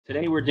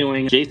Today we're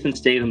doing Jason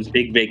Statham's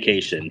Big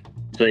Vacation.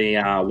 It's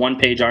a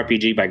one-page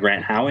RPG by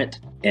Grant Howitt,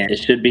 and it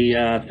should be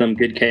some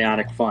good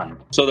chaotic fun.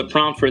 So the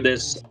prompt for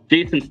this: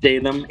 Jason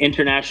Statham,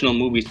 international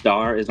movie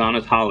star, is on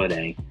his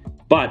holiday,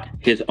 but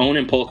his own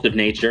impulsive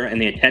nature and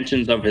the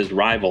attentions of his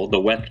rival, the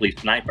Wesley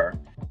Sniper,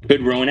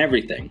 could ruin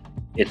everything.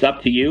 It's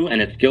up to you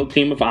and a skilled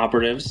team of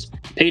operatives,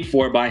 paid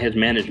for by his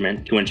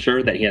management, to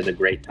ensure that he has a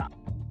great time.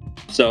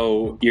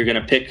 So you're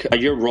going to pick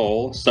your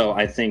role. So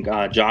I think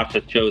Josh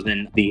has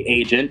chosen the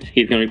agent.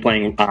 He's going to be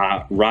playing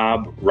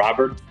Robert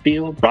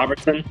Robsfield. Robert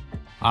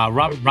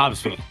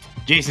Robsfield.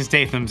 Jason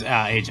Statham's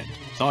agent.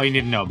 That's all you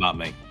need to know about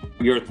me.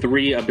 Your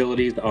three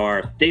abilities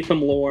are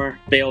Statham lore,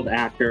 failed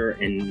actor,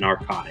 and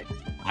narcotics.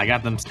 I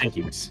got them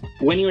stickies.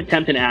 When you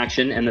attempt an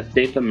action and the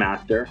Statham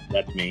Master,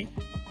 that's me,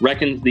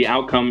 reckons the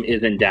outcome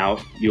is in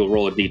doubt, you'll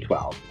roll a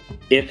d12.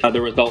 If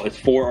the result is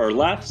 4 or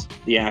less,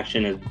 the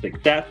action is a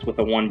success, with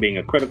a 1 being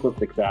a critical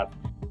success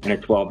and a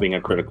 12 being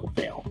a critical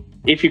fail.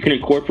 If you can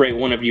incorporate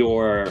one of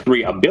your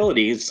 3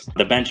 abilities,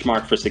 the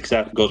benchmark for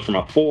success goes from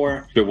a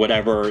 4 to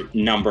whatever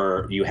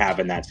number you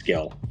have in that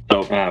skill.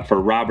 So for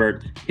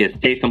Robert, his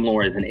Statham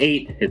lore is an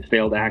 8, his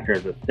failed actor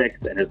is a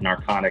 6, and his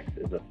narcotics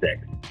is a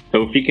 6.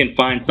 So if you can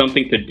find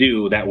something to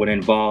do that would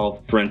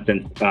involve, for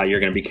instance, you're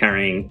going to be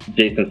carrying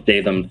Jason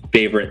Statham's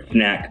favorite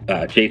snack,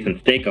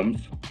 Jason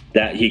Steakums,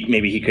 that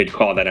maybe he could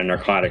call that a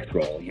narcotics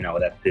roll. You know,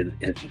 that's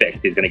his fix.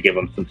 He's going to give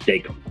him some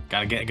Steakums.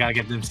 Gotta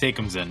get them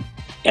Steakums in.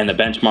 And the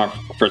benchmark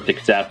for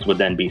success would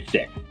then be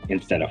 6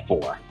 instead of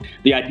 4.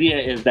 The idea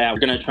is that we're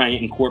going to try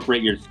and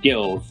incorporate your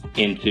skills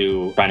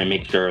into trying to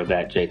make sure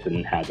that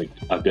Jason has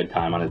a good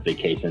time on his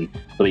vacation,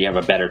 so that you have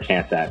a better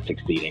chance at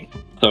succeeding.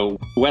 So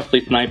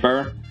Wesley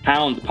Sniper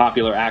hounds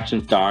popular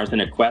action stars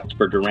in a quest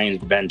for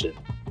deranged vengeance.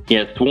 He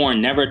has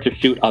sworn never to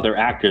shoot other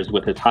actors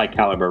with his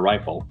high-caliber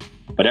rifle,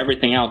 but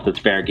everything else is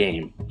fair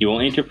game. He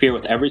will interfere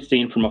with every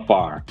scene from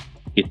afar.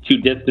 He's too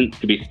distant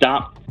to be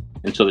stopped,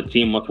 and so the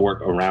team must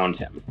work around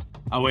him.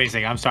 Oh, wait a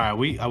second. I'm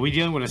sorry. Are we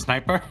dealing with a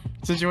sniper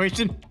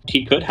situation?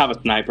 He could have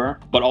a sniper,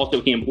 but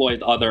also he employs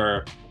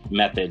other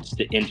methods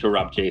to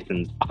interrupt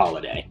Jason's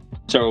holiday.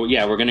 So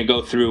yeah, we're going to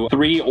go through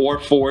 3 or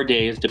 4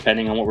 days,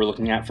 depending on what we're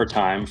looking at for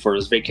time, for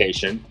his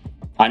vacation.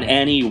 On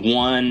any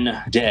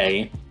one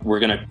day, we're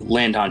going to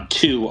land on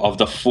 2 of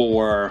the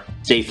 4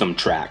 Statham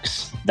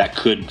tracks that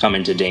could come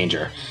into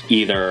danger.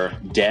 Either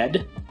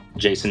dead,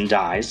 Jason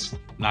dies.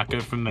 Not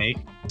good for me.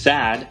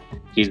 Sad,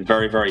 he's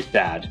very, very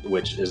sad,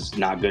 which is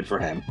not good for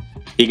him.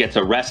 He gets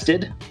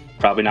arrested,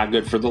 probably not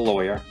good for the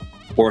lawyer,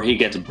 or he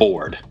gets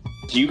bored.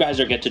 So you guys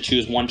get to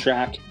choose one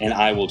track, and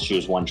I will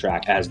choose one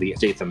track as the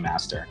Statham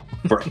Master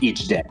for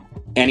each day.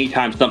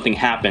 Anytime something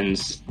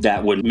happens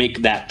that would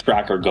make that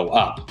tracker go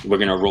up, we're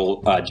going to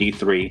roll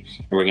D3,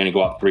 and we're going to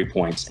go up 3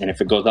 points. And if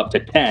it goes up to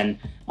 10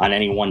 on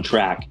any one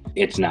track,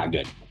 it's not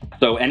good.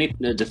 So any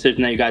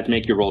decision that you guys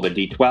make, you roll the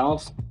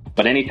D12.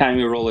 But anytime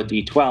you roll a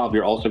D12,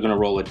 you're also going to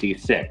roll a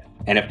D6.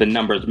 And if the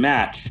numbers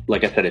match,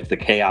 like I said, it's the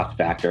chaos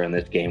factor in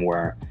this game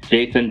where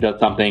Jason does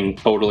something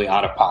totally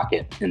out of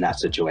pocket in that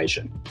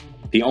situation.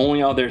 The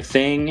only other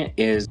thing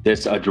is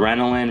this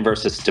adrenaline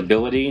versus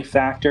stability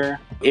factor.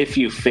 If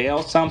you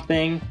fail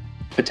something,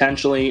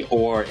 potentially,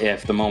 or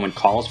if the moment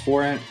calls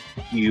for it,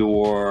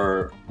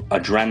 your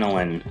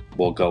adrenaline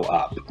will go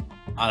up.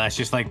 Oh, that's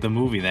just like the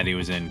movie that he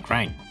was in,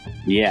 Crank.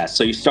 Yeah,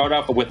 so you start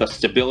off with a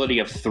stability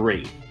of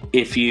 3.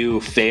 If you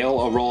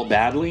fail a roll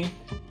badly,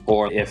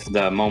 or if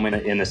the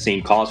moment in the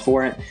scene calls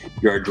for it,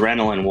 your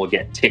adrenaline will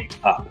get ticked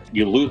up.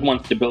 You lose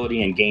 1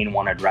 stability and gain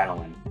 1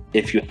 adrenaline.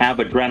 If you have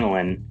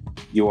adrenaline,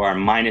 you are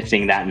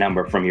minusing that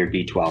number from your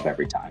D12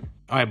 every time.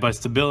 All right, but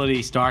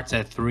stability starts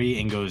at 3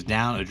 and goes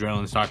down.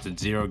 Adrenaline starts at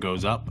 0,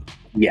 goes up.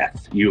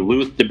 Yes, you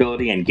lose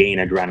stability and gain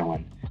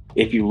adrenaline.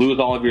 If you lose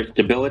all of your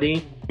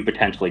stability, you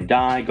potentially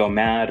die, go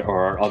mad,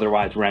 or are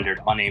otherwise rendered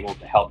unable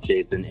to help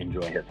Jason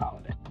enjoy his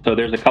holiday. So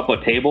there's a couple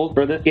of tables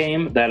for this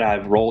game that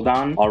I've rolled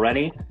on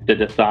already to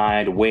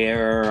decide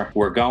where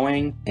we're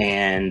going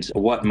and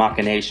what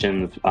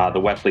machinations the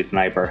Wesley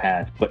Sniper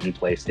has put in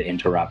place to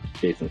interrupt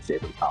Jason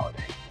Statham's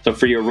holiday. So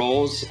for your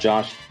roles,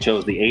 Josh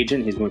chose the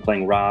agent. He's going to be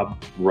playing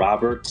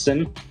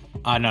Robertson.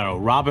 No,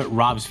 Robert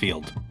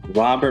Robsfield.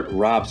 Robert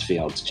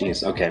Robsfield.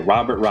 Jeez, okay.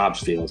 Robert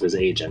Robsfield is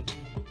agent.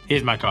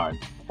 Here's my card.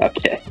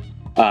 Okay.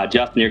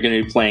 Justin, you're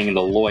going to be playing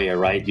the lawyer,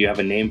 right? Do you have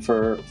a name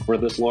for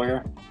this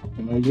lawyer?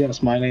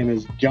 Yes, my name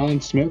is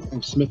John Smith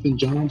of Smith &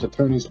 John's,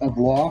 Attorneys of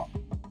Law.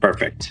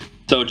 Perfect.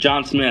 So,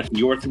 John Smith,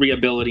 your 3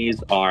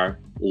 abilities are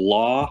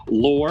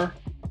lore,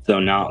 so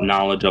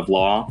knowledge of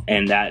law,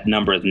 and that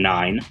number is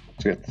 9.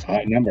 It's a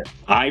high number.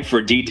 I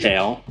for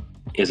detail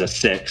is a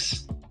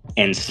 6,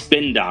 and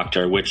spin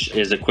doctor, which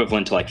is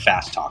equivalent to like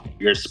fast talk.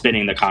 You're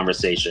spinning the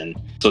conversation,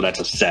 so that's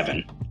a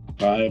 7.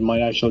 It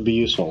might actually be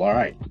useful. All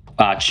right.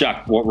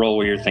 Chuck, what role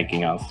were you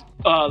thinking of?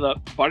 The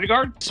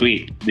bodyguard?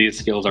 Sweet. These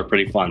skills are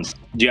pretty fun.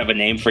 Do you have a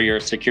name for your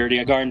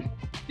security guard?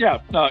 Yeah,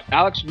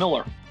 Alex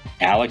Miller.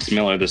 Alex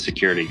Miller, the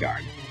security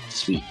guard.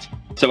 Sweet.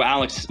 So,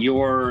 Alex,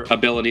 your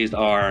abilities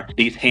are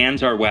these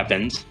hands are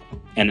weapons,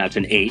 and that's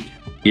an 8.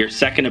 Your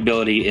second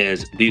ability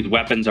is these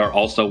weapons are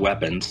also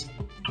weapons,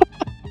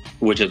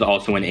 which is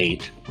also an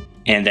 8.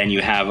 And then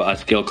you have a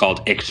skill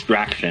called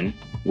Extraction,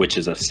 which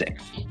is a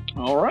 6.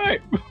 All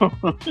right.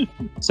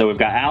 So we've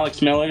got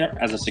Alex Miller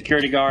as a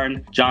security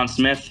guard, John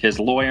Smith, his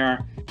lawyer,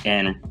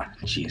 and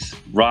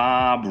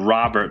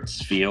Robert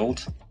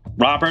Robsfield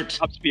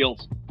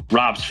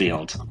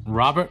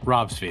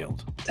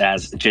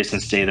as Jason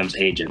Statham's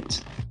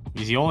agent.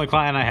 He's the only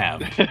client I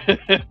have.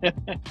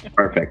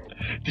 Perfect.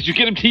 Did you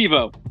get him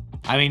TiVo?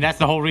 I mean, that's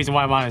the whole reason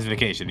why I'm on his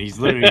vacation. He's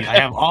literally, I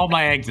have all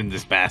my eggs in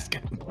this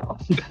basket.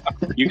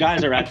 You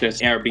guys are at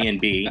this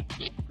Airbnb.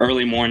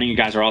 Early morning, you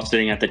guys are all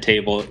sitting at the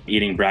table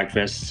eating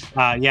breakfast.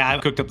 Yeah, I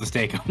cooked up the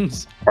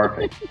steakums.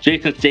 Perfect.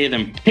 Jason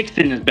Statham kicks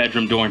in his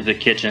bedroom door into the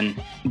kitchen,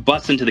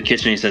 busts into the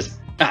kitchen, and he says,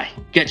 "Hi,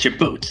 get your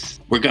boots.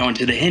 We're going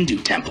to the Hindu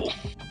temple."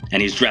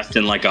 And he's dressed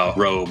in like a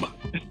robe.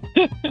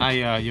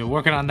 You're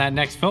working on that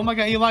next film I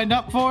got you lined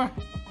up for?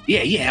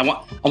 Yeah. I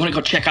want to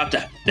go check out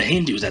the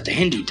Hindus at the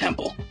Hindu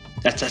temple.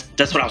 That's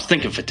what I was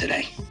thinking for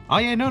today. Oh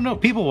yeah, no,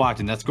 people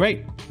watching. That's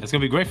great. That's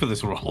gonna be great for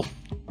this role.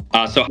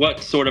 So what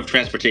sort of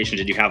transportation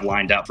did you have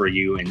lined up for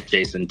you and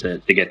Jason to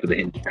get to the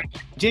Hindu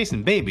temple?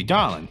 Jason, baby,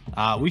 darling,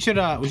 we should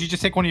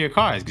just take one of your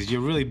cars because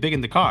you're really big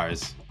into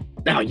cars.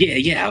 Oh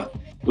yeah.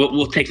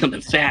 We'll take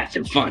something fast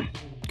and fun.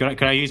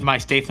 Could I use my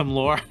Statham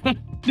lore?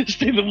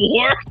 Statham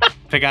lore?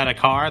 Pick out a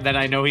car that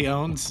I know he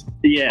owns?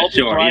 Yeah,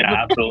 sure.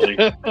 Yeah,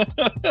 absolutely.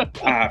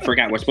 I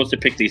forgot. We're supposed to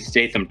pick these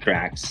Statham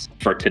tracks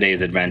for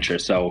today's adventure.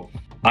 So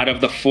out of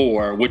the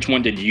 4, which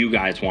one did you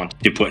guys want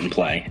to put in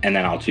play? And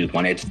then I'll choose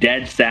one. It's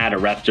dead, sad,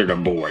 arrested, or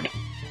bored.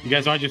 You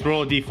guys want to just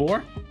roll a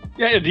D4?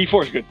 Yeah,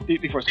 D4 is good.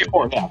 D4 is good.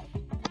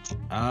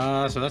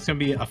 Yeah. So that's going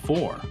to be a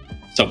 4.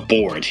 So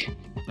bored.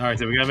 All right,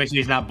 so we got to make sure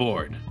he's not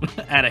bored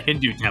at a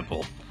Hindu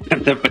temple.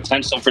 The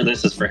potential for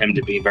this is for him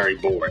to be very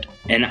bored.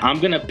 And I'm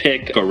going to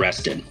pick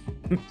arrested.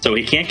 So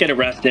he can't get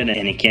arrested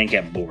and he can't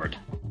get bored.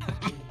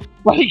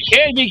 But he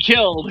can be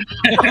killed.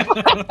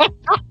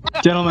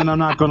 Gentlemen, I'm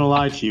not going to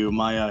lie to you.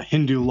 My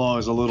Hindu law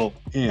is a little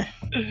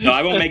No,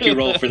 I won't make you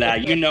roll for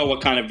that. You know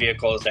what kind of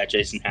vehicles that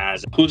Jason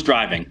has. Who's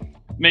driving?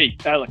 Me,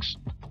 Alex.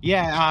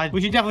 Yeah,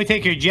 we should definitely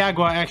take your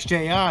Jaguar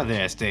XJR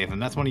there, Statham.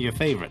 That's one of your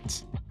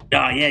favorites.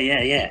 Oh,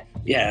 yeah.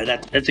 Yeah,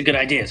 that's a good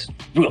idea. It's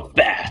real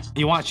fast.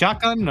 You want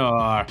shotgun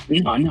or?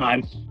 No,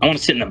 I want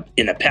to sit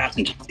in the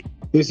passenger seat.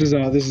 This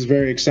is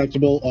very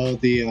acceptable. All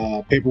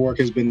the paperwork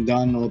has been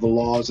done, all the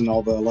laws and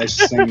all the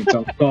licensing.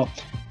 Well,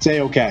 say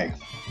okay.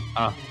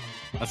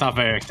 That's not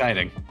very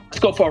exciting. Let's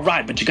go for a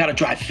ride, but you got to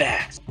drive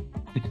fast.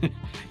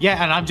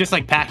 Yeah, and I'm just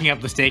like packing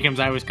up the steakums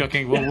I was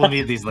cooking. We'll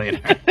need these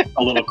later.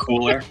 A little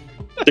cooler.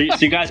 So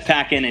you guys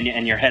pack in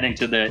and you're heading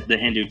to the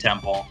Hindu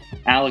temple.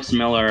 Alex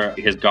Miller,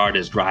 his guard,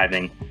 is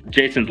driving.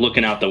 Jason's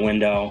looking out the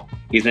window.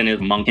 He's in his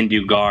monk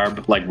Hindu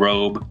garb, like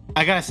robe.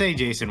 I gotta say,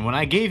 Jason, when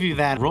I gave you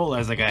that role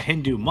as like a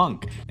Hindu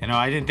monk,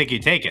 I didn't think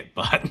you'd take it,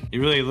 but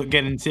you're really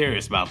getting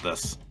serious about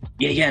this.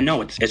 Yeah,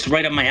 no, it's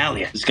right up my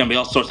alley. It's gonna be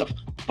all sorts of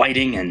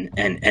fighting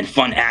and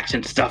fun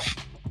action stuff.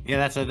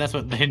 Yeah, that's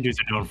what the Hindus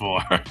are known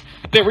for.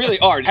 They really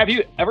are. Have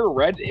you ever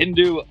read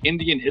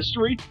Indian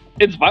history?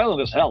 It's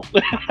violent as hell.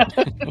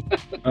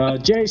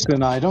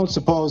 Jason, I don't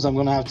suppose I'm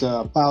going to have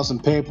to file some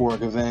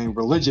paperwork of any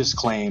religious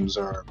claims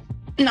or...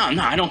 No,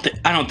 I don't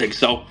think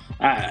so.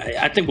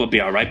 I think we'll be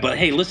all right. But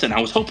hey, listen,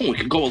 I was hoping we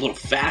could go a little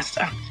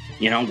faster.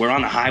 We're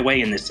on the highway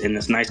in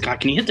this nice car.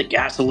 Can you hit the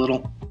gas a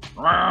little?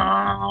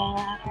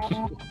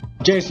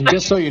 Jason,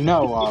 just so you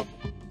know,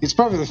 it's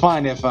perfectly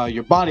fine if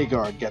your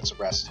bodyguard gets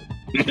arrested.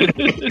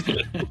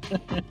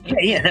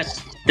 Yeah,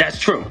 that's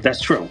true.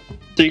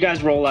 So you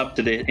guys roll up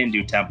to the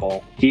Hindu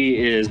temple. He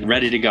is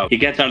ready to go. He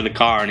gets out of the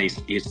car and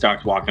he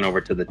starts walking over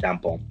to the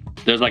temple.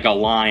 There's like a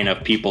line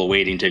of people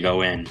waiting to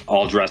go in,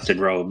 all dressed in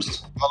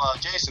robes. Well,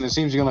 Jason, it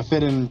seems you're going to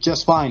fit in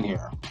just fine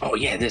here. Oh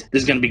yeah, this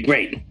is going to be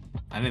great.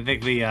 I didn't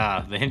think the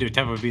Hindu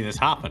temple would be this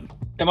hopping.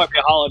 It might be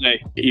a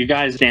holiday. You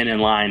guys stand in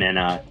line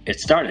and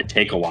it started to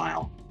take a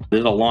while.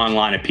 There's a long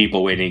line of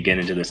people waiting to get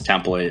into this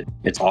temple.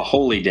 It's a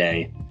holy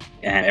day,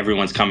 and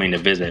everyone's coming to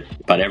visit,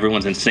 but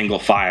everyone's in single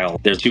file.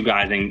 There's 2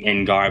 guys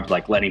in garbs,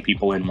 like letting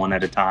people in one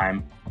at a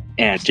time.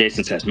 And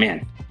Jason says,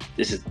 "Man,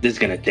 this is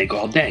gonna take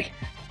all day."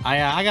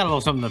 I got a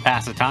little something to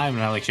pass the time,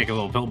 and I like shake a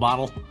little pill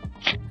bottle.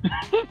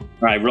 All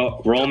right,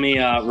 roll me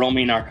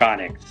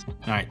narcotics.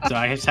 All right, so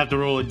I just have to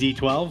roll a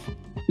D12.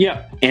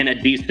 Yep, and a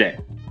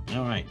D6.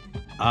 All right.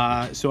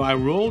 So I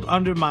rolled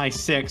under my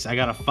 6. I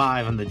got a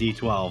 5 on the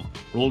D12.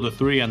 Rolled a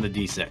 3 on the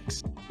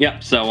D6.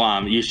 Yep.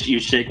 So you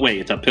shake. Wait,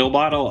 it's a pill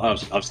bottle of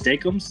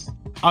steakums.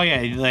 Oh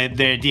yeah,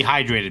 they're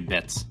dehydrated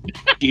bits.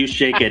 You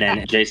shake it,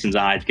 and Jason's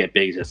eyes get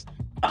big. He says,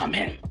 "Oh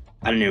man,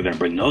 I didn't even gonna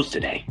bring those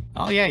today."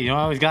 Oh yeah, I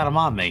always got them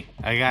on me.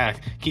 I gotta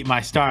keep my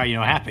star,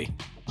 happy.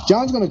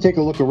 John's going to take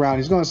a look around.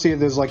 He's going to see if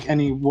there's like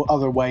any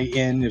other way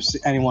in, if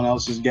anyone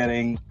else is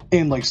getting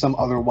in like some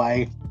other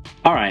way.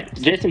 All right.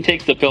 Jason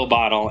takes the pill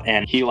bottle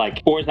and he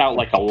like pours out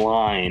like a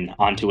line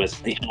onto his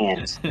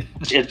hands.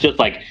 It's just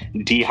like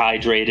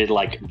dehydrated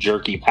like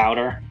jerky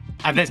powder.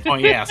 At this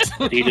point, yes.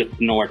 He just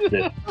snorts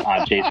this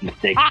Jason's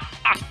steak.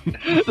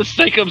 The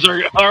steakums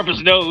are up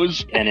his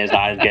nose. And his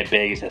eyes get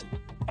big. He says,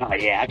 Oh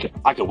yeah,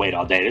 I could wait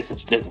all day. This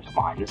is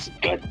fine. This is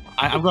good.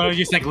 I'm gonna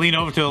just like lean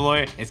over to the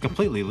lawyer. It's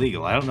completely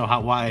legal. I don't know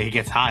why he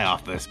gets high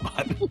off this,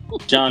 but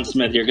John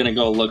Smith, you're gonna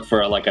go look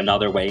for like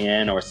another way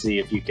in, or see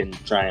if you can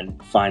try and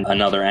find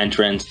another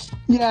entrance.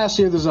 Yeah,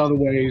 see if there's other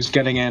ways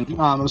getting in.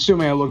 I'm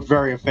assuming I look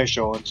very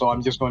official, and so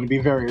I'm just going to be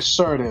very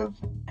assertive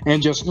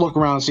and just look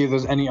around and see if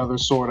there's any other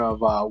sort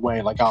of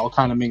way. Like I'll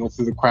kind of mingle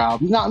through the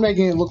crowd, not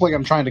making it look like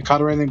I'm trying to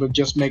cut or anything, but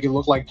just make it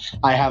look like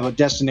I have a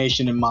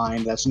destination in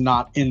mind that's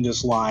not in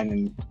this line,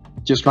 and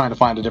just trying to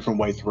find a different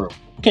way through.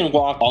 You can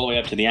walk all the way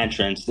up to the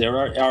entrance. There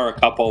are a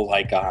couple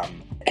like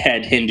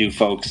head Hindu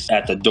folks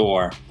at the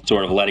door,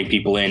 sort of letting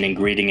people in and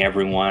greeting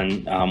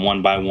everyone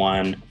one by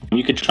one.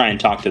 You could try and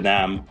talk to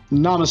them.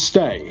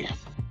 Namaste.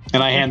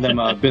 And I hand them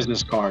a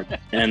business card.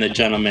 And the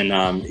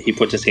gentleman, he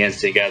puts his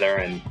hands together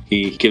and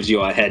he gives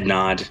you a head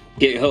nod.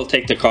 He'll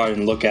take the card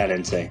and look at it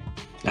and say,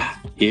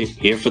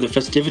 here for the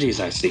festivities,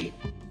 I see.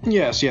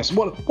 Yes.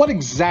 What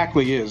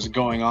exactly is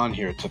going on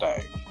here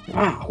today?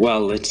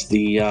 Well, it's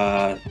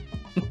the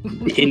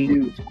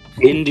Hindu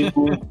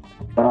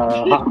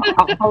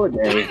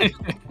holiday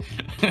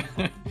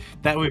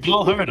that we've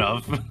all heard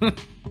of.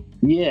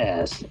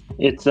 Yes,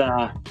 it's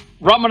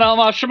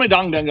Ramanama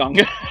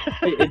Shimidong.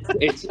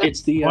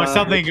 it's the or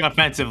something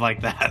offensive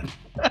like that.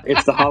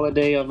 It's the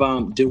holiday of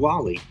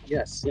Diwali.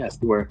 Yes.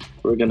 We're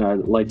gonna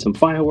light some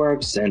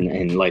fireworks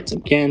and light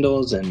some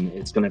candles, and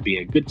it's gonna be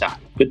a good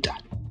time.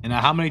 And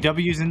how many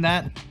W's in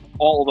that?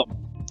 All of them.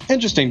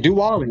 Interesting.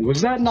 Diwali.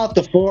 Was that not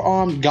the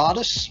four-armed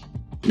goddess?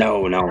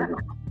 No.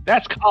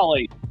 That's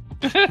Kali.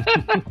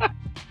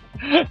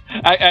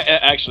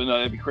 Actually, no,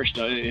 that'd be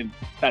Krishna.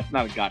 That's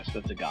not a goddess,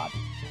 that's a god.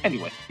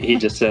 Anyway. He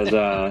just says,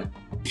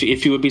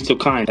 if you would be so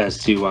kind as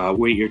to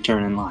wait your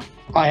turn in line.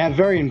 I have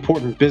very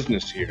important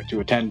business here to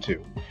attend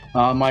to.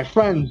 My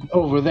friends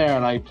over there,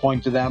 and I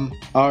point to them,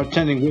 are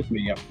attending with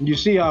me. You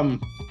see,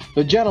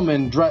 the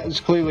gentleman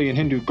dressed clearly in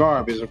Hindu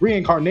garb is a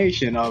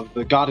reincarnation of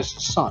the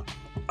goddess's son.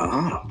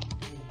 Oh.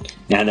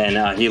 And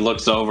then he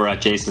looks over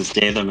at Jason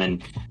Statham,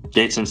 and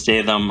Jason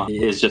Statham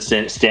is just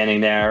standing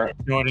there.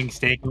 Snorting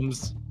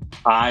Stathams.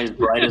 Eyes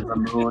bright as the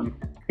moon.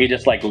 He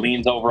just like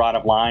leans over out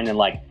of line and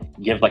like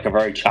gives like a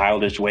very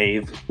childish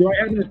wave. Do I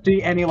happen to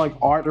see any like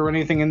art or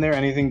anything in there?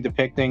 Anything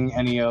depicting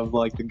any of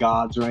like the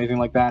gods or anything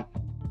like that?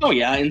 Oh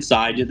yeah,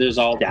 inside there's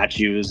all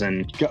statues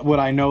and... Would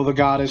I know the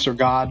goddess or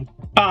god?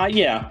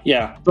 Yeah.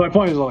 So my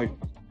point is like,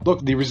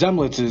 look, the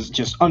resemblance is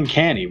just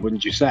uncanny,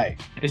 wouldn't you say?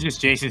 It's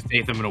just Jason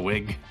Statham in a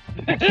wig.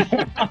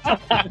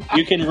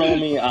 You can roll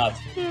me a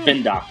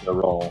spin doctor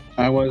roll.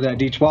 What is that,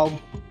 D12?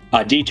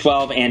 A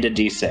D12 and a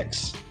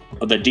D6.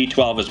 The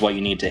D12 is what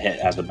you need to hit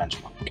as a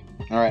benchmark.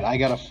 All right, I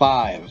got a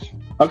 5.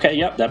 Okay,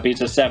 yep, that beats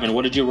a 7.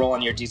 What did you roll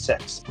on your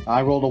D6?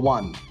 I rolled a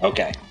 1.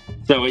 Okay.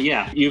 So,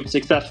 yeah, you've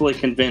successfully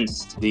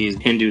convinced these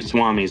Hindu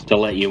swamis to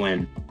let you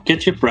in.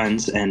 Get your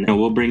friends, and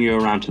we'll bring you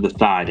around to the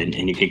side, and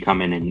you can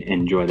come in and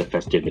enjoy the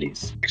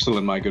festivities.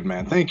 Excellent, my good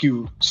man. Thank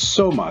you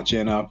so much.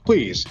 And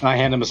please, I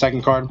hand him a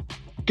second card.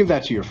 Give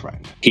that to your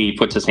friend. He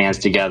puts his hands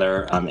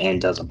together and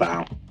does a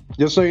bow.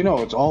 Just so you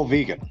know, it's all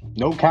vegan.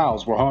 No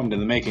cows were harmed in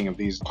the making of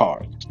these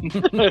cards.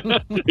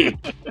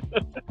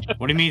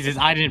 What he means is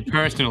I didn't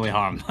personally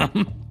harm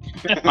them.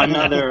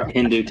 Another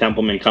Hindu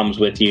templeman comes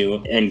with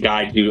you and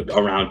guides you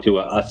around to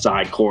a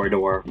side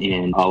corridor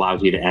and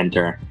allows you to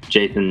enter.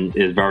 Jason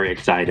is very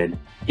excited.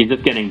 He's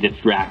just getting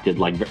distracted,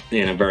 like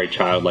in a very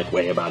childlike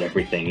way about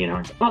everything. You know,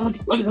 he's like, oh,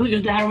 look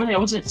at that over there.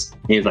 What's this?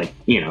 He's like,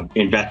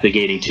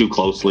 investigating too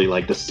closely,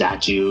 like the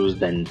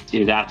statues, and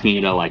he's asking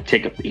you to like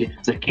take a. He's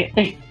like,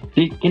 hey,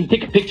 can you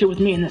take a picture with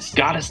me in this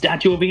goddess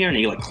statue over here? And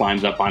he like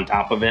climbs up on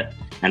top of it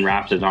and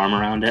wraps his arm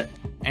around it.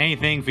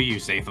 Anything for you,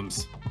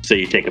 Stathams. So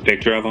you take a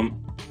picture of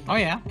him? Oh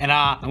yeah, and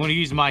I'm going to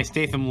use my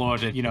Statham lore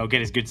to,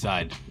 get his good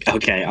side.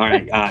 Okay, all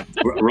right.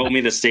 Roll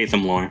me the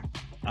Statham lore.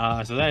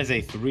 So that is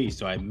a 3,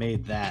 so I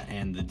made that,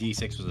 and the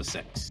D6 was a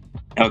 6.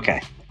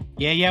 Okay.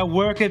 Yeah,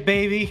 work it,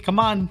 baby. Come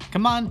on.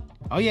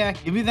 Oh yeah,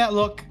 give me that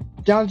look.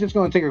 John's just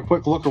going to take a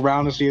quick look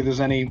around to see if there's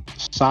any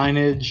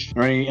signage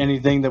or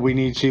anything that we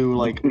need to,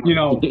 like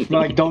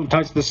don't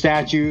touch the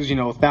statues,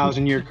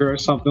 1,000-year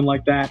curse, something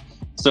like that.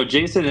 So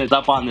Jason is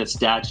up on this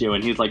statue,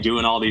 and he's like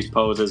doing all these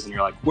poses, and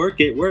you're like,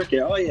 work it,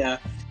 oh yeah.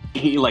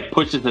 He like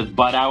pushes his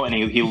butt out, and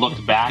he looks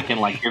back and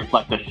like gives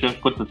like the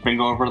puts his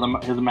finger over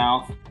his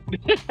mouth.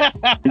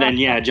 And then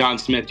John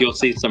Smith, you'll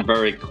see some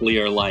very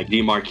clear like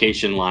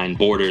demarcation line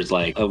borders,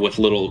 like with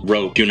little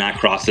rope. Do not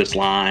cross this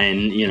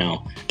line.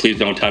 Please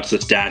don't touch the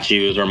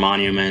statues or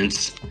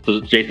monuments.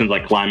 So Jason's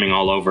like climbing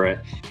all over it.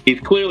 He's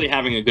clearly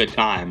having a good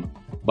time,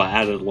 but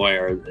as a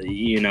lawyer,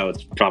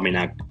 it's probably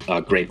not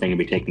a great thing to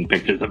be taking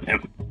pictures of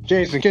him.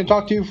 Jason, can I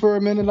talk to you for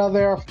a minute out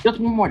there?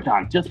 Just one more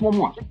time. Just one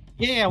more.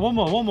 Yeah, one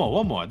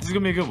more. This is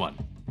gonna be a good one.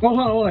 Hold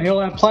on. He'll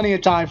have plenty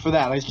of time for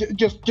that. It's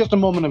just a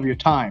moment of your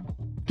time,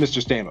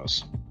 Mr.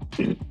 Stamos.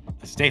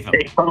 Statham.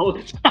 We're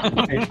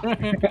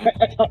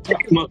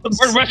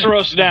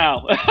Westeros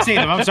now.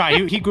 Statham, I'm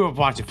sorry. He grew up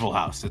watching Full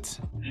House.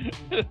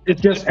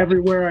 It's just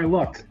everywhere I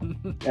look.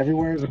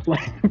 Everywhere is a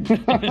flame.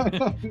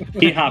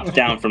 He hops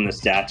down from the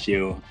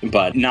statue,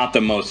 but not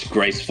the most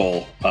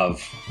graceful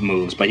of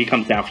moves. But he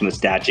comes down from the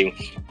statue.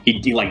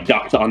 He like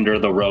ducks under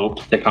the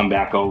rope to come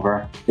back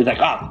over. He's like,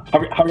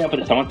 hurry up with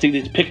this. I want to see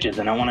these pictures,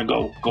 and I want to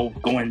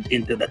go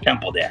into the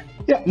temple there.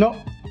 Yeah,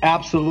 no,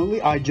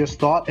 absolutely. I just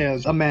thought,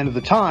 as a man of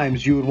the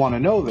times, you would want to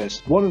know this.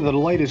 One of the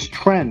latest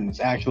trends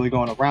actually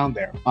going around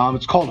there.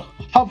 It's called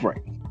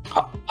hovering.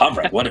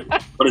 Hovering? What is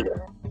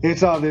it?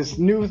 It's this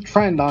new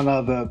trend on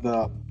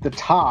the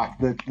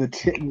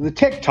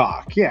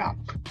TikTok, yeah.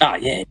 Ah,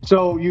 yeah.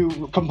 So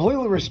you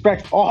completely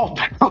respect all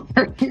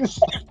boundaries.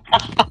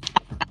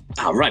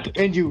 All right.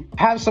 And you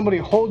have somebody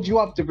hold you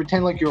up to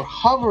pretend like you're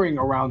hovering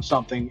around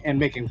something and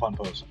making fun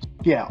poses.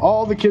 Yeah,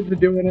 all the kids are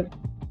doing it.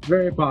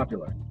 Very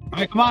popular. All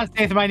right, come on,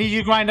 Statham. I need you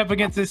to grind up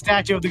against the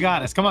statue of the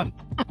goddess. Come on.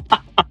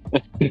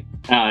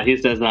 He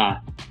says,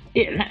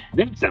 yeah,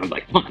 that sounds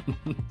like fun.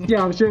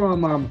 Yeah, I'm sure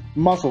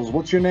Muscles.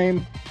 What's your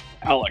name?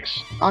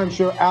 Alex. I'm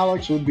sure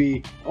Alex would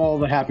be all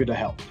the happy to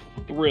help.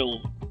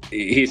 Thrilled.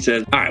 He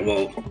says, all right,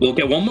 well, we'll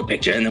get one more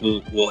picture, and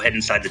then we'll head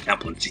inside the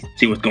temple and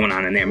see what's going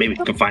on in there. Maybe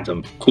we can find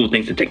some cool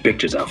things to take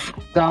pictures of.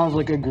 Sounds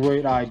like a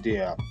great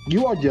idea.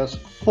 You are just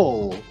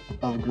full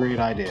of great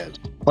ideas.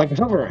 Like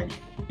hovering.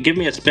 Give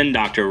me a spin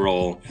doctor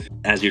roll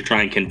as you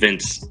try and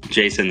convince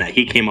Jason that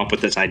he came up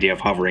with this idea of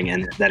hovering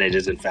and that it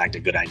is, in fact, a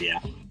good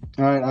idea.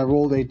 All right, I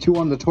rolled a 2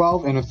 on the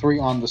 12 and a 3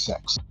 on the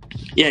 6.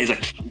 Yeah, he's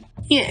like,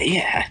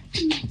 yeah.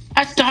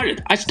 I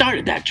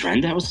started that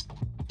trend. That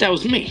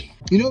was me.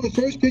 You know, the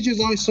first pictures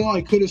I saw,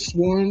 I could have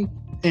sworn,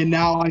 and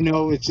now I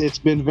know it's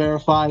been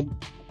verified.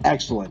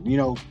 Excellent. You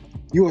know,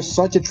 you are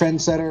such a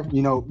trendsetter.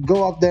 You know,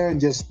 go up there and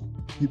just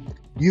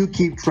you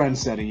keep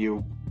trendsetting,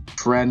 you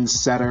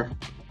trendsetter.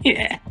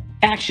 Yeah,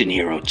 action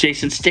hero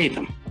Jason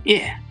Statham.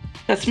 Yeah,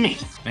 that's me.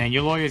 Man,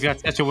 your lawyer's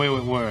got such a way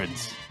with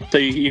words. So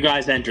you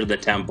guys enter the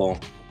temple.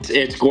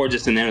 It's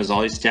gorgeous in there. There's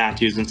all these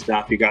statues and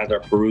stuff. You guys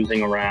are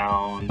perusing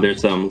around.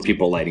 There's some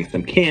people lighting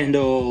some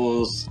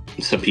candles,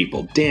 some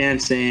people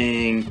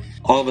dancing.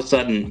 All of a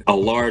sudden, a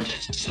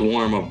large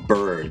swarm of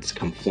birds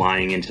come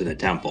flying into the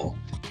temple.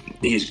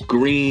 These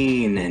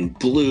green and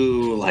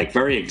blue, like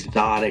very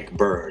exotic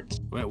birds.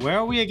 Where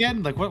are we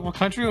again? Like, what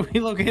country are we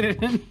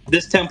located in?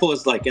 This temple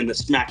is like in the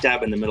smack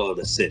dab in the middle of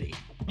the city.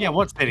 Yeah,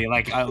 what city?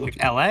 Like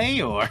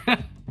LA or?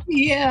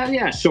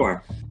 Yeah,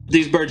 sure.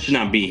 These birds should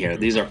not be here.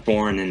 These are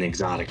foreign and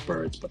exotic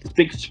birds, but this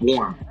big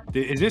swarm.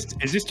 Is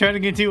this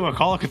turning into a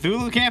Call of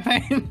Cthulhu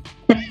campaign?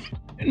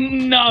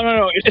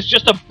 No. It's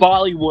just a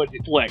Bollywood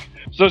flick.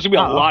 So there's gonna be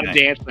a lot of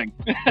dancing.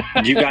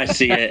 You guys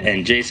see it,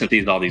 and Jason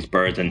sees all these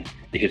birds, and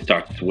he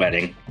starts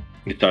sweating.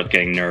 He starts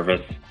getting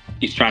nervous.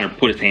 He's trying to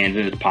put his hands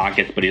in his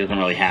pockets, but he doesn't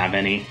really have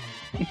any.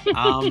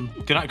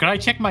 Could I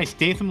check my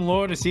Statham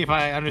lore to see if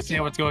I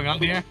understand what's going on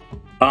here?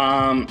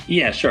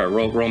 Yeah, sure.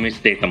 Roll me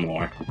Statham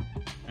lore.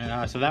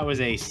 So that was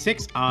a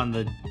 6 on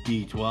the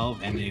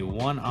D12 and a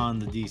 1 on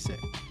the D6.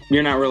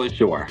 You're not really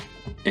sure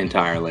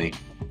entirely.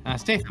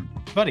 Statham,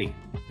 buddy,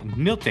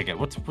 meal ticket.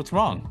 What's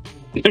wrong?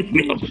 He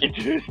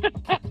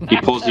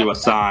pulls you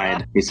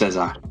aside. He says,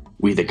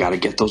 we either gotta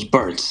get those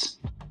birds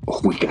or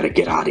we gotta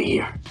get out of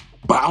here.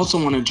 But I also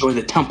want to enjoy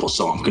the temple,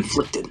 so I'm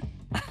conflicted.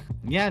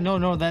 Yeah,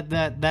 no,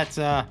 that's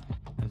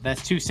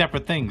two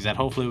separate things that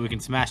hopefully we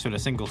can smash with a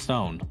single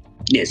stone.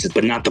 Yes,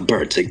 but not the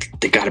birds.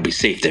 They gotta be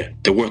safe.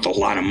 They're worth a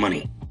lot of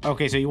money.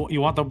 Okay, so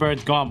you want the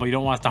birds gone, but you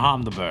don't want us to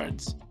harm the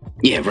birds.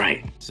 Yeah,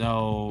 right.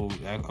 So,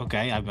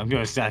 okay, I'm going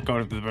to start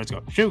going up to the birds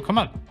and go, shoo, come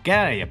on, get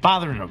out of here,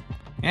 bothering them.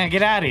 Yeah,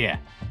 get out of here.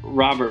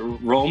 Robert,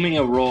 roll me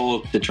a roll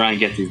to try and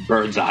get these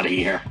birds out of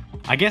here.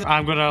 I guess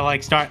I'm going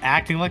to, start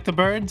acting like the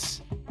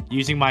birds,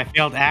 using my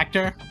failed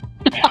actor.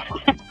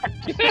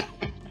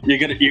 You're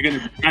gonna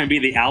try and be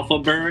the alpha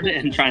bird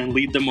and try and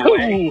lead them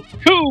away.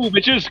 Cool,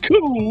 bitches,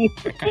 cool.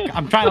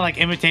 I'm trying to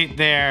imitate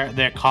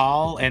their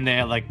call and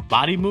their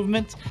body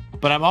movements,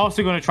 but I'm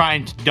also going to try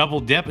and double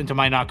dip into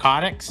my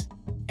narcotics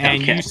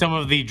and use some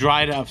of the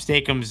dried up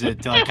steakums to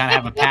kind of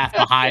have a path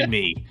behind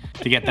me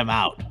to get them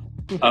out.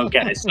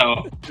 Okay,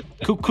 so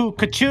cuckoo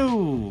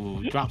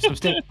cachoo, drop some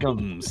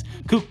steakums.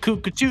 Cuckoo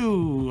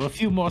cachoo, a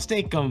few more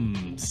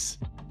steakums.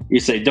 You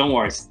say, don't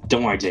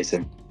worry,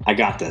 Jason, I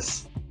got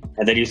this.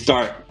 And then you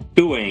start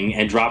booing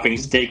and dropping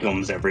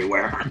steakums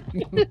everywhere.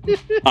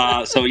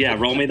 So yeah,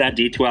 roll me that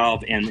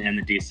D12 and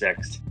the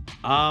D6.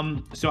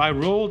 So I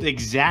rolled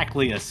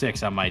exactly a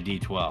 6 on my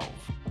D12.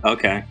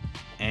 Okay.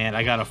 And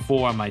I got a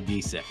 4 on my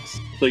D6.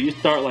 So you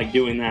start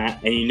doing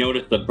that, and you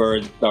notice the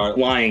birds start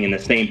flying in the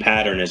same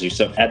pattern as you.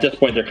 So at this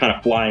point, they're kind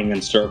of flying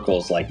in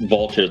circles, like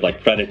vultures,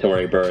 like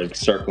predatory birds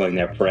circling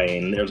their prey.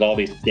 And there's all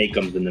these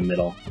steakums in the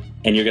middle.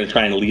 And you're going to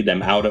try and lead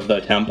them out of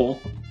the temple?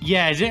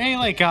 Yeah, is there any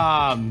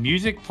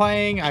music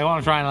playing? I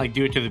want to try and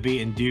do it to the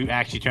beat and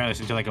actually turn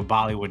this into a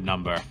Bollywood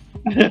number.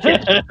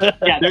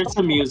 Yeah, there's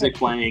some music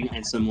playing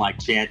and some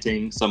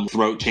chanting, some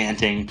throat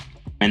chanting,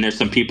 and there's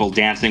some people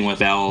dancing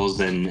with L's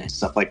and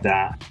stuff like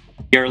that.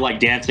 You're like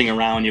dancing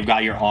around, you've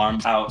got your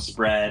arms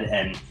outspread,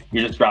 and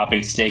you're just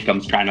dropping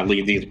steakums trying to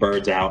lead these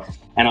birds out.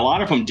 And a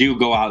lot of them do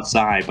go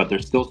outside, but they're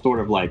still sort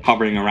of like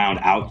hovering around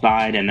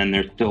outside, and then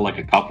there's still like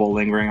a couple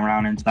lingering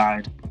around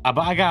inside. But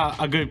I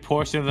got a good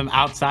portion of them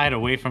outside,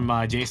 away from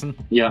Jason.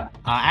 Yeah.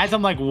 As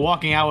I'm like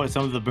walking out with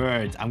some of the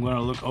birds, I'm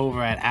gonna look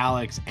over at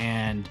Alex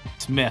and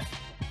Smith.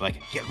 Like,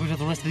 get rid of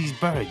the rest of these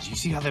birds. You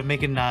see how they're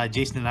making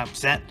Jason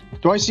upset?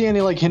 Do I see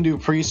any like Hindu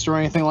priests or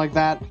anything like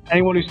that?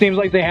 Anyone who seems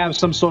like they have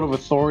some sort of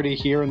authority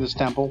here in this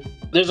temple?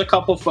 There's a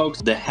couple folks,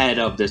 the head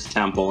of this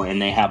temple,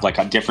 and they have like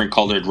a different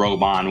colored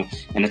robe on,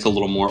 and it's a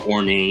little more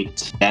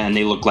ornate, and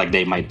they look like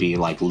they might be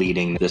like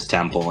leading this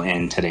temple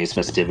in today's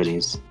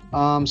festivities.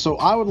 So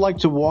I would like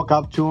to walk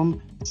up to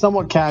him,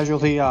 somewhat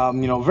casually,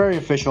 very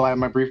official. I have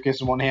my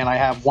briefcase in one hand. I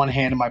have one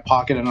hand in my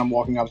pocket, and I'm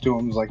walking up to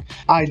him. It's like,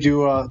 I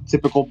do a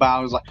typical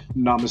bow. He's like,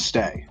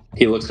 namaste.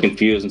 He looks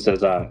confused and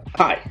says,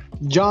 hi.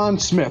 John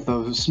Smith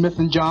of Smith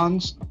 &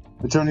 John's,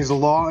 attorneys of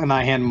law, and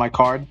I hand him my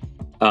card.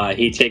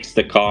 He takes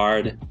the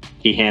card,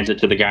 he hands it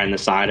to the guy on the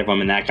side of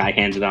him, and that guy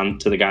hands it on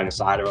to the guy on the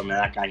side of him, and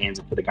that guy hands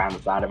it to the guy on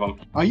the side of him.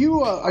 Are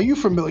you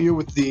familiar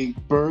with the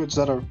birds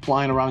that are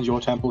flying around your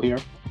temple here?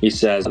 He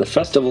says, the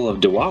festival of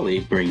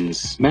Diwali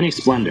brings many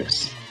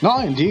splendors. No,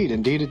 indeed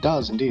it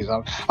does, indeed.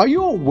 Are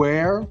you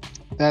aware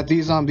that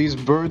these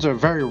birds are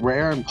very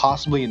rare and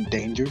possibly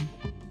endangered?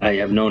 I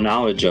have no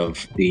knowledge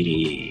of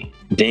the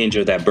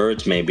danger that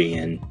birds may be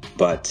in,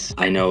 but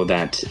I know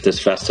that this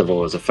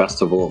festival is a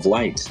festival of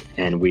light,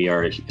 and we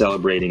are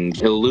celebrating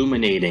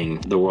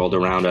illuminating the world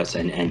around us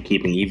and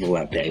keeping evil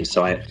at bay.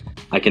 So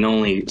I can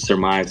only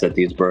surmise that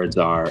these birds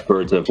are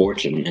birds of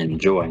fortune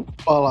and joy.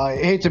 Well,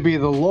 I hate to be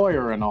the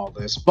lawyer in all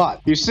this, but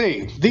you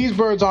see, these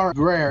birds are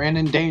rare and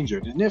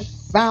endangered, and if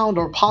found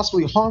or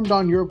possibly harmed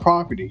on your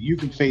property, you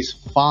can face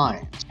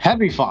fines,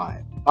 heavy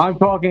fines. I'm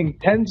talking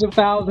tens of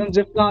thousands,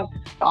 if not,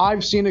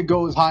 I've seen it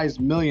go as high as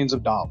millions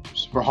of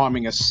dollars for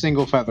harming a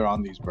single feather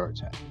on these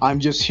birds' heads. I'm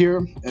just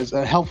here as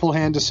a helpful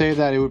hand to say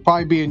that it would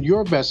probably be in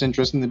your best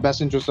interest and the best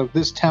interest of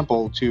this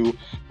temple to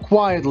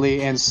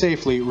quietly and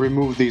safely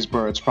remove these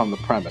birds from the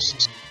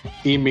premises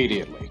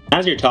immediately.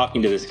 As you're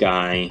talking to this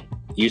guy,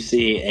 you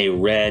see a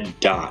red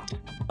dot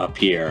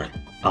appear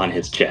on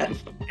his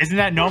chest. Isn't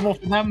that normal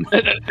for them?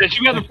 That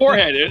should be on the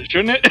forehead,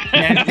 shouldn't it?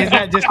 Yeah, is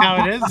that just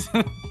how it is?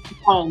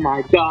 Oh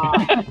my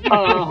god.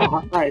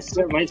 Oh, I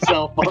set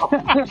myself up.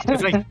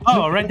 It's like,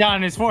 oh, a red dot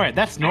on his forehead.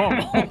 That's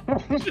normal.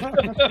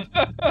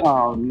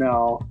 Oh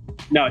no.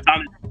 No, it's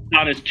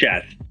on his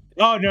chest.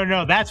 Oh,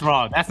 no, that's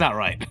wrong. That's not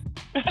right.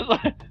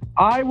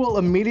 I will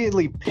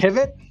immediately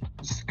pivot,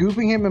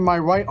 scooping him in my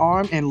right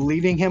arm and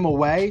leading him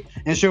away.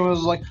 And she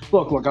was like,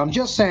 look, I'm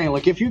just saying,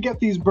 like, if you get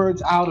these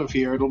birds out of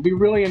here, it'll be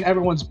really in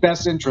everyone's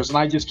best interest. And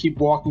I just keep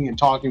walking and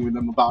talking with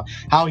him about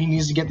how he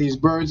needs to get these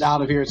birds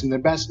out of here. It's in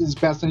his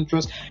best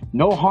interest.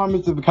 No harm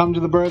is to come to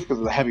the birds because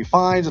of the heavy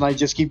fines. And I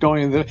just keep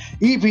going to the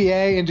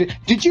EPA. And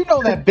did you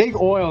know that big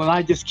oil? And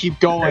I just keep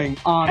going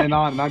on. And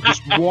I'm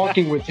just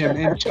walking with him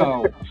in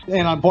tow.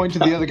 And I'm pointing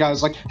to the other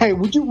guys like, hey,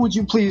 would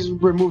you please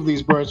remove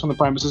these birds from the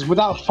premises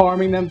without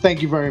harming them?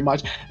 Thank you very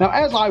much. Now,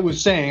 as I was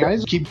saying, I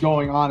just keep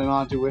going on and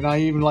on to it, and I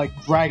even like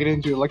drag it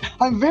into it. Like,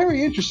 I'm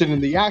very interested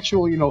in the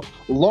actual,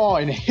 law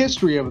and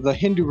history of the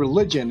Hindu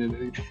religion,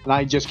 and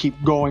I just keep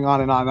going on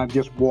and on. I'm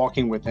just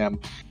walking with him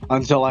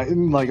until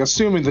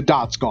assuming the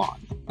dot's gone.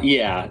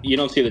 Yeah, you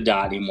don't see the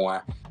dot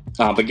anymore.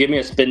 But give me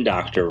a spin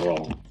doctor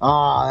roll.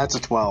 That's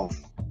a 12.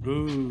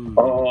 Ooh.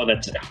 Oh,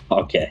 that's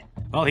okay.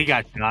 Well, he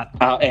got shot.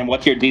 And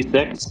what's your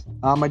D6?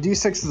 My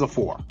D6 is a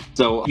 4.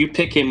 So you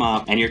pick him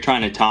up and you're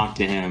trying to talk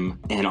to him,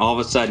 and all of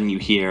a sudden you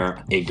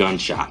hear a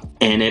gunshot.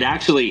 And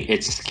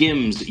it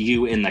skims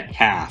you in the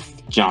calf,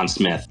 John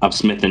Smith of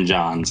Smith &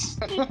 John's.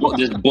 Well,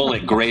 this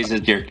bullet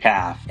grazes your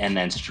calf and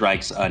then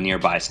strikes a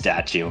nearby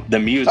statue. The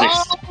music...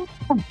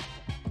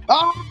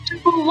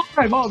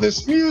 Oh,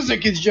 this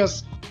music is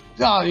just...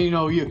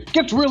 you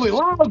gets really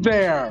loud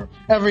there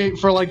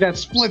for like that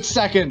split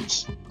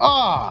second.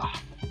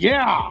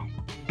 Yeah,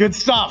 good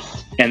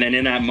stuff. And then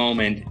in that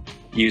moment,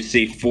 you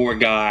see 4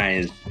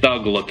 guys,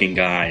 thug-looking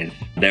guys.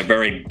 They're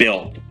very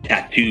built,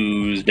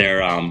 tattoos.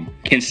 They're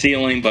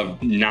concealing,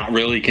 but not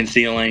really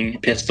concealing,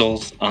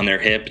 pistols on their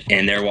hips,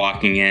 and they're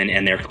walking in,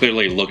 and they're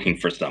clearly looking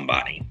for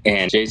somebody.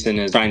 And Jason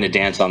is trying to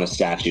dance on the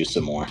statue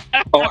some more.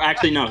 Oh,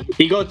 actually, no.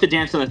 He goes to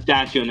dance on the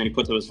statue, and then he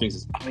puts up his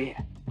fingers and says, oh, yeah.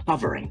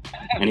 Hovering.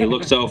 And he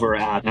looks over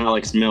at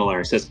Alex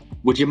Miller, says,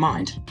 would you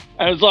mind?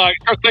 I was like,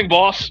 sure thing,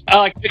 boss.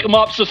 I pick him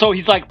up so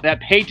he's like that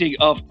painting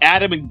of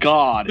Adam and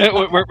God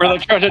where they're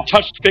trying to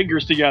touch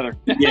fingers together.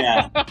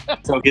 Yeah.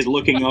 So he's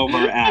looking over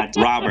at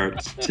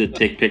Robert to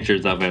take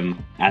pictures of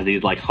him as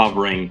he's like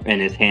hovering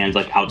and his hands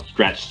like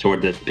outstretched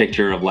toward this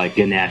picture of like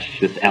Ganesh,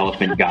 this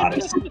elephant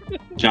goddess.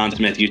 John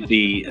Smith, you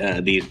see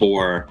these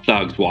 4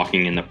 thugs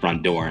walking in the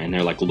front door, and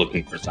they're like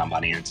looking for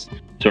somebody, and it's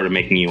sort of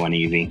making you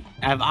uneasy.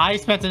 Have I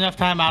spent enough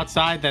time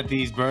outside that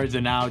these birds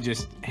are now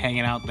just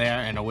hanging out there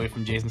and away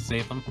from Jason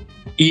Statham?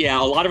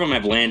 Yeah, a lot of them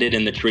have landed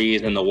in the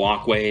trees and the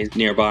walkways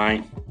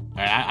nearby.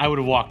 I would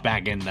have walked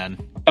back in then.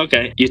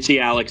 Okay, you see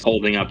Alex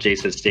holding up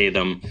Jason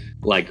Statham,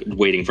 like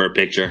waiting for a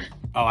picture.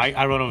 Oh,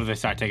 I run over there,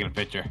 start taking a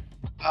picture.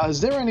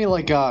 Is there any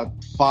like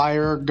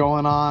fire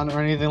going on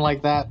or anything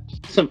like that?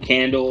 Some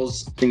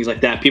candles, things like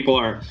that. People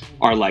are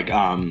like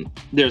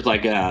there's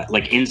like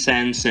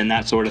incense and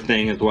that sort of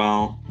thing as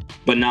well,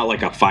 but not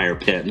like a fire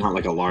pit, not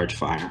like a large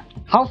fire.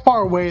 How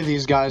far away are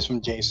these guys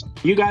from Jason?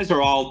 You guys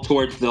are all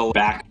towards the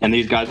back, and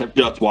these guys have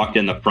just walked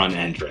in the front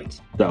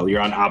entrance. So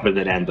you're on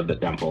opposite ends of the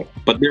temple.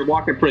 But they're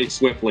walking pretty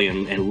swiftly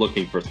and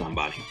looking for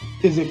somebody.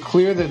 Is it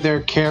clear that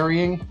they're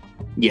carrying?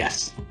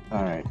 Yes.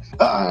 All right.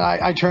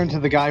 I turned to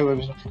the guy who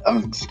was,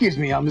 excuse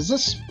me, is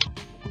this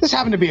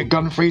happen to be a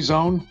gun-free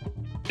zone?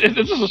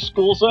 This is a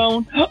school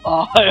zone.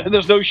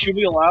 There's no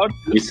shooting allowed.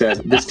 He says,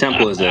 this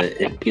temple is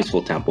a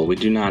peaceful temple. We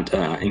do not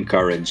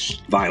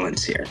encourage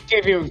violence here.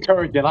 If you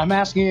encourage it, I'm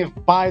asking if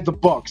by the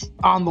books,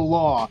 on the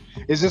law,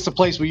 is this a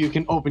place where you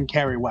can open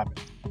carry weapons?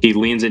 He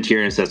leans into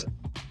you and says,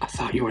 I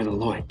thought you were the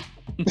lawyer.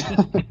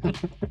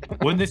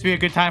 Wouldn't this be a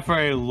good time for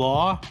a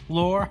lore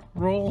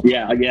roll?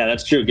 Yeah,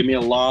 that's true. Give me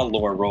a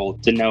lore roll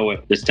to know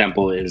if this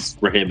temple is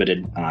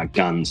prohibited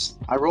guns.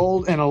 I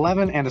rolled an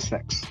 11 and a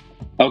 6.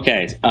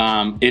 Okay,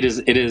 it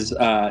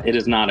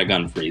is not a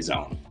gun-free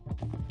zone.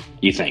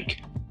 You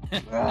think?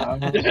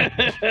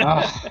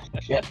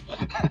 Shit.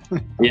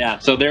 Yeah,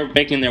 so they're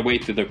making their way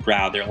through the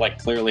crowd. They're like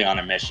clearly on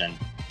a mission.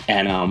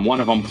 And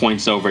one of them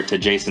points over to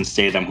Jason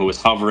Statham, who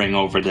is hovering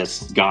over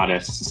this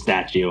goddess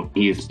statue.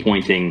 He's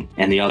pointing,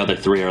 and the other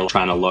three are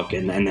trying to look,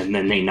 and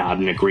then they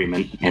nod in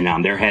agreement.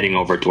 And they're heading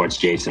over towards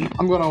Jason.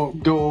 I'm gonna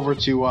go over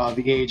to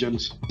the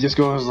agent. Just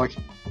goes like,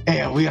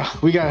 "Hey,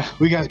 we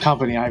got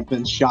company. I've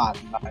been shot.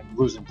 And I'm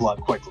losing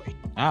blood quickly."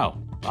 Oh,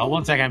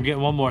 one second. I'm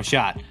getting one more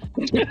shot.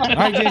 All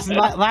right, Jason.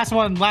 Last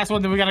one.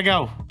 Then we gotta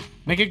go.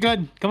 Make it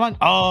good. Come on.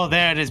 Oh,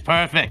 there it is.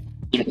 Perfect.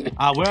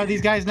 Where are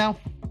these guys now?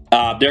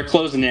 They're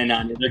closing in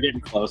on you. They're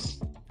getting close.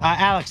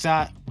 Alex,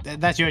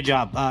 that's your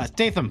job.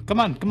 Statham,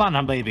 come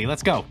on, baby.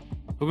 Let's go.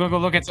 We're gonna go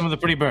look at some of the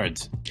pretty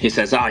birds. He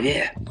says, oh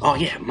yeah,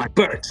 my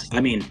birds. I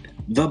mean,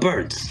 the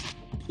birds.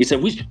 He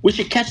said, we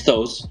should catch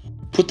those,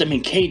 put them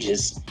in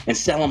cages, and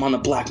sell them on the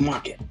black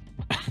market.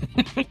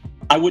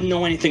 I wouldn't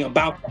know anything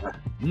about that.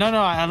 No,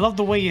 I love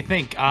the way you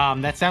think.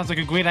 That sounds like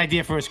a great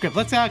idea for a script.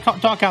 Let's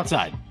talk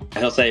outside.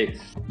 He'll say,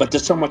 but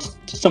there's so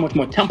much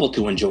more temple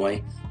to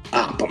enjoy.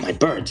 But my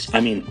birds.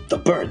 I mean, the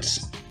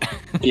birds.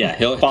 Yeah,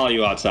 he'll follow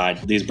you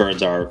outside. These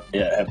birds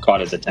have caught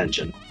his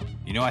attention.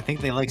 You know, I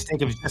think they like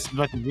steakums just as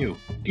much as you.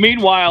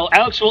 Meanwhile,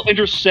 Alex will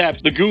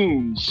intercept the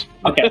goons.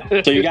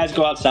 Okay, so you guys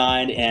go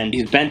outside, and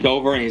he's bent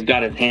over, and he's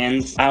got his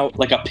hands out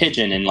like a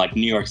pigeon in like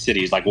New York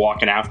City. He's like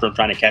walking after him,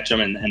 trying to catch him,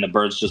 and the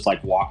birds just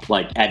like walk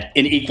like at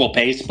an equal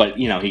pace, but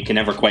he can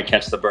never quite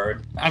catch the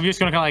bird. I'm just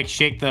gonna kind of like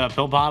shake the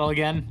pill bottle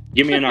again.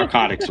 Give me a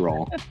narcotics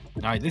roll.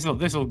 All right, this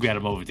will get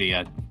him over to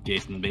you,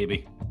 Jason,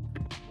 baby.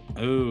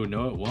 Oh,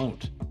 no, it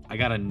won't. I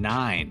got a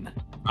 9.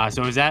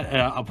 So is that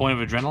a point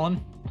of adrenaline?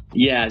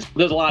 Yeah,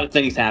 there's a lot of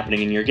things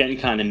happening, and you're getting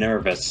kind of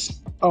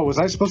nervous. Oh, was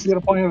I supposed to get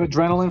a point of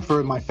adrenaline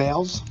for my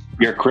fails?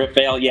 Your crit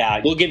fail?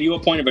 Yeah, we'll give you a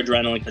point of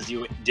adrenaline because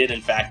you did,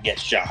 in fact, get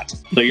shot.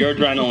 So your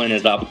adrenaline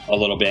is up a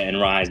little bit and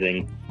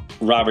rising.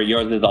 Robert,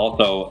 yours is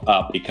also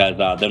up because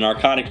the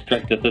narcotics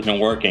trick just isn't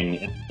working.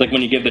 It's like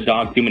when you give the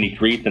dog too many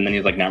treats, and then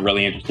he's like not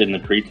really interested in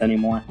the treats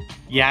anymore.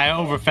 Yeah, I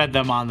overfed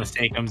them on the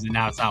steakums, and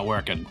now it's not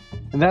working.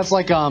 And that's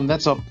like I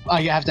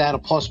have to add a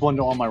 +1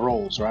 to all my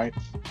rolls, right?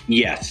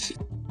 Yes.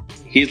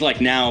 He's like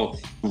now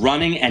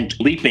running and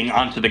leaping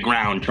onto the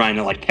ground trying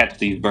to like catch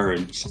these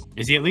birds.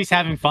 Is he at least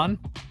having fun?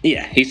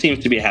 Yeah, he seems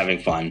to be having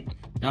fun.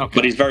 Okay.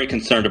 But he's very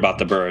concerned about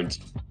the birds.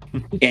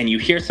 And you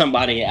hear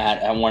somebody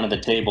at one of the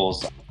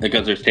tables,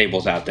 because there's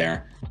tables out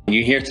there.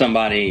 You hear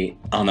somebody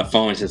on the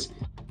phone and says,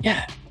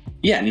 yeah,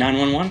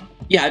 911?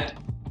 Yeah,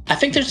 I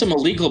think there's some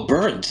illegal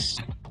birds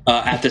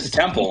at this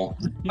temple,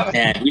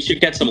 and we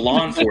should get some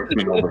law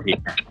enforcement over here.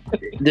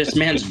 This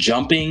man's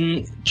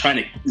jumping, trying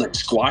to like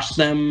squash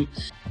them.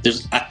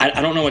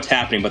 I don't know what's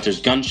happening, but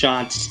there's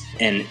gunshots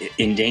and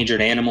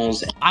endangered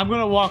animals. I'm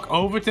gonna walk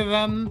over to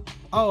them.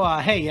 Oh,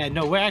 hey, yeah,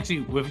 no, we're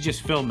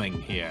just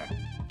filming here.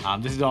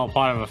 This is all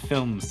part of a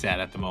film set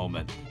at the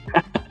moment.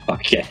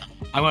 Okay.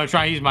 I'm gonna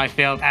try and use my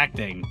failed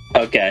acting.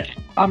 Okay.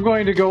 I'm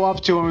going to go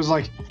up to him and was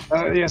like,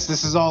 yes,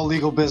 this is all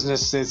legal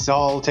business. It's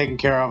all taken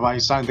care of. I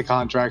signed the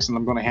contracts, and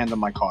I'm going to hand them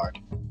my card.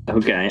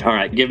 Okay. All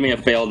right. Give me a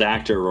failed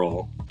actor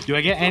roll. Do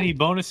I get any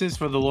bonuses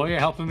for the lawyer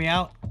helping me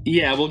out?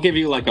 Yeah, we'll give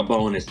you like a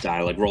bonus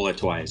die. Like roll it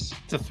twice.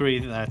 It's a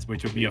 3.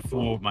 Which would be a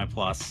 4 with my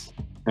plus.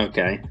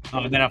 Okay.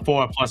 And then a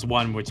 4 plus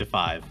 1, which is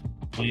 5.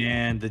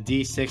 And the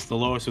D6, the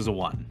lowest was a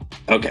 1.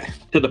 Okay.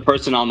 To the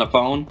person on the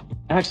phone.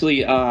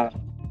 Actually,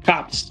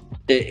 cops.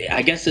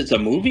 I guess it's a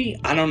movie?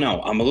 I don't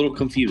know. I'm a little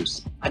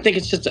confused. I think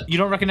it's just You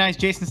don't recognize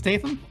Jason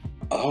Statham?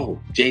 Oh,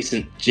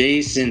 Jason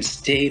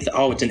Statham.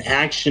 Oh, it's an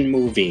action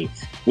movie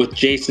with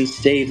Jason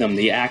Statham,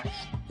 the act.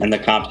 And the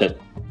cop said,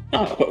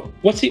 oh,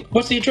 what's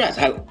the address?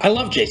 I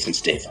love Jason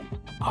Statham.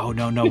 Oh,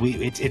 no,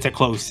 it's a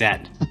closed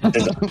set.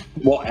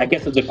 Well, I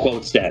guess it's a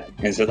quote set.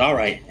 And says, all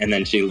right. And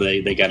then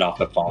they get off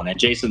the phone. And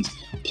Jason's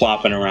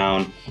plopping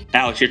around.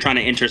 Alex, you're trying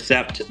to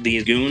intercept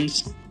these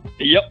goons?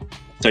 Yep.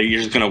 So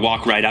you're just going to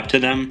walk right up to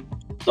them?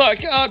 Look,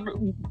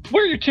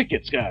 where are your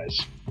tickets, guys?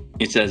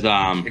 He says,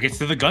 Tickets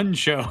to the gun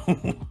show.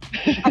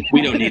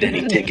 we don't need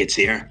any tickets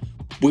here.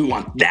 We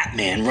want that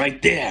man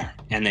right there.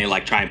 And they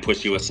like try and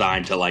push you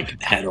aside to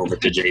like head over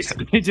to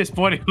Jason. He just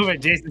pointed over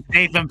at Jason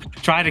Statham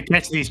trying to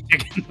catch these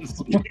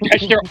chickens.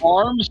 Catch their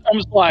arms? I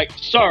was like,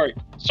 sorry,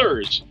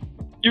 sirs,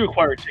 you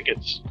require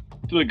tickets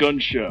to the gun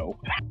show.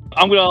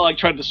 I'm gonna like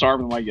try to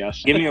disarm them, I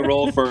guess. Give me a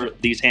roll for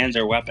these hands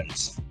are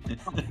weapons.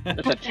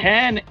 That's a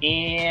 10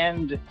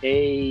 and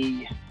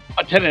a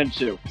 10 and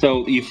 2.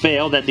 So you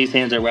fail that these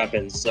hands are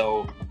weapons.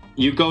 So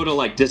you go to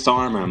like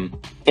disarm him.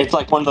 It's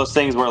like one of those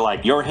things where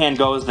like your hand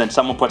goes, then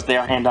someone puts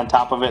their hand on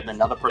top of it, and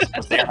another person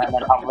puts their hand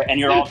on top of it, and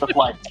you're all just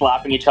like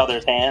slapping each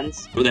other's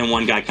hands. But then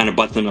one guy kind of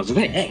butts them and goes,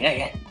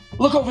 hey,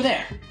 look over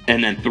there.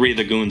 And then 3 of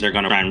the goons are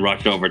going to try and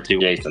rush over to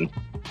Jason.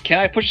 Can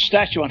I push a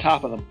statue on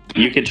top of them?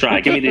 You can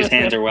try. Give me these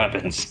hands or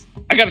weapons.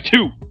 I got a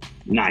 2.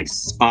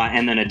 Nice.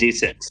 And then a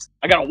D6.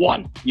 I got a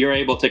 1. You're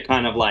able to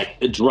kind of like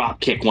drop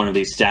kick one of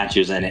these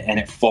statues and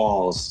it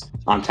falls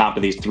on top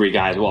of these 3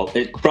 guys. Well,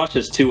 it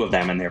crushes 2 of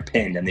them and they're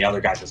pinned, and the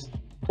other guy says,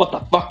 what the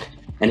fuck?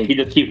 And he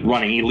just keeps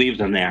running. He leaves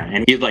them there,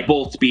 and he's like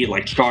full speed,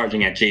 like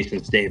charging at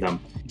Jason Statham.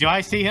 Do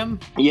I see him?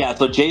 Yeah,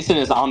 so Jason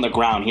is on the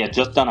ground. He had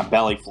just done a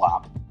belly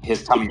flop.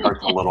 His tummy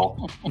hurts a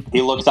little.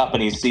 He looks up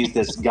and he sees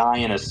this guy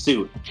in a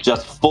suit,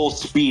 just full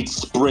speed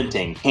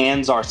sprinting.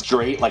 Hands are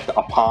straight like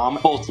a palm,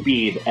 full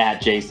speed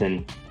at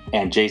Jason,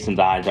 and Jason's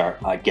eyes are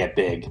get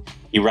big.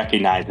 He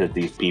recognizes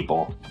these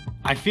people.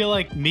 I feel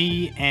like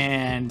me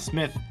and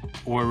Smith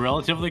were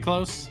relatively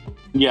close.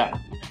 Yeah.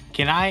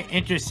 Can I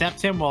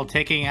intercept him while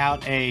taking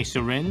out a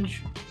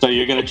syringe? So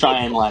you're gonna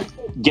try and like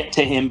get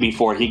to him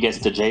before he gets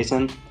to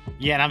Jason?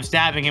 Yeah, and I'm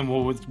stabbing him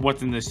with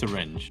what's in the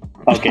syringe.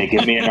 Okay,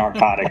 give me a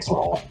narcotics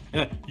roll.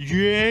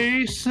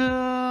 Jason!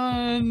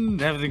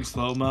 Everything's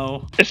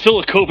slow-mo. It's still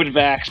a COVID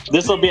vax.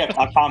 This will be a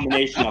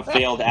combination of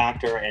failed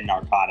actor and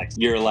narcotics.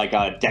 Your like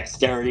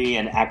dexterity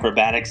and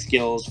acrobatic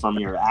skills from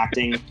your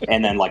acting,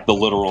 and then like the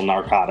literal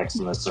narcotics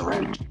in the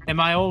syringe. In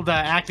my old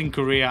acting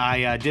career,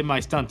 I did my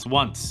stunts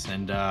once,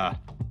 and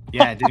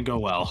yeah, it didn't go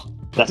well.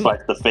 That's why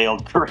it's the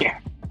failed career.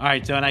 All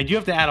right, so and I do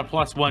have to add a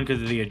 +1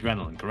 because of the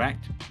adrenaline,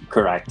 correct?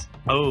 Correct.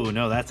 Oh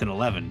no, that's an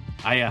 11.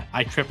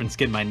 I trip and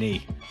skin my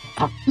knee.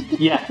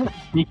 Yeah.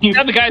 You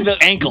have the guy in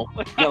the ankle.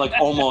 You're like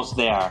almost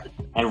there.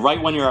 And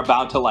right when you're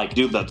about to like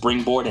do the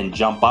springboard and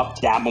jump up,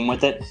 stab him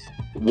with it,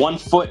 one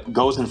foot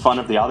goes in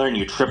front of the other and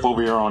you trip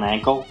over your own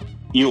ankle.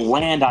 You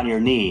land on your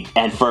knee,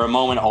 and for a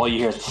moment all you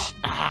hear is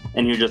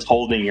and you're just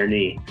holding your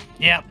knee.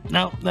 Yep,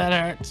 no, that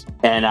hurts.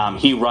 And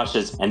he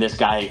rushes, and this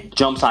guy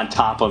jumps on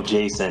top of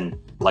Jason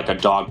like a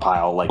dog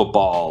pile, like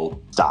football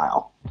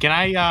style. Can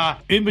I,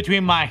 in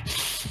between my,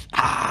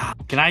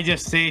 can I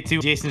just say to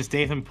Jason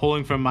Statham,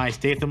 pulling from my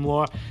Statham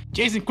lore,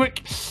 Jason,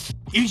 quick,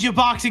 use your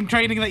boxing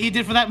training that you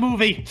did for that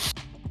movie.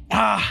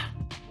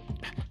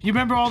 You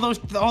remember all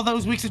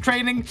those weeks of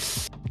training?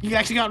 You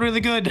actually got really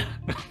good.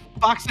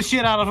 Box the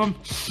shit out of him.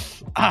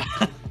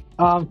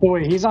 So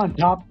wait, he's on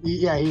top.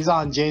 Yeah, he's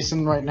on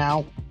Jason right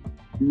now.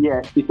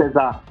 Yeah, he says,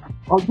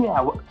 oh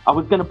yeah, I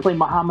was gonna play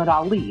Muhammad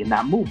Ali in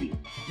that movie.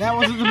 That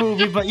wasn't the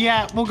movie, but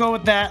yeah, we'll go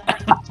with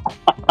that.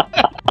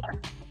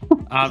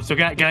 So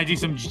can I do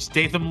some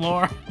Statham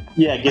lore?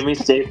 Yeah, give me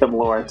Statham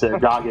lore to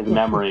jog his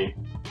memory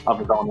of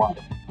his own life.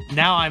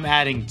 Now I'm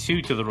adding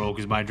 2 to the roll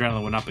because my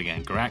adrenaline went up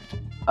again, correct?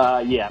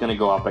 Yeah, gonna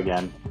go up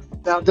again.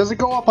 Now, does it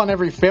go up on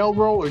every failed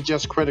roll or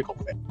just critical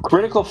fail?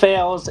 Critical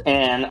fails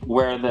and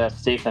where the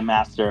Statham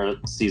Master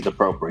sees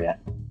appropriate.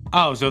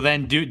 Oh, so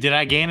then did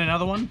I gain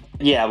another one?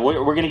 Yeah,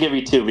 we're gonna give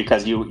you 2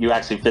 because you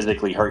actually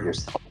physically hurt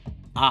yourself.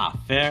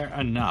 Fair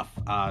enough.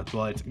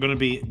 Well, it's gonna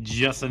be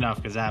just enough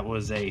because that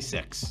was a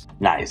 6.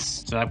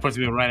 Nice. So that puts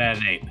me right at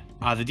an 8.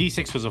 The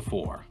D6 was a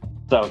 4.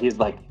 So he's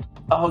like,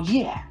 oh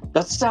yeah,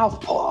 the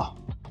southpaw.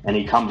 And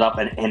he comes up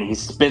and he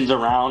spins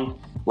around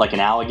like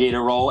an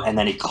alligator roll, and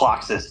then he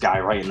clocks this guy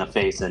right in the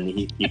face and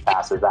he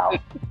passes out.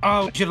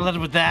 Oh, should have led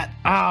with that.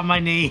 My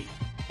knee.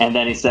 And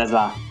then he says,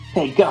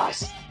 hey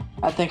guys,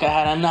 I think I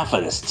had enough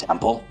of this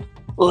temple.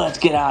 Let's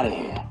get out of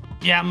here.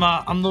 Yeah,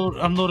 I'm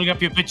loading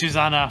up your pictures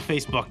on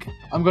Facebook.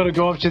 I'm gonna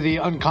go up to the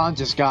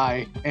unconscious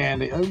guy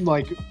and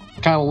like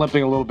kind of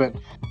limping a little bit,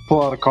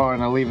 pull out a card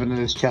and I leave it in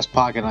his chest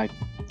pocket and I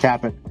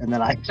tap it and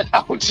then I get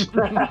out.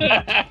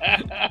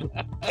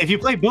 If you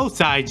play both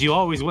sides, you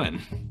always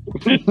win.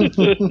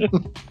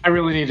 I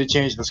really need to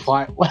change this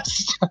client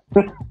list.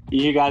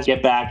 You guys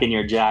get back in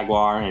your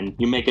Jaguar and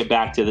you make it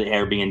back to the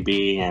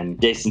Airbnb, and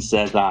Jason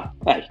says,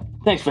 hey,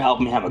 thanks for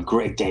helping me have a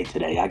great day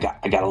today. I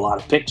got a lot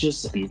of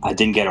pictures and I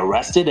didn't get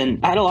arrested and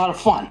I had a lot of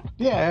fun.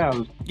 Yeah.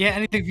 Yeah,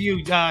 anything for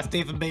you,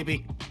 Statham,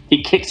 baby.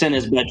 He kicks in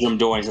his bedroom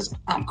door and says,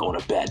 I'm going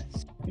to bed.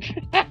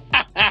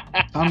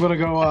 I'm gonna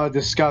go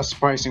discuss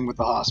pricing with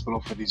the hospital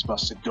for these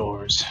busted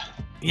doors.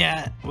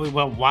 Yeah,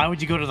 well, why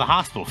would you go to the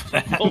hospital for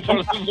that? Oh, part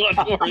of the blood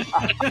force.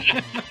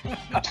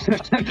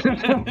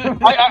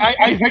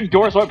 I think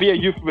Doris might be a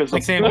euphemism.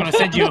 Like saying I'm going to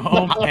send you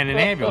home in an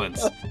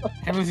ambulance.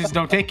 Ambulances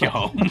don't take you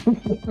home.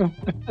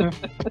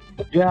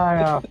 Yeah,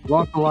 I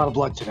lost a lot of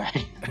blood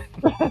today.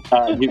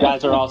 You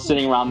guys are all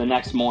sitting around the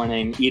next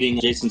morning eating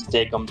Jason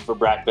Statham for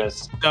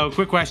breakfast. So,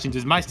 quick question.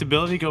 Does my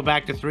stability go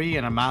back to 3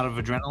 and I'm out of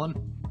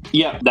adrenaline?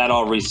 Yep, that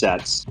all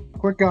resets.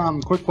 Quick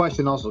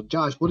question also.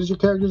 Josh, what is your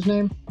character's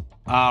name?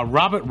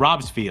 Robert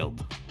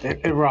Robsfield.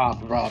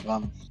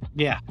 Rob.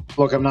 Yeah.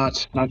 Look, I'm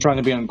not trying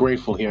to be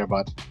ungrateful here,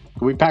 but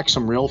can we pack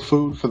some real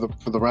food for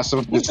the rest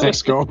of this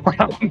next go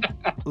around?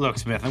 Look,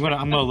 Smith, I'm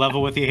gonna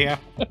level with you here.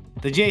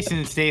 The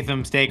Jason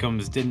Statham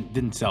Steakums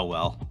didn't sell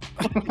well.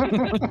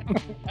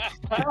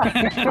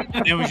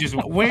 It was just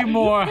way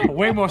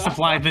more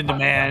supply than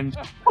demand.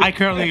 I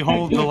currently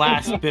hold the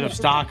last bit of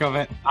stock of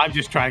it. I'm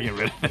just trying to get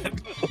rid of it.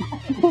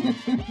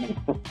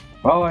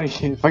 Well,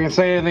 if I can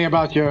say anything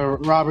about you,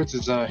 Roberts,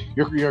 is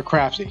you're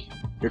crafty.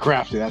 You're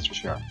crafty, that's for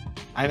sure.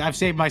 I've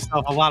saved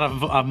myself a lot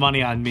of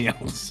money on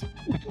meals.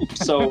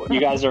 So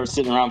you guys are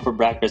sitting around for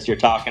breakfast. You're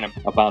talking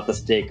about the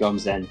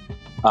Steakums, and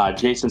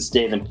Jason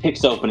Statham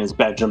picks open his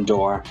bedroom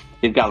door.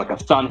 He's got like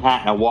a sun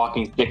hat and a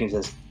walking stick and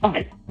says, "All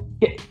right,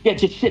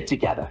 get your shit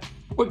together.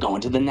 We're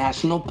going to the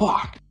national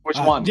park." Which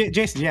one?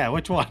 Jason, yeah,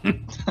 which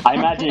one? I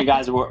imagine you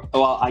guys were,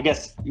 well, I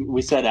guess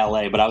we said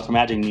LA, but I was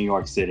imagining New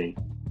York City.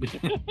 We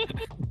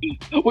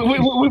flew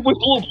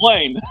a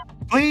plane.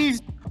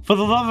 Please, for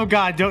the love of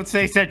God, don't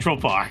say Central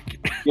Park.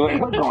 We're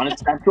going to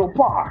Central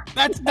Park.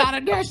 That's not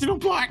a national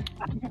park.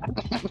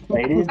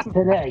 It is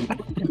today.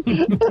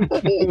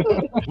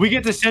 We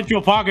get to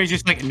Central Park, and it's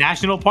just like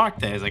National Park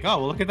Day. It's like, oh,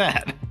 well, look at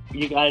that.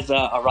 You guys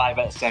arrive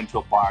at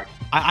Central Park.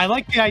 I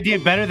like the idea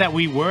better that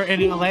we were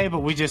in LA, but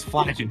we just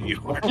fly to New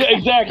York. Yeah,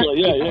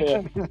 exactly.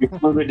 Yeah. You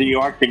flew to New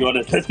York to go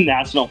to this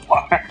national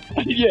park.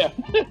 Yeah.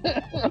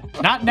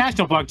 Not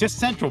National Park, just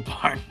Central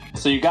Park.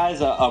 So you guys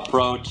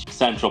approach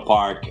Central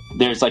Park.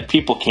 There's like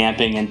people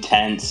camping in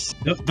tents.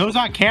 Those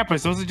aren't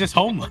campers. Those are just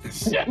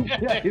homeless.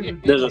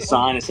 There's a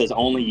sign that says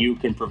only you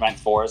can prevent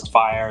forest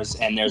fires,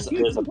 and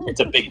it's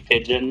a big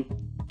pigeon,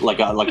 like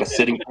a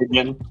sitting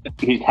pigeon.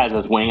 He has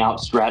his wing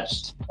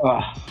outstretched.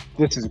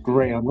 This is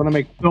great. I'm gonna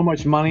make so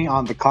much money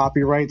on the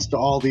copyrights to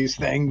all these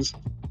things.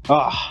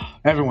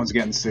 Everyone's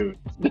getting sued.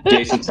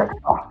 Jason said,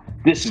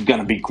 "This is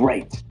gonna be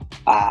great.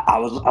 I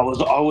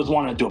always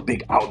wanted to do a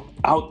big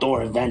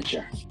outdoor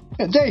adventure."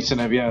 Yeah, Jason,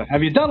 have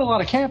you done a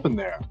lot of camping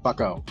there,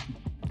 bucko?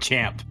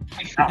 Champ.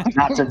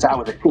 Not since I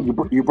was a kid.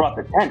 You brought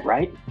the tent,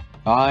 right?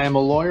 I am a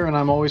lawyer and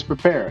I'm always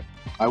prepared.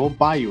 I will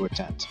buy you a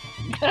tent.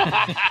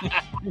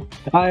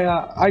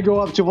 I go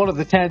up to one of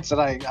the tents and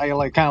I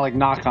like kind of like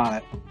knock on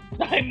it.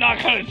 I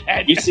knock on his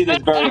head. You see this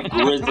very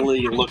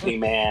grisly looking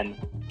man.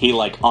 He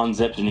like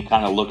unzips and he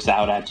kind of looks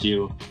out at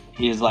you.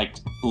 He's like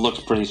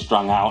looks pretty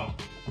strung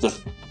out.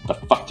 Just, the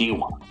fuck do you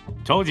want?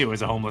 Told you it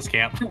was a homeless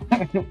camp.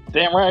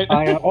 Damn right.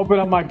 I open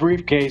up my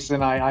briefcase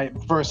and I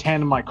first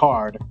hand him my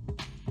card.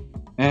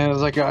 And I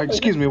was like,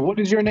 "Excuse me, what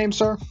is your name,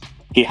 sir?"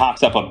 He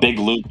hocks up a big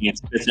loogie and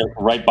spits it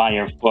right by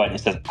your foot and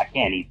says, "I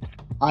can't eat."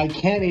 I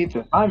can't eat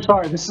this. I'm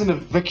sorry, this is an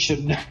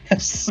eviction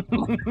notice.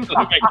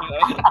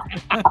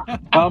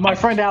 My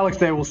friend Alex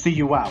there will see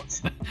you out.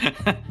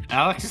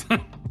 Alex?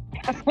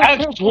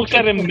 Alex looks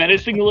at him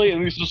menacingly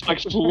and he's just like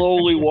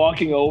slowly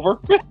walking over.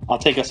 I'll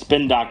take a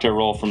spin doctor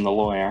roll from the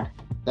lawyer.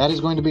 That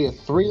is going to be a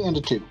 3 and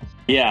a 2.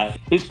 Yeah,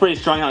 he's pretty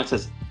strung out and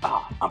says,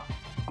 I'm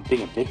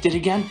being evicted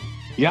again?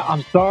 Yeah,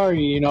 I'm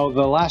sorry. The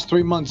last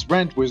 3 months'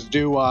 rent was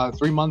due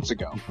 3 months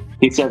ago.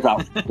 He says,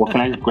 well, can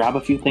I just grab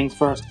a few things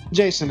first?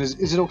 Jason,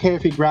 is it okay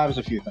if he grabs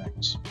a few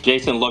things?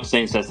 Jason looks at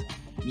him and says,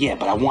 yeah,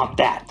 but I want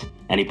that.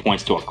 And he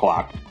points to a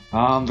clock.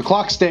 The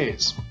clock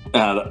stays.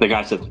 The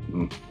guy says,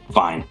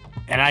 fine.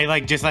 And I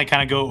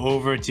kind of go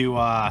over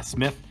to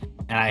Smith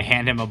and I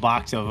hand him a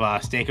box of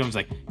Steakums,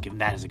 like, give him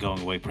that as a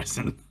going away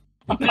present.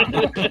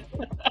 But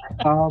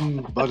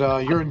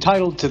you're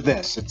entitled to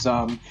this. It's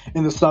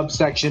in the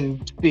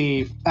subsection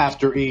C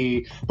after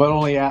E, but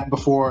only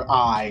before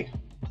I.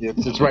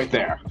 It's right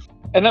there.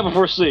 And then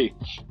before C.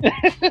 Yeah,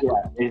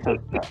 he says,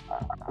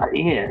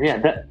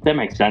 that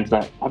makes sense.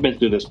 I've been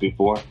through this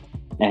before.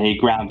 And he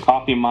grabbed a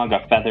coffee mug,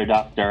 a feather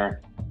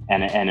duster,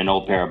 and an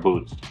old pair of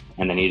boots.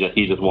 And then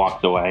he just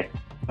walks away.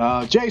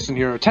 Jason,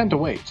 you're 10 to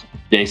wait.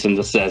 Jason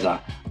just says,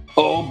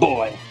 oh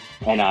boy.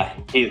 And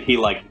he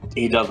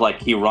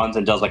runs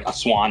and does like a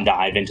swan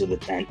dive into the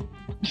tent.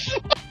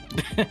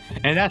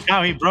 And that's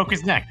how he broke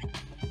his neck.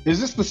 Is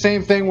this the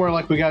same thing where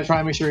like we gotta try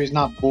and make sure he's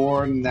not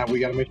bored and that we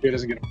gotta make sure he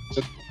doesn't get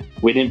arrested?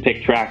 We didn't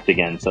pick tracks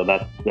again, so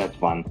that's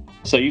fun.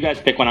 So you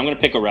guys pick one. I'm gonna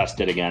pick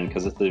arrested again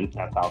because that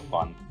sounds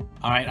fun.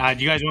 All right.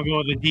 Do you guys want to go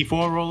with the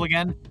D4 roll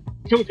again?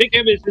 Can we pick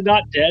him as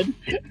not dead?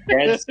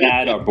 Dead,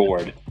 sad, or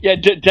bored. Yeah,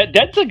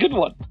 dead's a good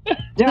one.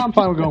 Yeah, I'm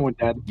fine with going with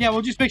dead. Yeah,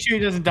 we'll just make sure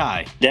he doesn't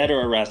die. Dead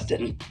or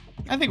arrested.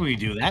 I think we can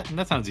do that.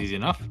 That sounds easy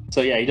enough.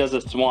 So yeah, he does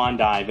a swan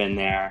dive in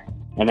there,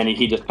 and then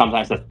he just comes out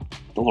and says,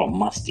 "It's a little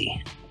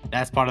musty."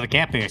 That's part of the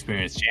camping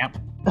experience, champ.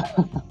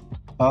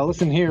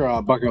 Listen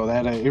here, Bucko,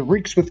 that it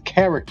reeks with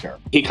character.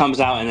 He comes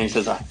out and he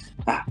says,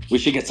 we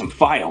should get some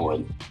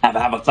firewood. Have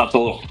ourselves a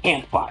little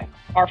campfire.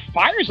 Are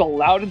fires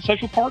allowed in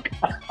Central Park?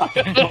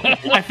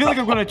 I feel like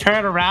I'm going to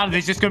turn around and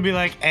there's just going to be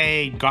like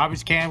a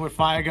garbage can with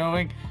fire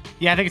going.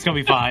 Yeah, I think it's going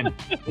to be fine.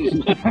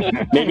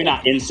 Maybe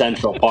not in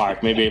Central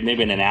Park. Maybe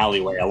in an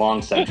alleyway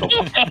along Central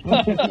Park.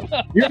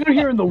 You're not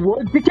here in the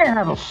woods. We can't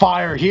have a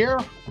fire here.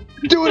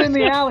 Do it in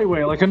the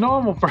alleyway like a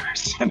normal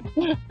person.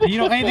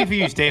 Anything for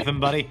you, Statham,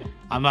 buddy.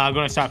 I'm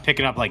going to start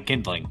picking up like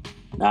kindling.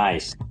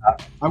 Nice.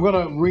 I'm going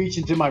to reach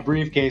into my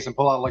briefcase and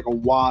pull out like a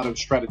wad of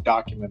shredded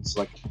documents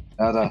like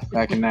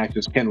that can act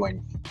as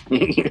kindling.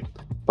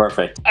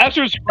 Perfect.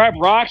 After just grab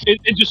rocks and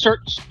just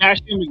start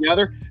smashing them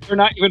together. They're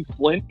not even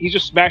flint. He's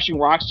just smashing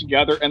rocks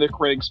together and they're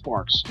creating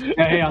sparks.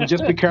 Hey,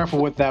 just be careful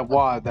with that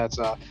wad. That's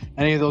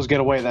any of those get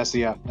away. That's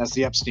the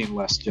Epstein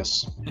list.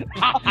 Just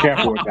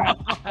careful with that.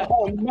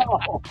 Oh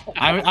no!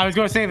 I was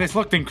going to say this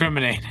looked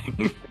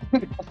incriminating.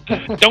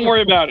 Don't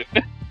worry about it.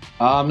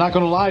 I'm not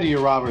going to lie to you,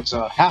 Roberts.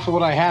 Half of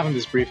what I have in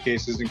this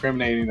briefcase is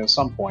incriminating at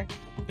some point.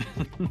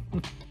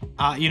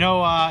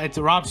 It's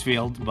a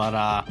Robsfield, but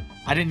I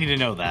didn't need to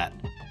know that.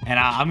 And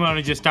I'm going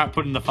to just start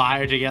putting the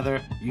fire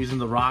together using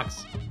the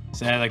rocks.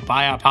 Say, like,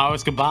 by our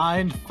powers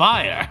combined,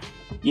 fire.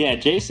 Yeah,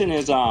 Jason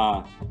is,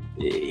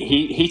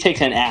 he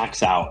takes an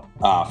axe out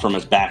from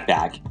his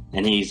backpack,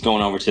 and he's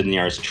going over to the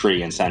nearest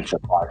tree in Central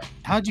Park.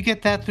 How'd you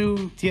get that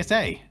through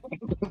TSA?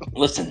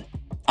 Listen,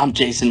 I'm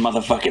Jason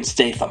motherfucking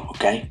Statham,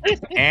 okay?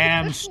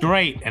 Am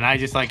straight. And I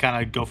just, like,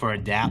 kind of go for a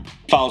dap.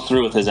 Follows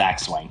through with his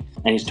axe swing,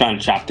 and he's trying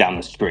to chop down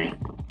this tree.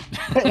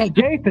 Hey,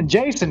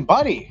 Jason,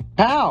 buddy,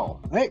 pal,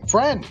 hey,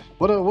 friend,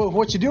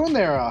 what you doing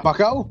there,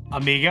 Bucko?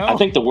 Amigo? I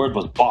think the word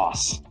was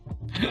boss.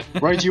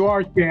 Right, you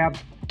are, champ.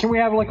 Can we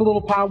have like a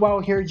little powwow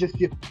here? Just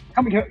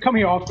come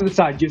here, off to the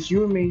side. Just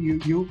you and me,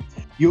 you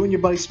and your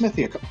buddy Smith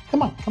here.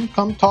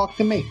 Come talk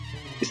to me.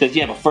 He says,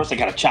 yeah, but first I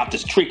gotta chop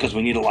this tree because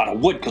we need a lot of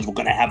wood because we're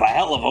gonna have a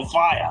hell of a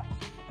fire.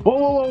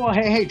 Whoa,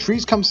 hey,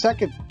 trees come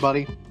second,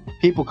 buddy.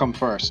 People come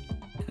first.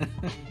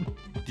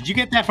 Did you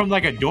get that from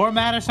like a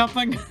doormat or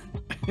something?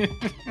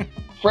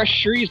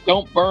 Fresh trees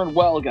don't burn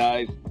well,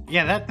 guys.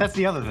 Yeah, that's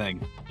the other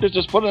thing.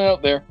 Just put it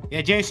out there.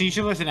 Yeah, Jason, you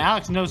should listen.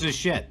 Alex knows his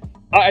shit.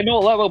 I know a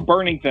lot about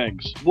burning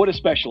things. Wood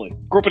especially.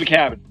 Grew up in a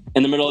cabin.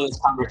 In the middle of this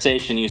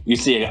conversation, you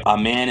see a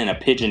man in a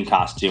pigeon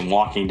costume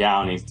walking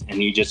down,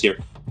 and you just hear,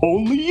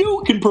 only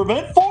you can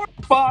prevent forest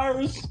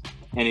fires.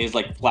 And he's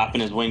like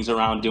flapping his wings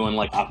around, doing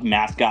like a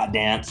mascot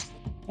dance.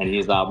 And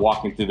he's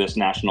walking through this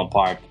national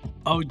park.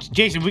 Oh,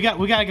 Jason, we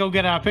gotta go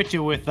get our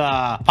picture with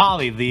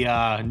Polly,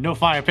 the no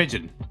fire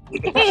pigeon.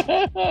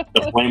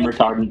 The flame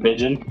retardant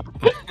pigeon.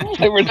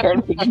 Flame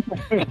retardant pigeon.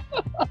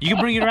 You can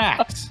bring your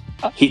axe.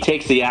 He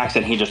takes the axe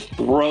and he just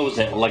throws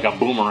it like a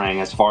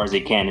boomerang as far as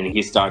he can, and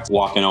he starts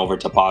walking over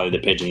to Polly the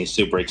pigeon. He's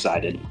super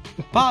excited.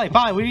 Polly,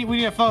 we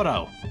need a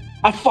photo.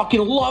 I fucking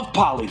love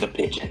Polly the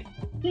pigeon.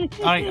 All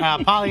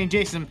right, Polly and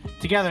Jason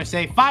together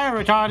say fire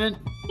retardant.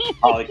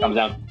 Polly comes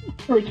out.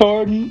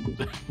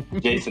 Retardant.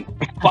 Jason,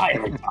 fire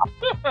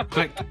retardant.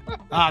 Quick.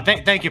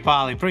 Thank you,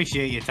 Polly.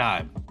 Appreciate your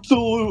time.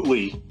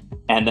 Absolutely.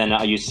 And then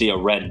you see a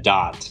red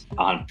dot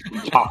on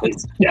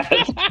Polly's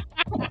chest.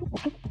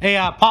 Hey,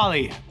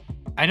 Polly,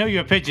 I know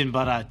you're a pigeon,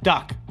 but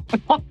duck.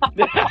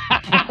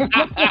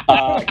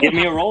 Give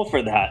me a roll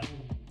for that.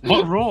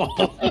 What roll?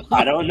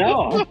 I don't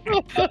know.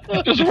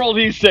 Just roll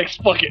these 6.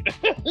 Fuck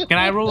it. Can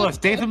I roll a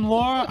Statham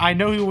lore? I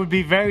know he would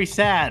be very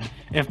sad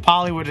if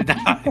Polly were to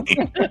die.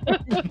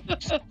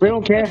 We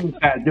don't care if he's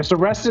dead. Just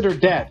arrested or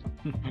dead.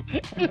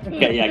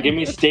 Okay, yeah, give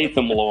me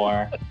Statham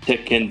lore to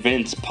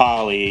convince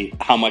Polly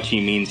how much he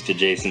means to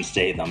Jason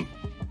Statham.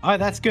 All right,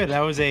 that's good.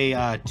 That was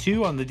a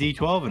 2 on the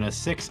D12 and a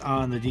 6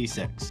 on the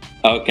D6.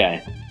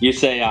 Okay. You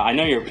say, I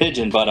know you're a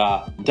pigeon,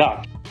 but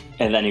duck.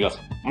 And then he goes,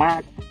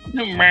 "Mark."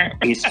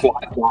 He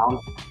squats down,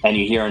 and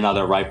you hear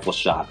another rifle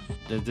shot.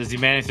 Does he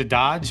manage to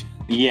dodge?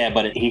 Yeah,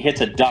 but he hits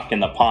a duck in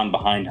the pond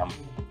behind him.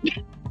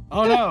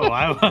 Oh no,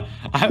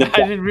 I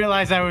didn't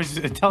realize I was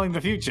telling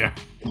the future.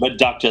 The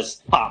duck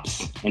just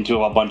pops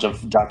into a bunch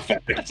of duck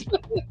feathers.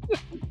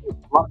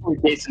 Luckily,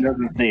 Jason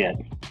doesn't see it.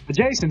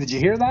 Jason, did you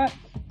hear that?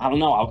 I don't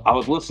know. I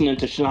was listening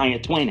to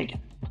Shania Twain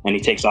again. And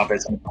he takes off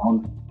his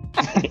headphones.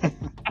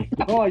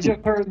 Oh, I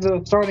just heard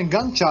the starting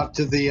gunshot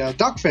to the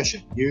duck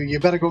fishing. You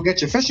better go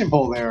get your fishing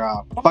pole there,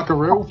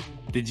 buckaroo.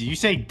 Did you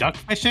say duck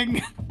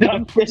fishing?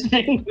 Duck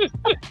fishing?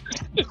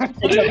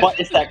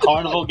 It's that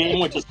carnival game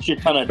with just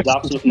shit ton of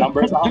ducks with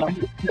numbers on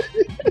them.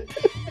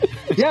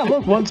 Yeah,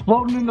 look, one's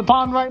floating in the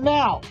pond right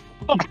now.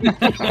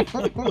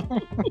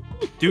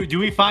 Do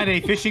we find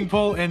a fishing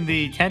pole in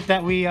the tent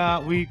that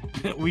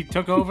we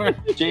took over?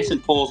 Jason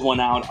pulls one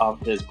out of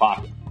his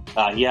pocket.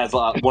 He has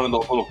one of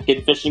those little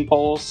kid fishing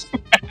poles,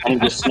 and he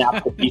just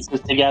snaps the pieces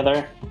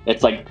together.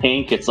 It's like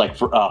pink. It's like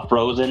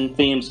Frozen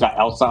themed. It's got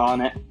Elsa on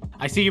it.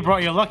 I see you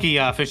brought your lucky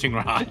fishing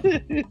rod.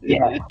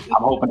 Yeah, I'm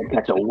hoping to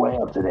catch a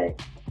whale today.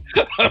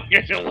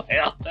 Catch a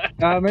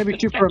whale. Maybe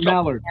shoot for a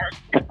mallard.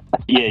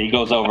 Yeah, he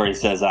goes over. He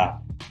says,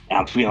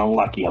 I'm feeling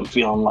lucky. I'm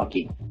feeling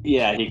lucky.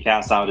 Yeah, he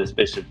casts out his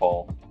fishing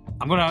pole.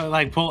 I'm gonna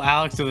like pull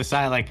Alex to the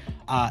side, like,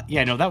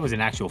 yeah, no, that was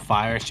an actual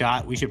fire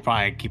shot. We should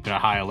probably keep a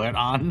high alert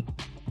on.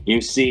 You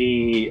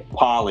see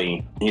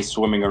Polly. He's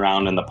swimming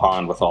around in the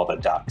pond with all the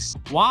ducks.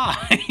 Why?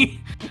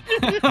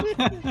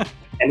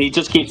 And he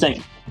just keeps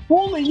saying,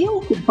 only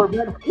you can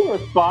prevent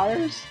forest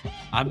fires.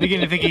 I'm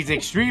beginning to think he's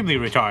extremely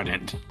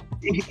retarded.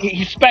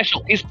 He's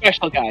special. He's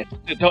special, guys.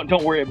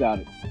 Don't worry about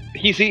it.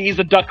 He's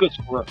a duck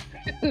whisperer.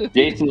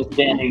 Jason is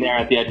standing there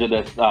at the edge of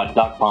this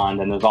duck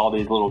pond, and there's all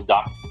these little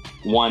ducks.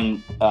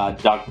 One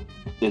duck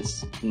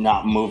is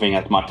not moving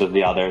as much as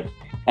the others.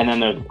 And then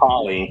there's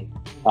Polly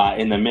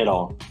in the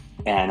middle.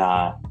 And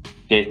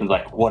Jason's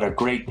like, what a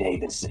great day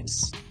this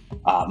is.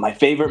 My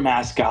favorite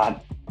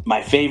mascot,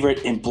 my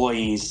favorite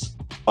employees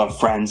of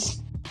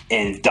friends,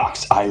 and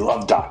ducks. I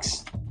love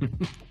ducks.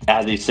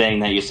 As he's saying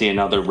that, you see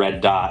another red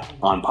dot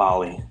on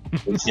Polly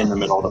in the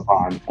middle of the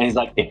pond. And he's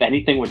like, if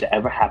anything were to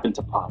ever happen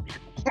to Polly,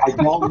 I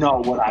don't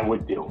know what I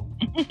would do.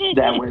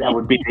 That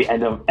would be the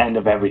end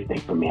of everything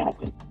for me, I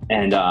think.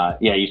 And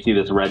yeah, you see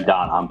this red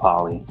dot on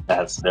Polly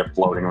as they're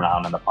floating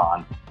around in the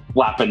pond,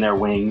 flapping their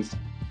wings.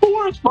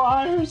 Forest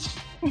fires!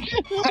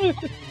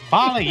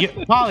 Polly,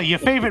 your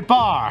favorite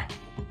bar.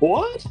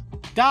 What?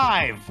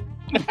 Dive.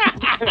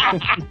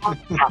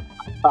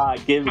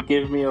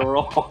 Give me a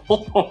roll.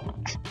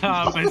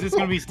 Is this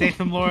going to be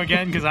Statham lore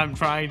again? Because I'm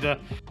trying to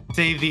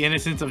save the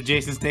innocence of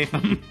Jason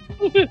Statham.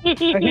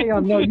 Hey,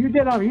 no, you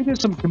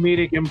did some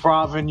comedic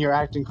improv in your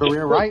acting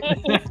career, right?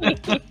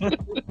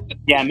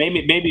 Yeah,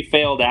 maybe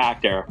failed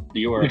actor.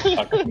 You were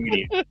a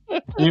comedian.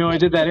 You know, I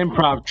did that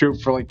improv troupe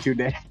for like 2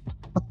 days.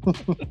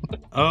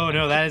 Oh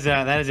no, that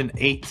is an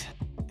 8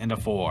 and a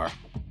 4.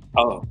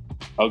 Oh,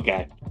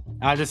 okay.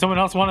 Does someone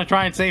else want to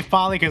try and save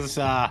Polly? Because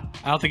I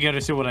don't think you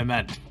understood what I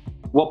meant.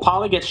 Well,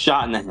 Polly gets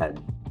shot in the head.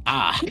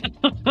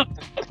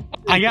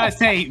 I gotta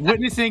say,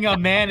 witnessing a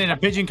man in a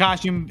pigeon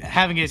costume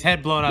having his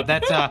head blown up,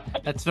 that's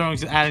adding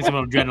some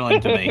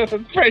adrenaline to me. It's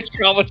very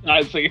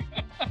traumatizing.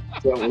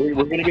 So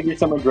we're gonna give you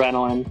some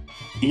adrenaline.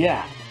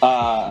 Yeah,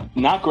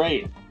 not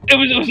great. It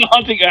was a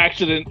hunting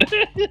accident.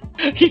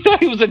 He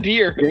thought he was a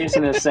deer.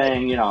 Jason is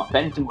saying, you know, if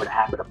anything would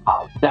happen to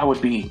Polly, that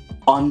would be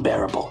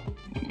unbearable.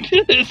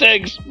 His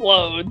head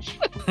explodes.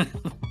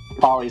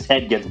 Polly's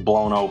head gets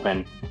blown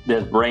open.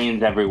 There's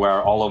brains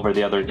everywhere, all over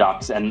the other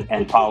ducks, and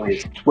Polly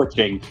is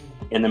twitching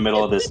in the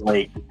middle of this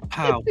lake.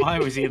 Why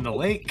was he in the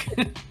lake?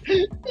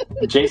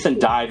 Jason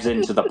dives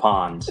into the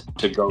pond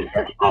to go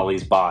get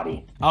Polly's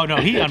body. Oh no,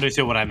 he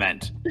understood what I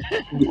meant.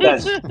 He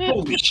says,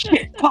 holy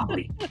shit,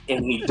 Polly!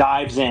 And he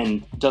dives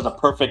in, does a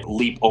perfect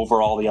leap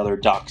over all the other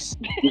ducks.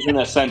 He's in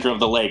the center of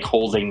the lake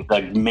holding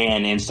the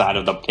man inside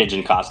of the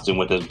pigeon costume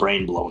with his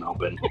brain blown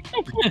open.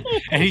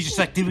 And he's just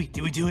like, did we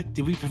do it?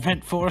 Did we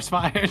prevent forest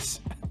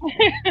fires?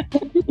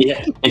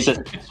 Yeah, he says,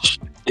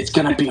 it's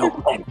gonna be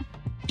okay.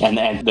 And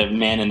the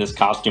man in this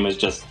costume is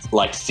just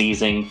like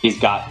seizing. He's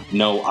got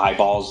no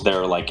eyeballs.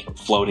 They're like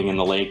floating in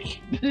the lake.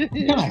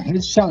 Yeah,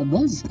 his shot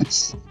was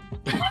this.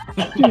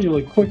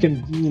 Usually quick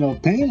and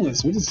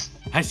painless. What is?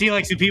 I see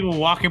like some people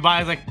walking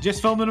by, like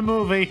just filming a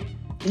movie.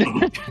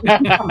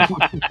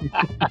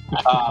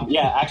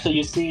 Yeah, actually,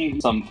 you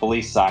see some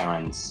police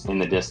sirens in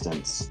the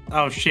distance.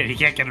 Oh shit, he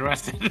can't get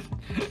arrested.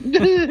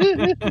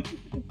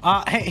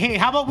 Hey,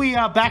 how about we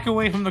back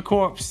away from the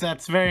corpse?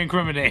 That's very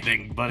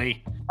incriminating,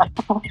 buddy.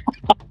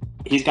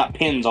 He's got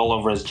pins all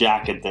over his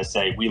jacket that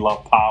say, "We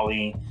love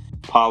Polly,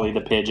 Polly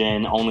the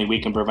pigeon. Only we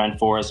can prevent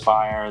forest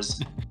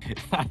fires."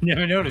 I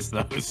never noticed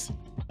those.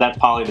 That's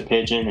Polly the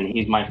pigeon, and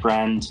he's my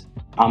friend.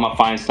 I'm a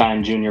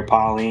Feinstein Junior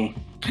Polly.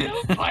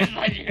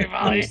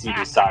 And you see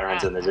these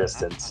sirens in the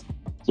distance.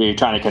 So you're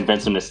trying to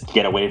convince him to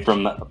get away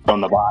from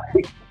the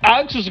body.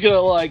 Alex is gonna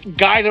like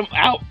guide him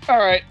out. All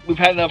right, we've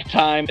had enough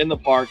time in the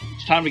park.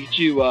 It's time to get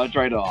you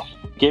dried off.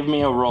 Give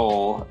me a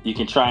roll. You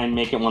can try and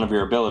make it one of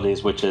your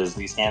abilities, which is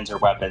these hands are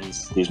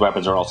weapons. These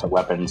weapons are also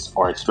weapons.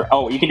 Or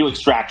you can do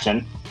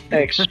extraction.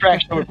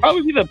 Extraction would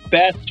probably be the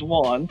best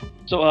one.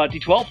 So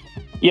D12.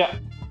 Yeah,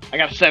 I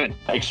got a 7.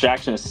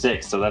 extraction is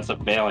 6, so that's a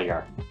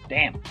failure.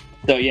 Damn.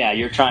 So yeah,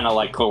 you're trying to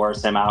like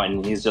coerce him out,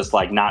 and he's just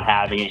like not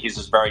having it. He's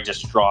just very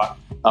distraught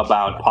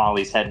about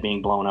Polly's head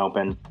being blown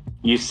open.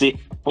 You see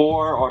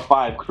 4 or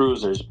 5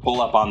 cruisers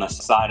pull up on the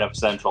side of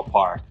Central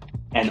Park,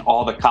 and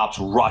all the cops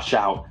rush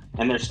out,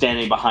 and they're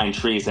standing behind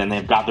trees, and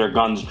they've got their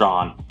guns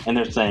drawn, and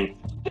they're saying,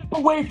 "Step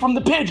away from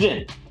the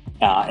pigeon!"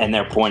 And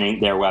they're pointing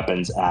their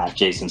weapons at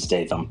Jason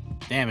Statham.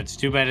 Damn, it's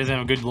too bad he doesn't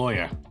have a good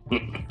lawyer.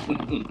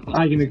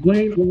 I can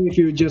explain if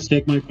you would just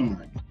take my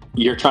card.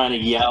 You're trying to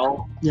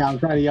yell. Yeah, I'm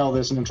trying to yell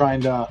this, and I'm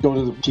trying to go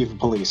to the chief of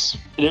police.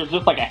 There's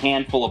just like a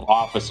handful of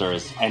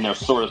officers, and they're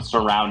sort of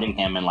surrounding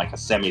him in like a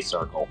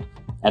semicircle.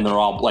 And they're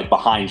all like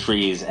behind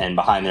trees and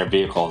behind their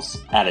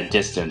vehicles at a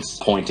distance,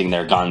 pointing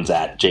their guns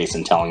at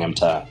Jason, telling him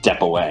to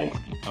step away.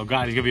 Oh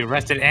god, he's gonna be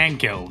arrested and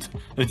killed.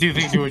 The two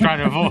things you were trying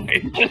to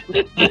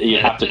avoid. You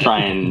have to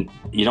try and,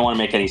 you don't want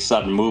to make any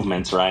sudden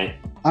movements, right?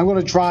 I'm going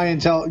to try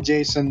and tell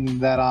Jason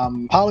that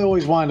Polly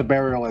always wanted a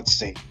burial at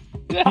sea.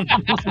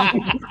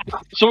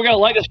 So we're gonna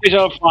light this place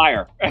on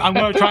fire. I'm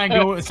gonna try and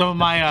go with some of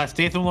my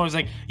Statham lawyers.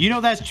 Like,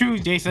 that's true,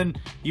 Jason.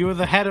 You were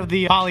the head of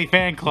the Polly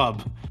fan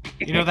club.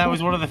 That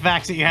was one of the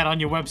facts that you had on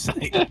your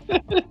website.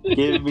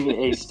 Give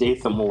me a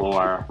Statham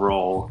lore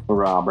roll,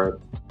 Robert.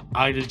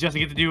 I just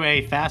get to do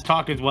a fast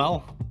talk as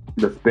well.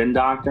 The spin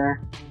doctor.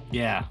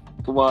 Yeah.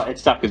 Well,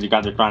 it's tough because you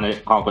guys are trying to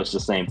accomplish the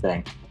same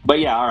thing. But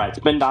yeah, all right,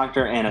 spin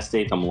doctor and a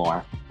Statham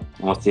lore.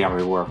 Let's see how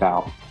we work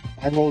out.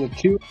 I rolled a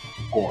 2,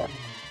 4.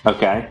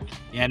 Okay.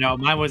 Yeah, no,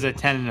 mine was a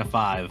 10 and a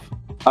 5.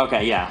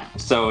 Okay, yeah.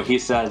 So he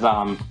says,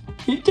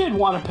 he did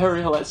want a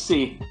burial at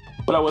sea,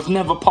 but I was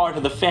never part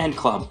of the fan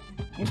club.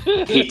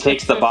 He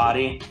takes the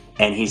body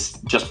and he's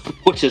just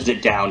pushes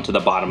it down to the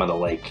bottom of the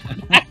lake.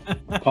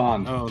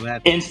 Pond. Oh,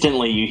 that.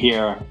 Instantly, you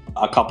hear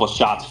a couple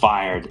shots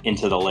fired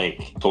into the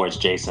lake towards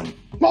Jason.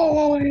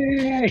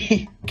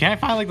 Molly! Can I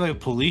find like the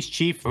police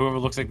chief, whoever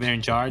looks like they're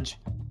in charge?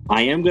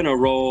 I am gonna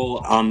roll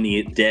on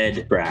the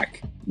dead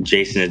track.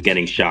 Jason is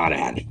getting shot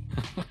at.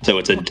 So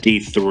it's a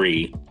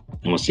D3, and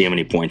we'll see how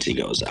many points he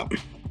goes up.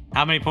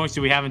 How many points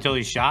do we have until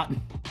he's shot?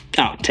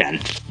 Oh, 10.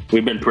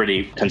 We've been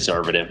pretty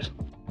conservative.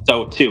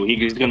 So 2.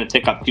 He's going to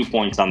tick up 2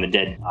 points on the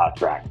dead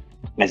track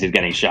as he's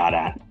getting shot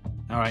at.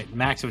 All right,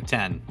 max of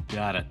 10.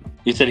 Got it.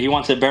 He said he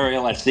wants a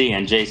burial at sea,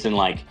 and Jason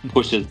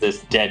pushes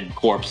this dead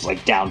corpse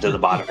down to the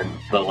bottom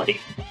of the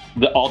lake.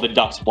 All the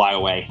ducks fly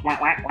away.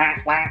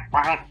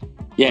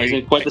 Yeah, he's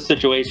in quite the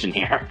situation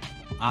here.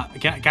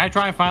 Can I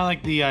try and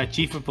find the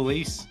chief of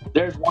police?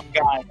 There's one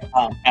guy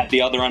at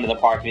the other end of the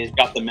park, and he's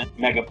got the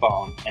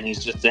megaphone, and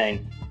he's just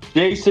saying,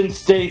 Jason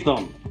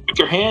Statham, put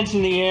your hands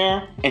in the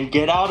air and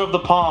get out of the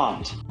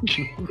pond.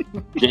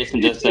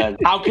 Jason just says,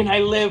 how can I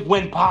live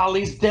when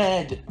Polly's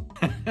dead?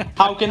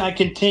 How can I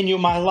continue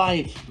my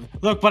life?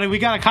 Look, buddy, we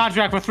got a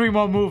contract for 3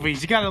 more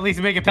movies. You got to at least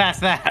make it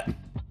past that.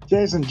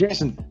 Jason,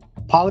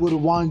 Polly would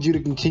have wanted you to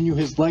continue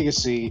his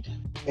legacy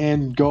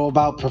and go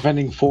about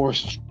preventing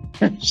forest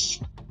fires.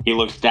 He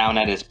looks down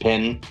at his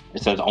pin.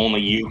 It says,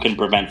 only you can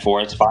prevent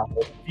forest fires.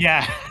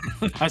 Yeah.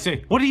 I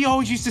say, what did he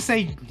always used to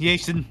say,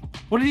 Jason?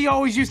 What did he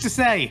always used to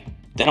say?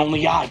 That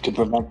only I can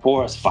prevent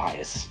forest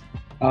fires.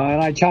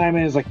 And I chime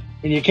in,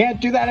 and you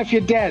can't do that if you're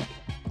dead.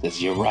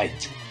 Says, you're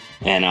right.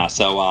 And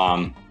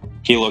so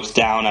he looks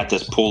down at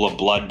this pool of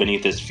blood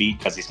beneath his feet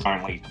because he's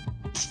currently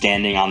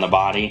standing on the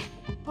body.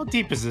 How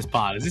deep is this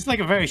pond? Is this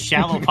a very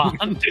shallow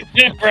pond?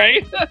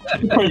 Right?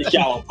 Pretty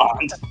shallow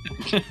pond.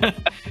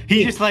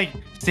 He just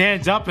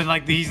stands up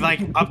and he's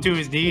up to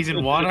his knees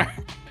in water.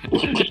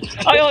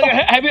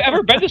 Have you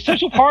ever been to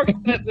Central Park?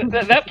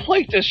 That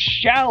place is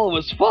shallow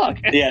as fuck.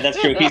 Yeah, that's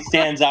true. He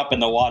stands up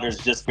and the water's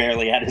just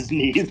barely at his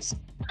knees.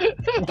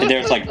 And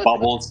there's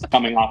bubbles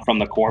coming off from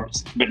the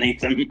corpse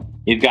beneath him.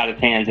 He's got his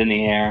hands in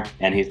the air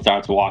and he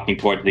starts walking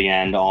towards the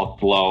end, all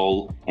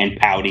slow and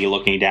pouty,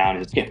 looking down.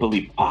 He says, can't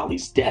believe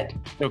Polly's dead.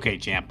 Okay,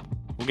 champ.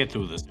 We'll get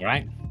through this, all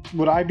right?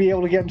 Would I be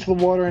able to get into the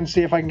water and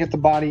see if I can get the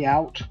body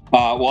out?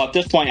 Well, at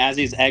this point, as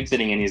he's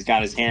exiting and he's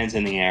got his hands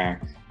in the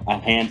air, a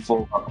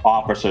handful of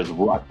officers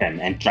rush him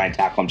and try and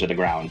tackle him to the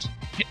ground.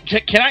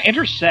 Can I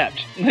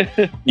intercept? You're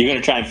going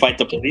to try and fight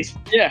the police?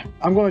 Yeah.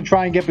 I'm going to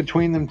try and get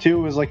between them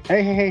two. It's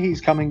hey,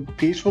 he's coming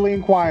peacefully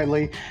and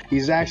quietly.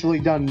 He's actually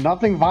done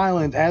nothing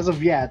violent as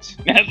of yet.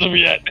 As of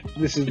yet.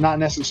 This is not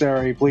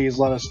necessary. Please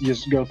let us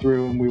just go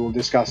through and we will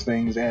discuss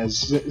things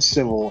as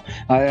civil.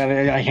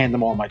 I hand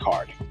them all my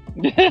card.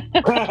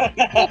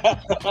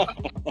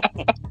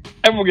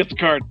 Everyone gets a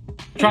card.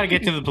 Try to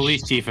get to the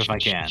police chief if I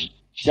can.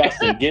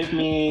 Justin, give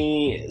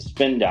me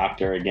spin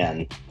doctor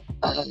again.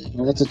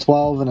 That's a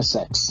 12 and a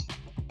 6.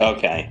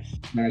 Okay.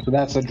 All right, so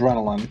that's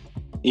adrenaline.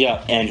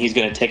 Yeah, and he's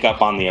going to tick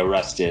up on the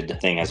arrested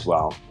thing as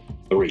well.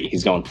 3.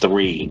 He's going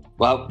 3.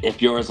 Well,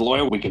 if you're his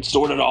lawyer, we can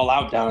sort it all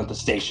out down at the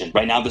station.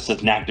 Right now, this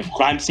is an active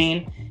crime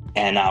scene,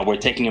 and we're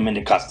taking him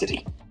into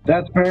custody.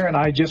 That's fair, and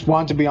I just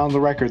want to be on the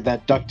record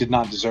that Duck did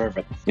not deserve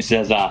it. He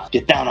says,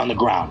 get down on the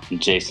ground.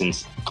 And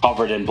Jason's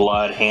covered in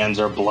blood, hands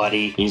are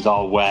bloody, he's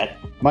all wet.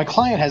 My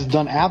client has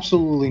done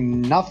absolutely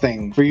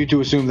nothing for you to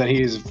assume that he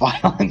is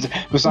violent,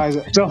 besides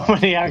so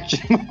many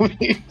action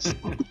movies.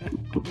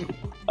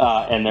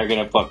 And they're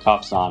going to put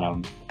cuffs on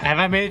him. Have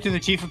I made it to the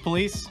chief of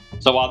police?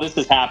 So while this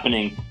is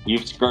happening,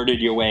 you've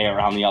skirted your way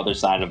around the other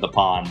side of the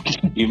pond.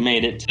 You've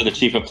made it to the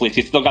chief of police.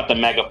 He's still got the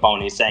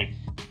megaphone. He's saying,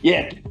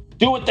 yeah,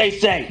 do what they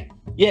say.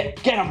 Yeah,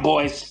 get him,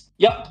 boys.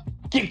 Yep,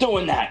 keep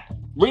doing that.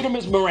 Read him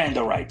his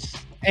Miranda rights.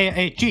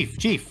 Hey, chief.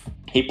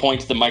 He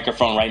points the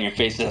microphone right in your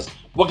face and says,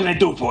 what can I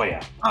do for you?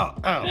 Oh,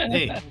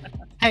 hey.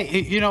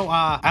 Hey,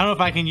 I don't know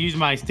if I can use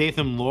my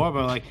Statham lore,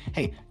 but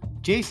hey,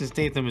 Jason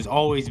Statham has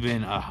always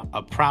been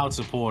a proud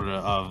supporter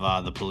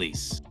of the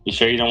police. You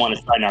sure you don't want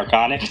to try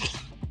narcotics?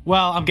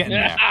 Well, I'm getting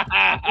there.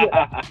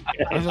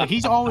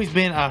 He's always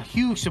been a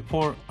huge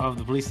support of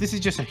the police. This is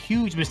just a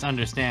huge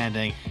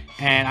misunderstanding.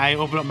 And I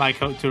open up my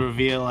coat to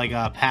reveal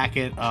a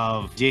packet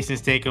of Jason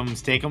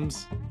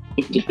Statham's.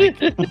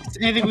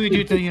 Anything we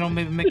could do to,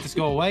 maybe make this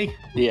go away?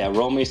 Yeah,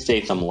 roll me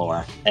Statham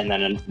lore. And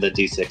then the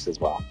D6 as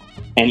well.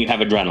 And you have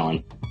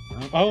adrenaline.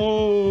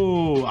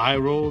 Oh, I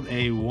rolled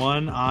a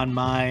 1 on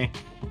my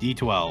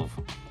D12.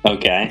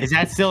 Okay. Is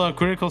that still a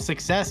critical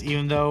success,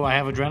 even though I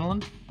have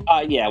adrenaline?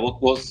 Yeah,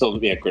 we'll still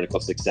be a critical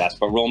success,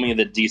 but roll me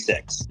the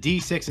D6.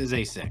 D6 is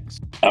a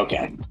 6.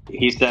 Okay.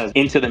 He says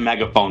into the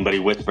megaphone, but he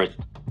whispers,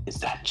 "Is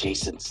that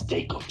Jason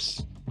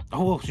Statham's?"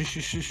 Oh,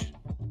 shush.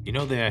 You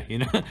know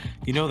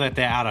that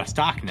they're out of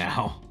stock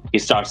now. He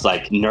starts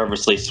like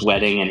nervously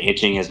sweating and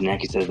itching his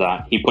neck. He says,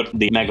 he put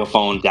the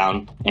megaphone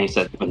down and he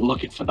said, "I've been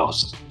looking for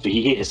those for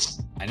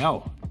years." I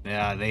know.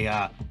 Yeah, they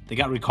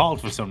got recalled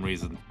for some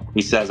reason.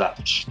 He says,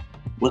 "Shh,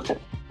 listen,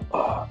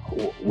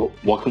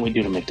 what can we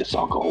do to make this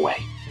all go away?"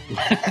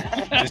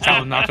 Just tell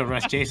them not to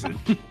arrest Jason.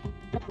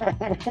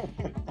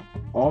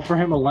 Offer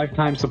him a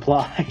lifetime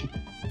supply.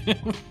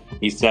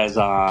 He says,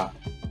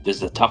 "This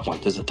is a tough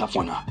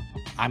one.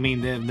 I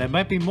mean, there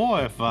might be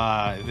more if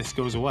this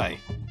goes away.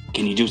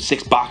 Can you do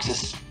 6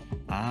 boxes?"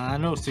 I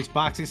know 6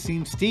 boxes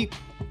seems steep.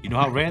 You know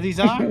how rare these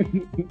are?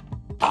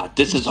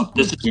 This is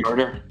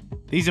murder.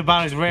 These are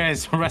about as rare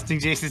as arresting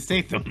Jason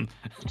Statham.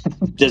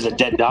 There's a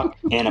dead duck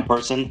and a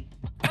person.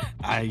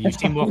 You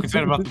seem more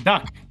concerned about the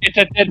duck. It's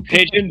a dead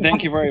pigeon.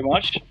 Thank you very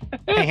much.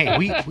 Hey,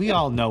 we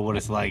all know what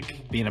it's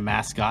like being a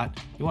mascot.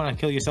 You want to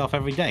kill yourself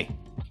every day.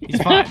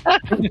 He's fine.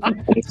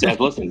 He says,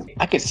 "Listen,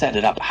 I can set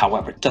it up.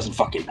 However, it doesn't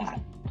fucking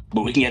matter.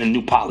 But we can get a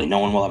new Polly. No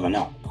one will ever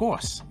know." Of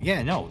course.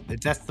 Yeah, no,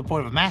 that's the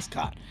point of a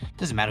mascot.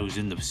 Doesn't matter who's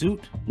in the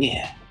suit.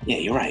 Yeah,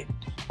 you're right.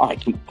 All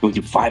right, can we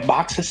do 5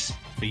 boxes?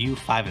 For you,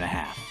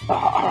 5.5.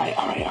 All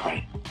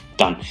right.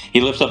 Done. He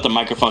lifts up the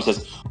microphone and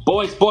says,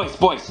 Boys,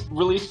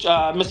 release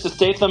Mr.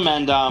 Statham,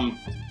 and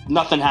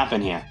nothing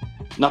happened here.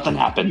 Nothing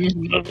happened.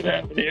 Nothing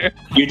happened here.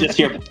 You just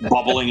hear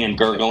bubbling and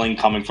gurgling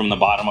coming from the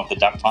bottom of the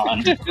duck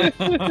pond.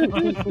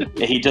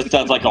 He just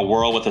does like a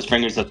whirl with his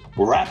fingers and says,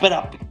 "Wrap it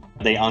up."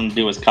 They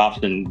undo his cuffs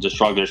and just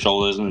shrug their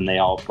shoulders, and then they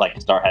all like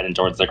start heading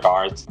towards their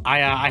cars.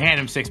 I hand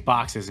him 6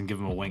 boxes and give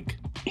him a wink.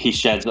 He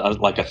sheds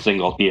like a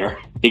single tear.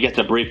 He gets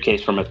a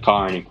briefcase from his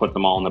car and he puts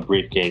them all in the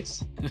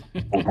briefcase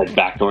and heads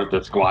back towards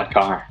the squad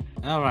car.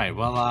 All right,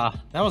 well,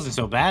 that wasn't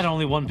so bad.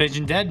 Only 1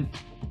 pigeon dead.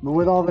 But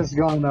with all this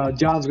going,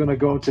 John's gonna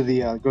go to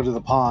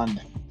the pond,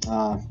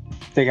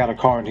 take out a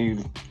car, and he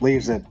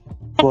leaves it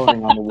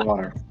floating on the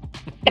water.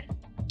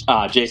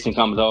 Jason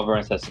comes over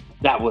and says,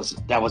 That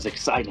was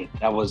exciting.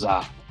 That was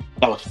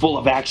full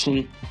of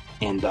action,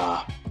 and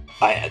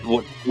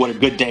what a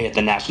good day at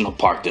the national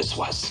park this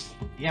was."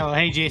 Yeah, well,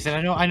 hey, Jason,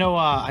 I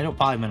know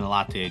Polly meant a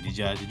lot to you. Did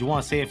you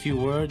want to say a few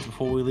words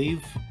before we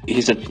leave?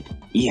 He said,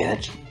 "Yeah,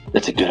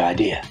 that's a good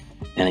idea."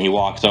 And he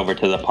walks over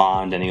to the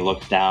pond and he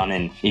looks down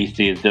and he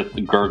sees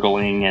just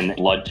gurgling and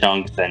blood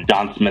chunks and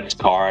John Smith's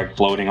card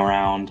floating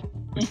around.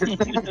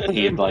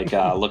 He's like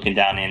looking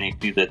down and he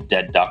sees this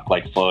dead duck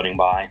like floating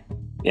by.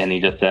 And he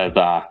just says,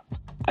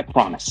 "I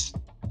promise,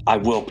 I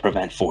will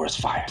prevent forest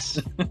fires."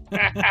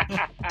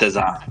 Says,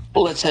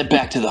 "Let's head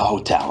back to the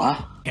hotel,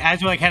 huh?"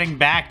 As we're like heading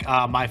back,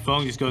 my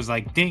phone just goes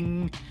like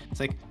ding. It's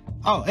like,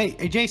 "Oh,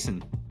 hey,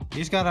 Jason, I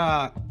just got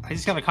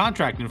a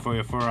contract in for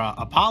you for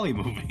a Polly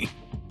movie."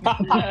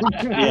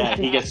 Yeah,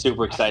 he gets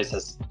super excited.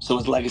 Says, "So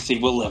his legacy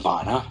will live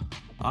on,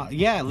 huh?"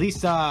 Yeah, at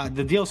least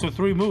the deal's for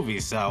 3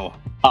 movies, so.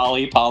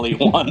 Polly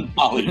 1,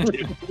 Polly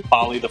 2,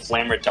 Polly the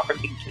flame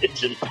retardant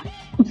pigeon.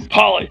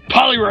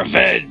 Polly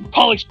revenge.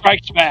 Polly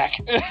strikes back.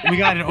 We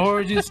got an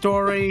origin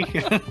story.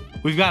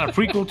 We've got a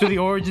prequel to the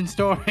origin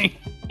story.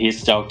 He's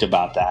stoked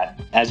about that.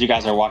 As you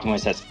guys are walking away,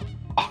 he says,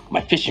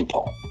 "My fishing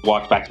pole."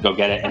 Walks back to go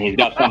get it, and he's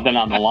got something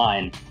on the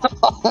line.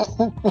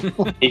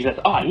 He says,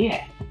 "Oh,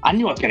 yeah, I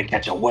knew I was going to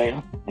catch a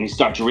whale." And he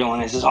starts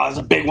reeling. He says, "Oh, this is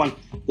a big one.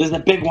 This is a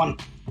big one."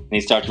 And he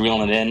starts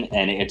reeling it in,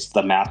 and it's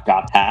the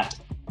mascot's hat.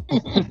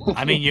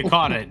 I mean, you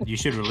caught it. You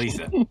should release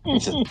it. He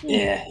says,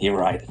 "Yeah, you're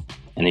right."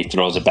 And he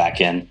throws it back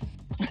in.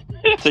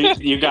 So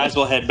you guys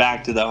will head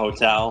back to the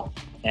hotel,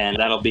 and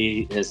that'll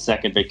be his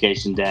second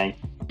vacation day.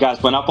 You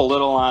guys went up a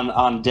little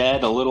on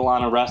dead, a little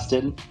on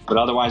arrested, but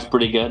otherwise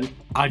pretty good.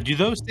 Do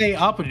those stay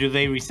up, or do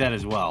they reset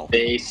as well?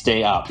 They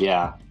stay up,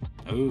 yeah.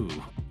 Ooh.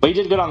 But you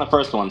did good on the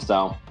first one,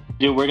 so.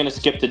 Dude, we're going to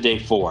skip to day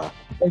 4.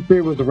 Day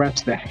 3 was the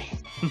rest day.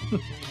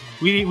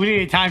 We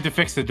needed time to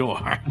fix the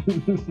door.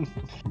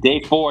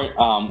 Day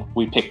 4,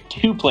 we picked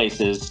 2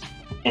 places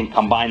and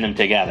combine them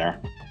together,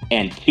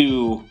 and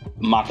 2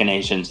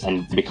 machinations,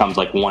 and it becomes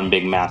like one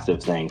big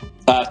massive thing.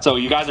 So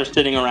you guys are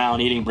sitting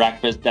around eating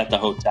breakfast at the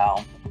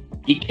hotel.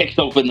 He kicks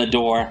open the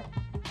door.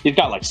 He's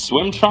got like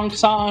swim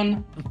trunks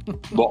on,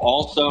 but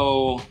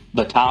also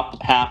the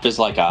top half is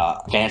like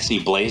a fancy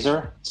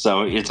blazer,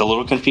 so it's a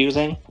little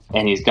confusing.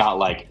 And he's got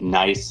like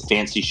nice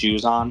fancy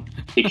shoes on.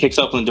 He kicks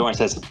open the door and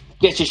says,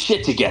 "Get your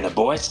shit together,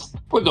 boys.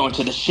 We're going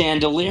to the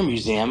Chandelier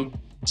Museum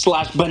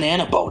 /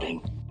 banana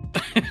boating."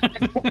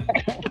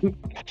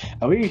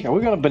 Are we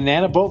gonna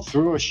banana boat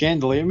through a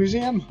chandelier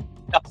museum?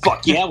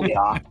 Fuck yeah, we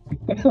are.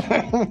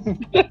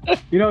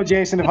 You know,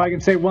 Jason, if I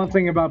can say one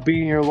thing about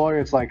being your lawyer,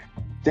 it's like,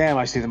 damn,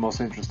 I see the most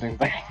interesting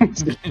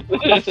things.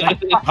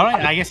 All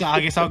right, I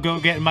guess I'll go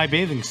get my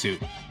bathing suit.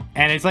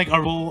 And it's like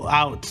a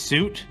roll-out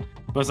suit,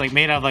 but it's like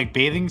made out of like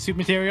bathing suit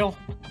material.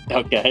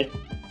 Okay.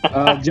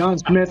 John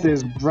Smith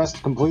is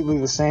dressed completely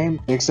the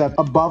same, except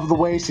above the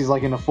waist, he's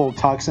like in a full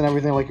tux and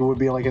everything, like it would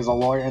be like as a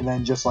lawyer, and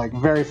then just like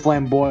very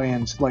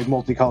flamboyant, like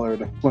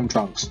multicolored swim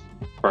trunks.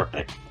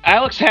 Perfect.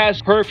 Alex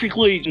has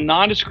perfectly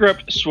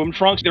nondescript swim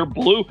trunks. They're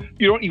blue.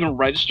 You don't even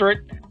register it.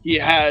 He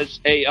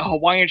has a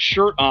Hawaiian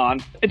shirt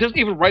on. It doesn't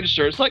even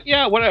register. It's like,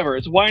 yeah, whatever.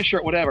 It's a Hawaiian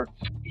shirt, whatever.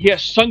 He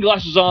has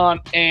sunglasses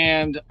on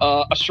and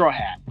a straw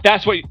hat.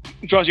 That's what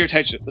draws your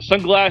attention. The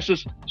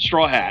sunglasses,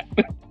 straw hat.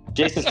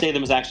 Jason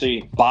Statham's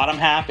actually, bottom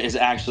half is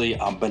actually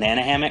a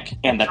banana hammock,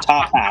 and the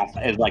top half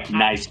is like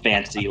nice,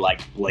 fancy,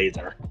 like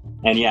blazer.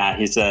 And yeah,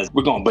 he says,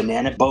 we're going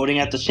banana boating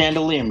at the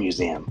Chandelier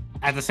Museum.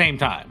 At the same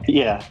time.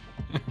 Yeah.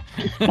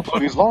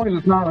 Look, as long as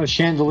it's not a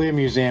chandelier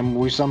museum,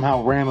 we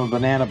somehow ram a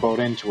banana boat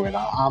into it.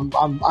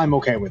 I'm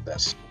okay with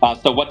this.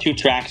 So what 2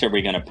 tracks are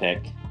we gonna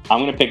pick? I'm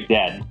gonna pick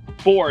Dead.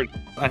 Bored.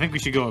 I think we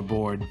should go with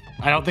bored.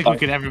 I don't think we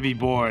could ever be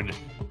bored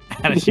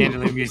at a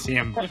chandelier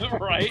museum.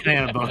 Right.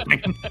 Banana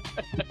boating.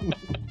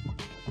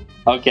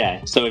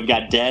 Okay, so we've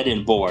got Dead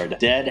and Bored.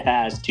 Dead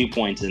has 2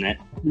 points in it.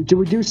 Do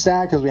we do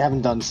sad? Because we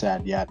haven't done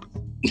sad yet.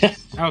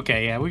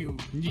 Okay, yeah, you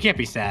can't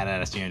be sad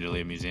at a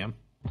chandelier museum.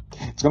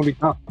 It's gonna be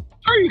tough.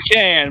 Sure you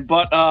can,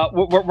 but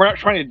we're not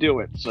trying to do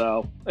it,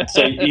 so.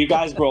 So you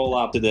guys roll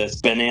up to this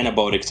banana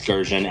boat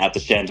excursion at the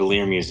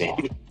Chandelier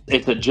Museum.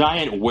 It's a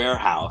giant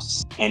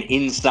warehouse, and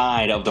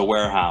inside of the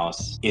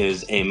warehouse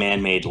is a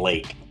man-made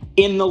lake.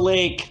 In the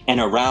lake and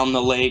around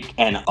the lake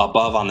and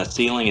above on the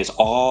ceiling is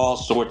all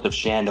sorts of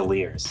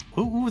chandeliers.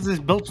 Who was this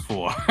built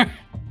for?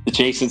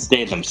 Jason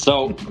Statham.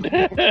 So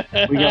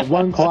we got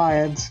one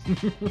client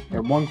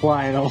and one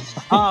client.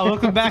 Oh,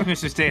 welcome back,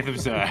 Mr. Statham,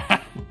 sir.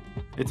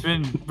 It's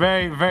been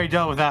very, very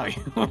dull without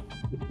you.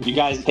 You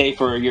guys pay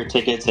for your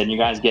tickets and you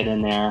guys get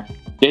in there.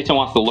 Jason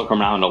wants to look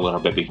around a little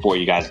bit before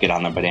you guys get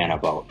on the banana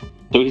boat.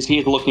 So he's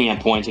looking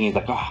and pointing. He's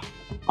like, oh,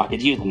 I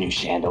could use a new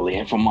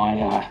chandelier for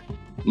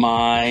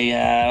my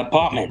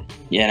apartment,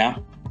 you know?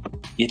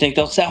 You think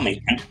they'll sell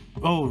me?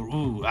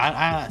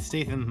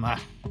 Statham,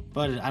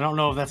 but I don't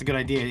know if that's a good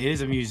idea. It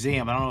is a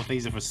museum. I don't know if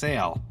these are for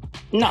sale.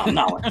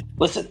 No.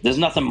 Listen, there's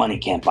nothing money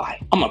can't buy.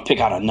 I'm gonna pick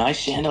out a nice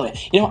chandelier.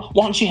 You know what?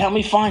 Why don't you help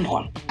me find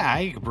one? Yeah,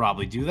 you could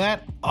probably do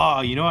that.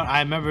 Oh, you know what? I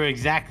remember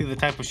exactly the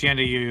type of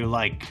chandelier you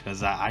like,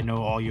 because I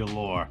know all your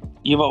lore.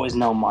 You've always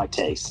known my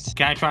taste.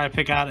 Can I try to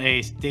pick out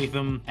a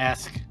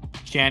Statham-esque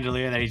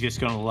chandelier that he's just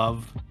gonna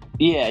love?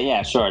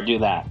 Yeah, sure, do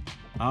that.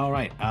 All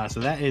right, so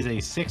that is a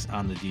 6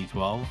 on the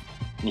D12.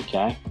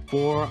 Okay.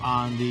 4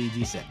 on the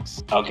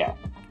D6. Okay.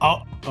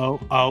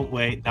 Oh,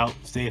 wait, no,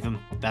 Statham,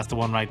 that's the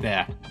one right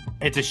there.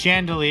 It's a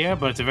chandelier,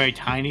 but it's a very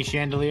tiny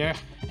chandelier,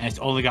 and it's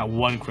only got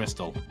 1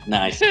 crystal.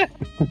 Nice.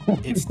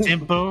 It's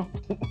simple,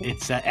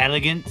 it's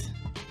elegant,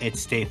 it's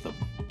Statham.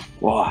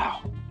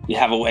 Wow. You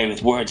have a way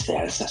with words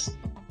there.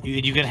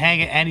 You can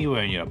hang it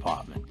anywhere in your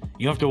apartment.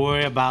 You don't have to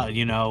worry about,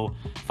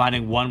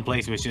 finding one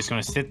place where it's just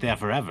going to sit there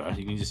forever.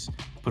 You can just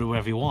put it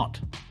wherever you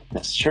want.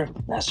 That's true.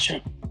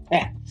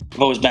 Yeah. I've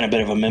always been a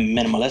bit of a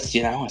minimalist,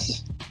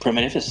 It's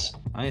primitive.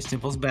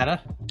 Simple's better.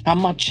 How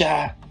much,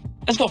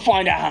 let's go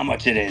find out how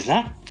much it is,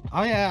 huh?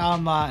 Oh, yeah,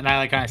 and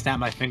I kind of snap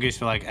my fingers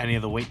for, any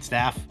of the wait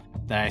staff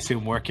that I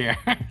assume work here.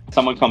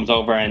 Someone comes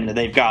over and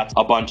they've got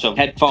a bunch of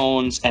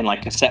headphones and,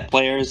 cassette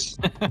players.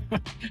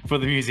 For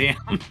the museum.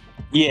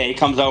 Yeah, he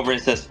comes over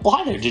and says, well,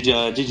 hi there, did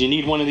you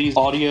need one of these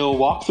audio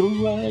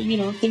walkthrough,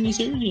 thingies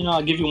here?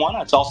 I'll give you one.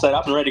 It's all set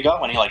up and ready to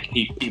go. And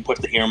he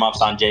puts the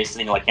earmuffs on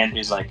Jason, and hands me,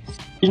 he's like,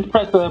 you just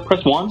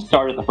press 1,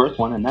 start at the first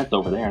one, and that's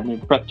over there. And then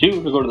press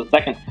 2 to go to the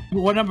second.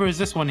 What number is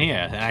this one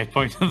here? And I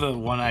point to the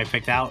one I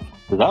picked out.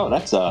 Oh,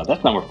 that's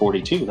number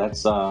 42.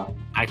 That's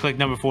I clicked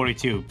number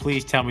 42.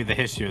 Please tell me the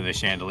history of the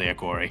chandelier,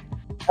 Corey.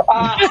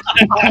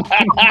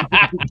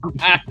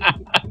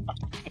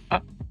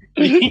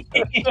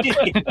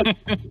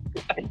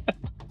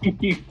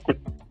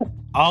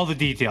 All the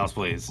details,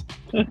 please.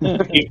 I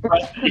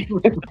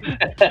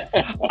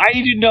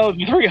need to know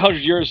 300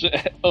 years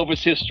of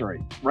his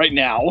history right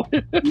now.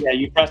 Yeah,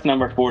 you press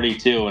number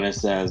 42 and it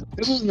says,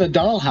 this is the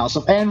dollhouse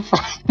of Anne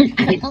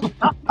Frank.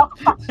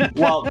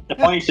 Well,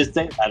 funny you should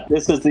say that.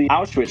 This is the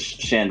Auschwitz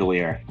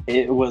chandelier.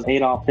 It was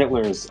Adolf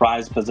Hitler's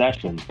prized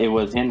possession. It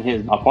was in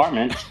his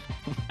apartment.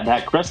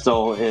 That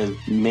crystal is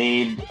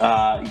made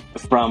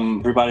from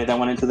everybody that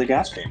went into the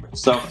gas chamber.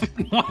 So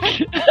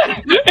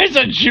it's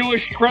a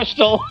Jewish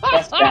crystal.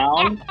 Press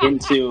down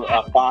into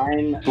a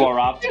fine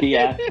Swarovski.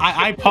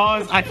 I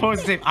pause and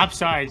say, I'm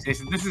sorry,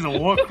 Jason. This is a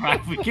war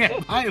crime. We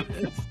can't buy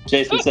this.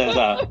 Jason says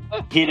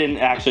he didn't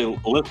actually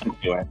listen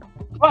to it.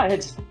 But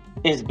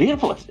it's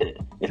beautiful.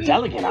 It's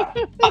elegant.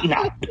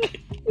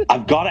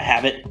 I've got to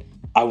have it.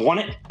 I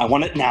want it. I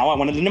want it now. I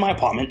want it in my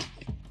apartment.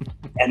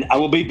 And I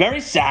will be very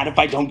sad if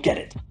I don't get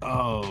it.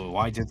 Oh,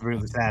 why just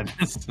really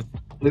sadness?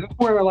 This is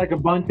where a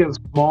bunch of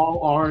small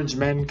orange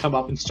men come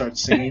up and start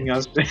singing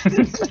us.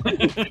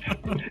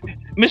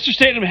 Mr.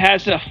 Statham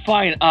has a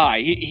fine eye.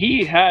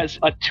 He has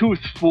a tooth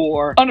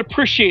for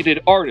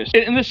unappreciated artists.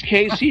 In this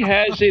case, he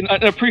has an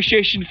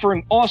appreciation for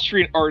an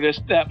Austrian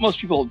artist that most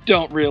people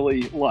don't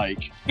really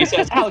like. He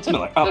says, Alex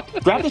Miller,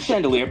 grab the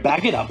chandelier,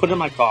 bag it up, put it in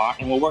my car,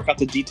 and we'll work out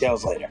the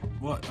details later.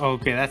 Well,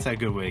 okay, that's a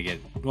good way to get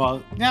it.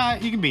 Well, yeah,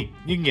 you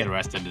can get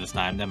arrested this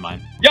time. Never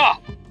mind. Yeah,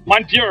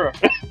 mein Führer.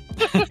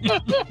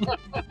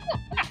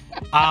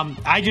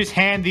 I just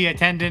hand the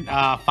attendant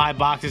 5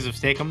 boxes of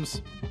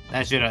steakums.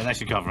 That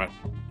should cover it.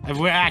 If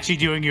we're actually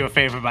doing you a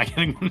favor by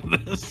getting one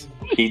of this.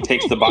 He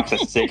takes the box of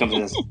steakums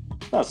and says,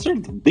 "Oh, sir,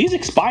 these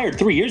expired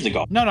 3 years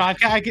ago." No,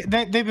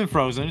 they've been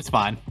frozen. It's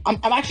fine. I'm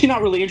actually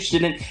not really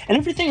interested in, and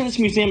everything in this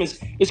museum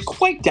is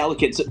quite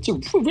delicate. It's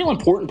a real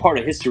important part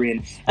of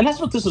history, and that's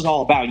what this is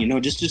all about. You know,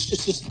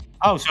 just.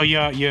 Oh, so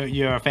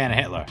you're a fan of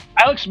Hitler?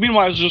 Alex,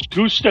 meanwhile, is just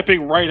goose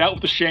stepping right out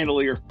with the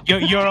chandelier.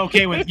 You're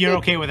okay with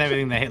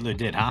everything that Hitler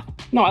did, huh?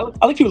 No,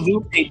 I like to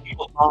illuminate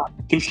people's minds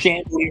through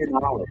chandelier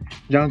knowledge.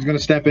 John's gonna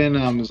step in.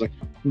 It's like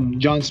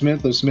John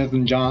Smith of Smith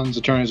and John's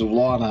Attorneys of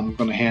Law, and I'm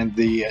gonna hand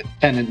the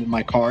attendant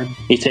my card.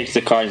 He takes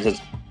the card and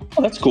says,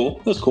 "Oh, that's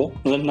cool. That's cool.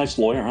 Nice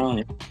lawyer,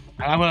 huh?"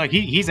 I'm like,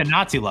 he's a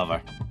Nazi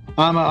lover.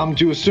 I'm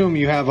to assume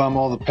you have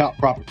all the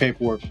proper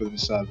paperwork for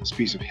this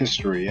piece of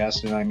history,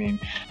 yes? And I mean,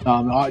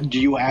 do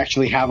you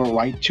actually have a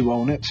right to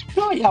own it?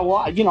 Oh yeah,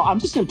 well, I'm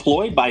just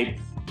employed by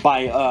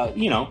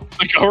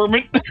The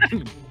government.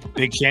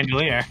 Big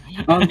chandelier.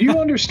 Do you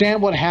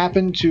understand what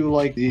happened to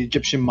like the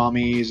Egyptian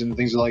mummies and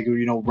things like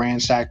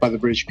ransacked by the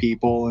British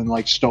people and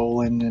like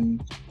stolen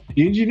and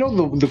you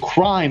know the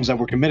crimes that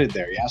were committed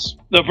there? Yes.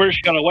 The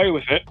British got away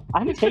with it. I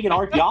haven't taken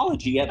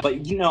archaeology yet,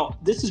 but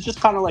this is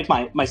just kind of like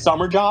my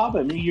summer job.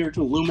 I'm here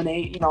to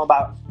illuminate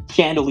about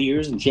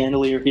chandeliers and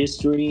chandelier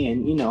history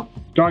and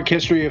dark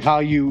history of how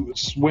you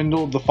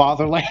swindled the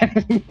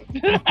fatherland.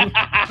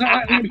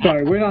 I'm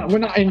sorry, we're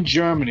not in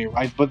Germany,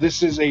 right? But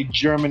this is a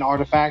German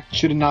artifact.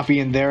 Should it not be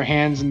in their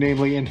hands,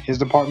 namely in his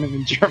department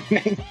in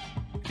Germany?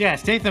 Yeah,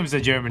 Statham's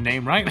a German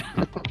name, right?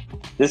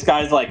 This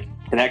guy's like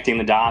connecting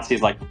the dots.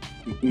 He's like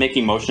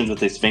making motions with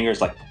his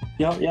fingers, like,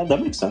 yeah, that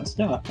makes sense.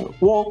 Yeah.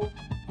 Well,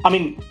 I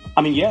mean,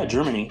 yeah,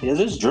 Germany. It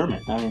is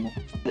German. I mean,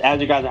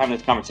 as you guys are having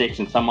this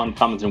conversation, someone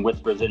comes and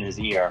whispers in his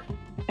ear,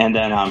 and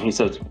then he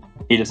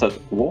just says,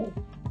 "Well,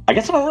 I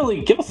guess I don't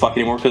really give a fuck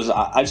anymore because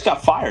I just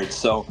got fired.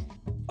 So,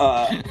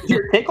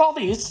 here, take all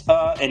these."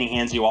 And he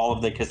hands you all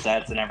of the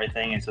cassettes and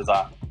everything. And says,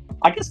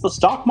 "I guess the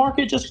stock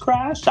market just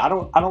crashed. I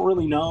don't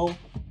really know,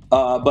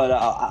 but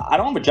I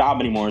don't have a job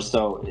anymore.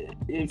 So,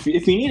 if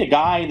you need a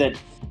guy that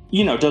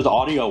does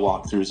audio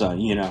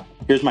walkthroughs,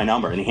 here's my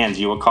number." And he hands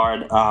you a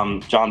card,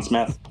 John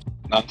Smith.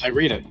 I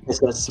read it. It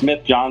says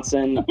Smith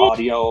Johnson,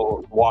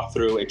 audio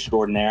walkthrough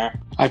extraordinaire.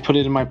 I put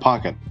it in my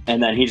pocket.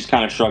 And then he just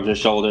kind of shrugs his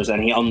shoulders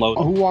and he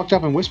unloads. Who walked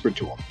up and whispered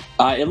to him?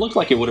 It looked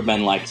like it would have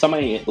been like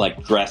somebody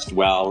like dressed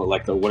well,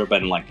 like it would have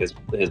been like his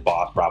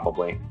boss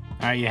probably.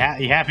 All right, you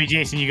happy,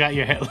 Jason? You got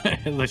your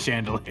Hitler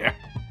chandelier.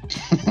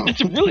 It's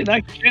a really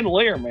nice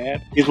chandelier,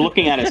 man. He's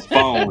looking at his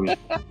phone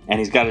and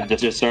he's got a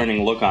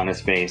discerning look on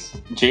his face.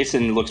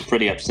 Jason looks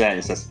pretty upset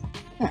and says,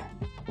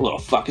 "Little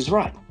fuck is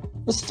right.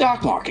 The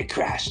stock market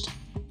crashed.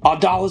 Our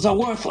dollars are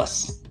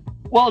worthless."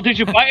 Well, did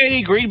you buy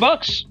any green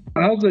bucks?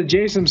 How's the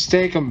Jason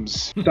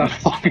Stathams?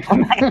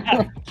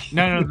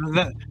 No,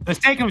 the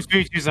Statham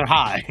features are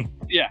high.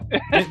 Yeah.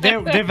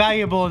 They're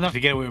valuable enough to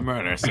get away with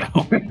murder, so.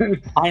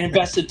 I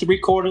invested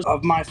 3/4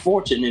 of my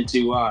fortune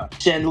into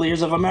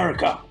Chandeliers of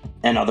America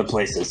and other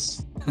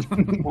places.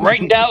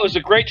 Right now is a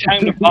great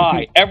time to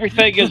buy.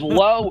 Everything is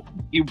low,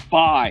 you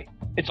buy.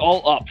 It's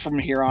all up from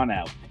here on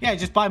out. Yeah,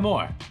 just buy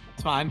more.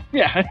 It's fine.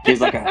 Yeah. He's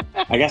like,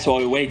 I guess while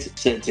we wait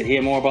to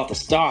hear more about the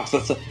stocks,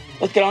 let's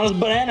get on this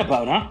banana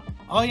boat, huh?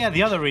 Oh yeah,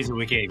 the other reason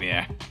we came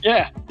here.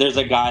 Yeah. There's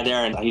a guy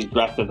there and he's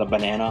dressed as a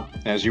banana.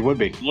 As you would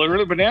be.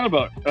 Literally banana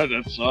boat.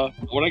 That's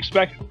what I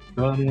expected.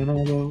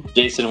 Banana boat.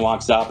 Jason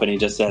walks up and he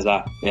just says,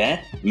 "Yeah,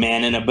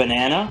 man in a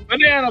banana."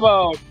 Banana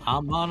boat.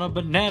 I'm on a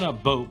banana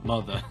boat,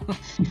 mother.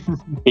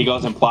 He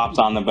goes and plops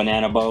on the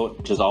banana boat,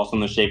 which is also in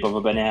the shape of a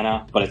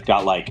banana, but it's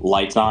got like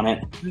lights on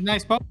it. It's a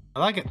nice boat.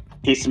 I like it.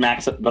 He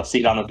smacks the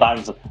seat on the side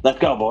and says, "Let's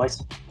go,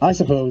 boys." I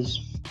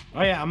suppose.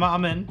 Oh yeah,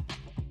 I'm in.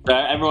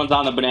 Everyone's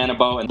on the banana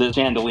boat and the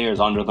chandelier is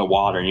under the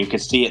water and you can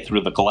see it through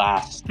the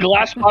glass.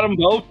 Glass bottom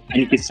boat. And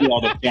you can see all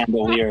the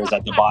chandeliers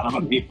at the bottom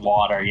of the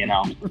water,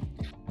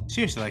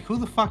 Seriously, like who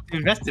the fuck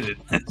invested in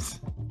this?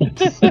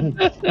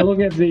 I look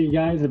at the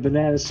guy in the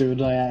banana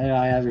suit and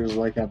I ask him,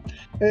 like,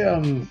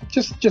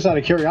 just out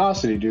of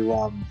curiosity,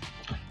 do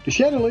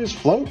chandeliers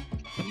float?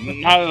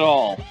 Not at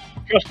all.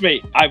 Trust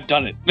me, I've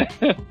done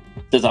it.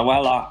 Says,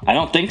 "Well, I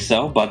don't think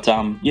so, but,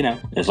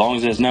 as long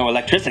as there's no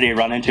electricity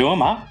running to him,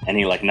 huh?" And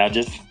he, like,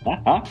 nudges.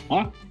 Huh?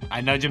 I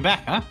nudge him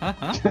back.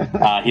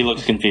 Huh? He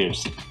looks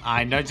confused.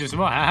 I nudge him some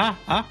more. Huh?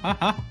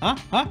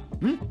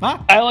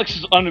 Alex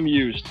is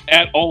unamused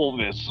at all of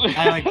this.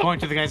 I, like,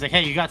 point to the guys like,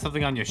 "Hey, you got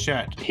something on your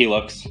shirt. He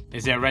looks.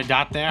 Is there a red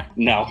dot there?"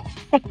 No.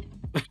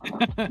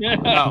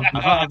 No,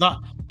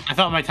 I I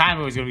thought my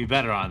timing was going to be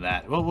better on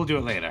that. Well, we'll do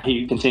it later.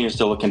 He continues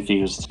to look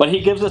confused. But he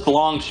gives this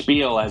long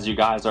spiel as you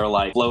guys are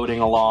like floating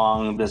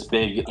along this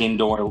big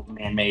indoor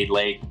man-made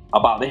lake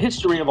about the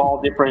history of all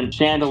different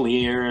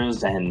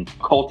chandeliers and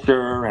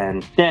culture.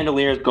 And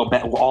chandeliers go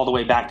back all the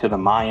way back to the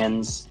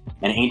Mayans.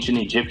 And ancient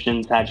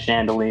Egyptians had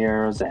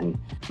chandeliers, and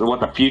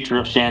what the future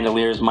of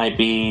chandeliers might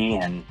be,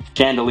 and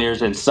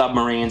chandeliers and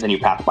submarines, and you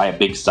pass by a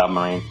big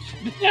submarine.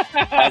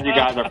 As you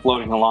guys are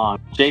floating along,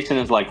 Jason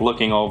is like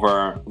leaning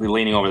over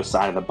the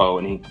side of the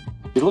boat, and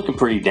he's looking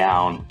pretty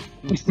down.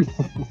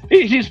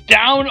 He's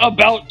down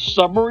about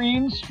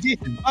submarines?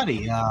 Jason,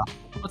 buddy,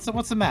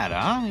 what's the matter,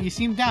 huh? You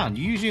seem down.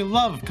 You usually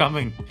love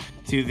coming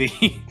to the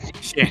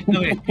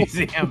Chandelier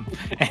Museum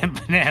and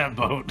banana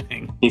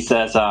boating. He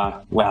says,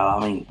 well, I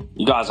mean,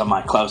 you guys are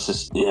my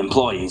closest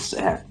employees,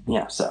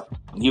 yeah, so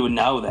you would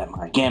know that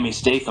my Gammy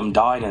Statham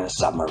died in a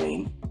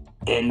submarine.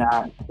 And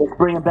it's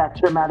bringing back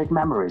traumatic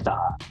memories.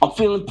 I'm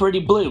feeling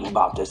pretty blue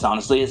about this,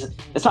 honestly.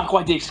 It's not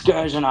quite the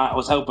excursion I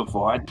was hoping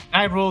for. Can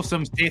I roll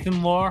some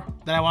Statham lore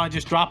that I want to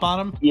just drop on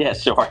him? Yeah,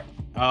 sure.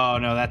 Oh,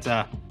 no, that's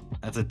a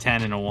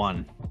 10 and a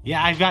 1.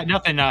 Yeah, I've got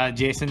nothing,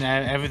 Jason.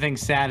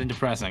 Everything's sad and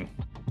depressing.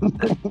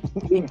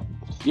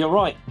 You're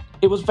right.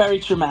 It was very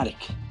traumatic.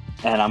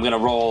 And I'm gonna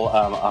roll.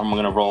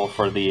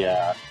 For the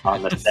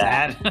on the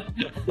sad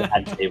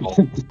table.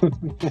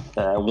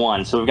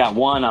 1. So we've got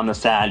 1 on the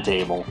sad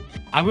table.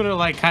 I'm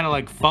gonna kind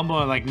of fumble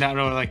and not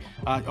know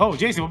oh,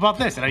 Jason, what about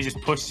this? And I just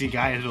push the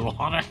guy into the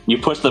water. You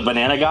push the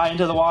banana guy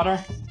into the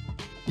water?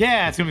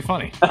 Yeah, it's gonna be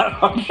funny.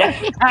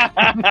 Okay.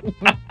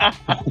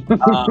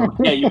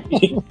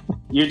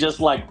 You just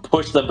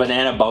push the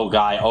banana boat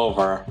guy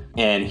over,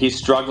 and he's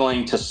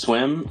struggling to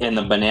swim in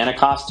the banana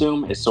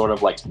costume. It's sort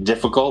of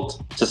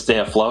difficult to stay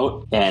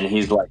afloat, and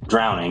he's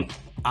drowning.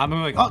 I'm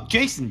like, oh,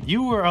 Jason,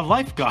 you were a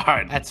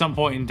lifeguard at some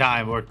point in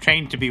time, or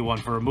trained to be one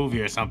for a movie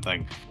or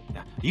something.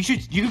 You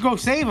could go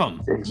save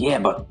him. Yeah,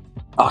 but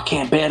I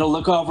can't bear to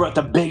look over at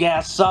the big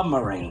ass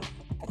submarine.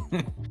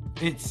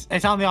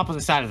 It's on the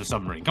opposite side of the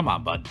submarine. Come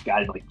on, bud.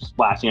 Guys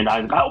splashing and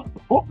dying. Help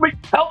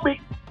me!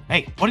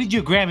 Hey, what did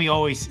your Grammy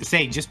always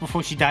say just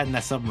before she died in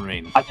that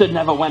submarine? I should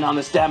never went on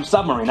this damn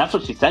submarine. That's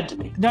what she said to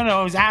me. No,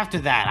 it was after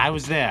that. I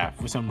was there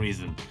for some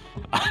reason.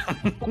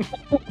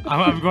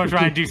 I'm going to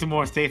try and do some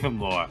more Statham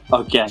lore.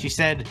 Okay. She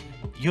said,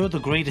 "You're the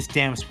greatest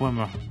damn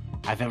swimmer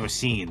I've ever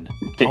seen.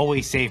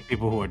 Always save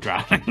people who are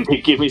drowning."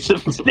 Give me some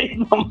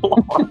Statham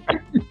lore.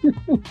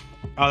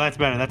 Oh, that's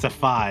better. That's a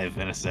 5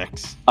 and a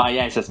 6. Oh,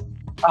 yeah, he says,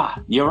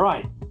 you're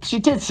right. She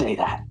did say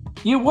that.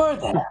 You were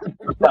there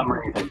for some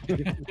reason.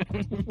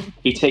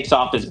 He takes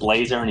off his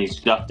blazer and he's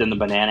stuffed in the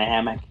banana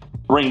hammock,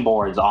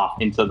 springboards off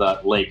into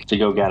the lake to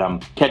go get him,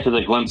 catches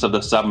a glimpse of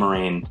the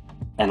submarine,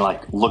 and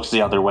looks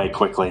the other way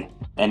quickly.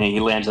 And then he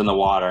lands in the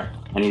water,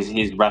 and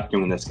he's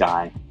rescuing this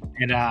guy.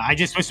 And I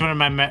just whispered in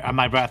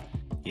my breath,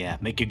 "Yeah,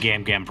 make your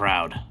Gam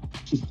proud."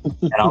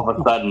 And all of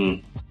a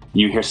sudden,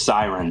 you hear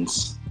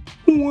sirens.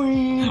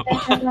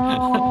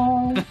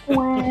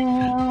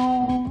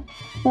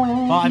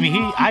 Well, I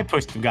mean, I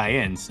pushed the guy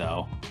in,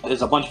 so.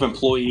 There's a bunch of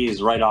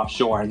employees right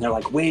offshore, and they're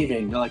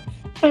waving. They're like,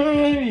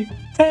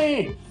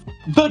 hey,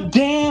 the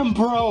dam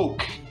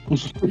broke. Yeah,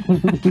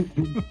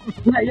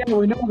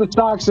 we know the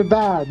stocks are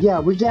bad. Yeah,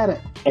 we get it.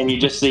 And you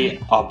just see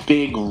a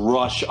big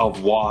rush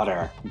of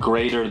water,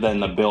 greater than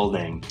the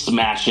building,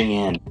 smashing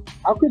in.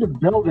 How could a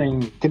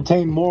building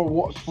contain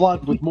more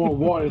flood with more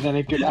water than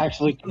it could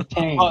actually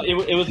contain? Well,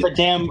 it was the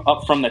dam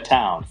up from the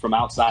town, from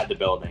outside the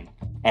building,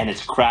 and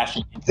it's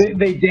crashing.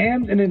 They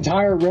dammed an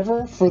entire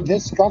river for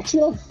this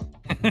structure?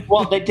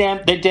 Well, they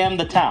dammed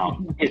the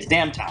town. It's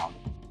Dam Town.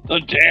 The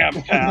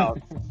damn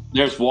town.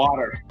 There's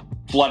water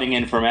flooding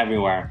in from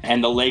everywhere,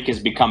 and the lake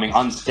is becoming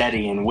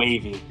unsteady and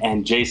wavy.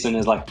 And Jason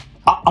is like,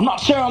 I'm not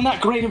sure I'm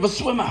that great of a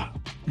swimmer.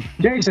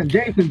 Jason,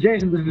 this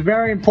is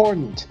very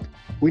important.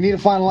 We need to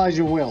finalize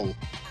your will.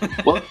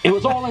 Well, it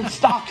was all in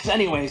stocks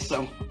anyway,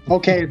 so.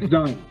 Okay, it's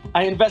done.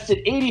 I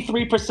invested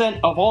 83%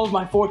 of all of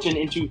my fortune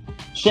into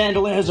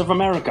Chandeliers of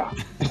America.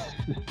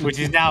 Which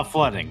is now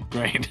flooding.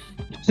 Great.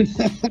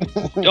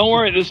 Don't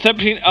worry, the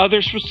 17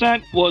 others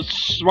percent was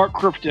smart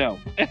crypto.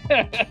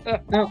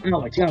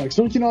 Alex,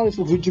 don't you notice?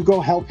 Would you go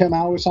help him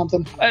out or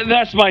something?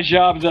 That's my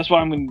job. That's what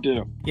I'm going to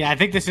do. Yeah, I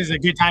think this is a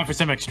good time for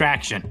some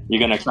extraction. You're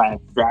going to try and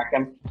extract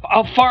him?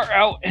 How far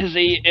out is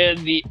he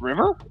in the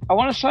river, I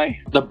want to say?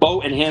 The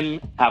boat and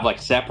him have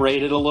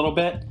separated a little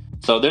bit,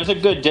 so there's a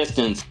good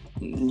distance.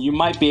 You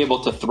might be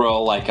able to throw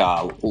a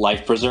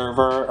life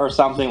preserver or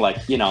something,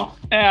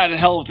 Ah, the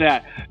hell with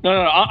that. No.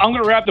 I'm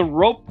going to wrap the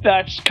rope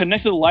that's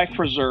connected to the life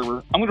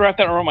preserver. I'm going to wrap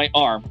that around my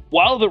arm.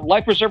 While the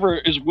life preserver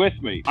is with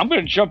me, I'm going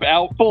to jump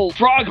out, full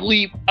frog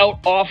leap out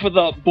off of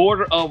the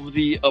border of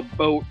the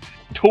boat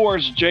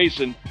towards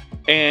Jason,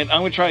 and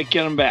I'm going to try to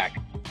get him back.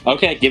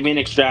 Okay, give me an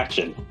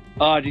extraction.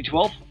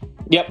 D12?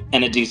 Yep,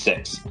 and a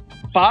D6.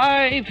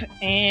 5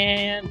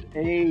 and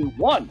a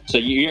 1. So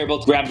you're able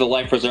to grab the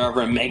life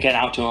preserver and make it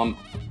out to him,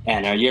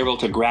 and you're able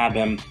to grab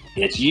him.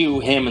 It's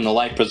you, him, and the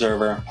life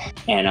preserver,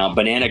 and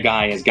Banana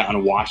Guy has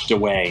gotten washed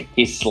away.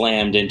 He's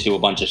slammed into a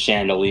bunch of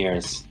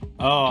chandeliers.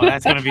 Oh,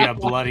 that's gonna be a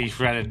bloody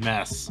shredded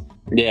mess.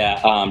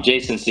 Yeah,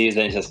 Jason sees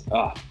it and he says,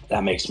 "Oh,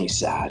 that makes me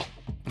sad."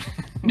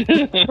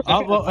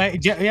 Oh well, hey,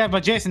 yeah,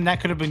 but Jason,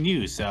 that could have been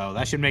you, so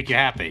that should make you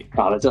happy.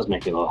 Oh, that does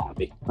make me a little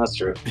happy. That's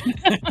true.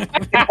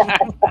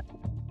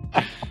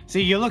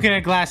 See, you're looking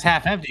at glass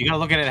half empty. You gotta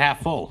look at it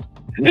half full.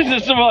 This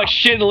is some like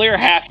chandelier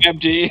half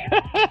empty.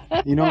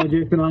 You know,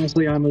 Jason,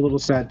 honestly, I'm a little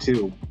sad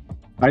too.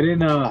 I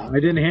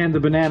didn't hand the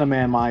banana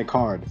man my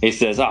card. He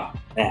says, "Oh,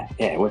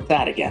 yeah, with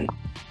that again."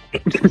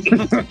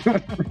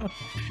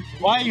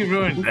 Why are you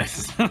ruining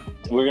this?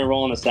 We're gonna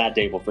roll on the sad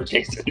table for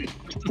Jason.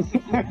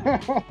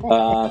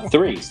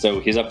 3, so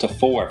he's up to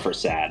 4 for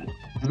sad.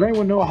 Does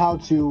anyone know how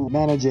to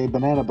manage a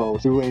banana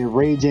boat through a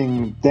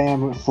raging,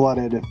 dam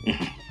flooded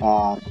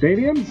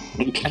stadium?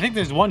 I think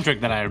there's one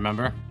trick that I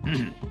remember.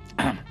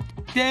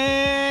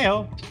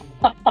 Deo.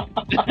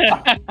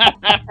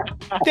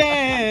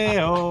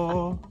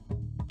 Deo.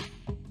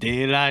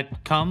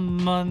 Daylight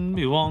come and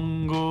we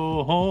won't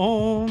go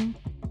home.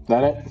 Is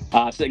that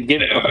it? So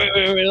give it.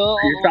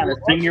 You're trying to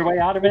sing your way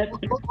out of it.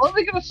 What are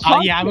they gonna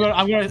song? Yeah,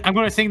 I'm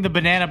gonna sing the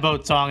banana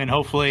boat song, and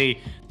hopefully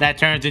that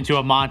turns into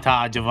a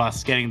montage of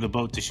us getting the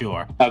boat to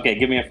shore. Okay,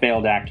 give me a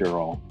failed actor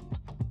roll.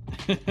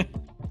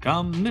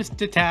 Come,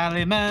 Mr.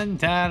 Tallyman,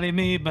 tally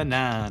me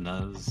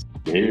bananas.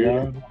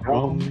 Yeah,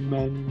 come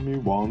and me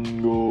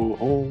one go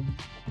home.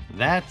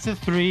 That's a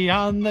 3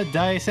 on the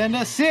dice and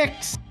a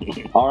 6.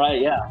 All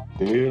right, yeah.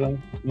 Daylight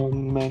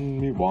come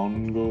and me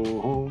one go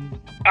home.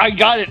 I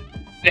got it.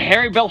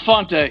 Harry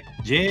Belafonte.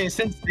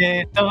 Jason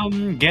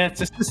Statham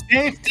gets us to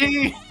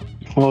safety.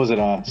 What was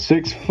it?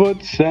 6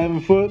 foot,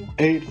 7 foot,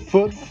 8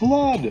 foot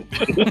flood.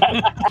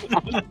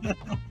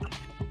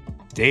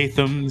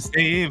 Statham,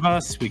 save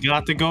us. We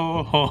got to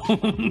go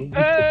home.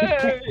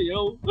 Hey,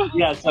 yo.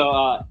 Yeah,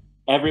 so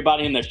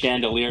everybody in the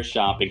chandelier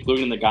shop,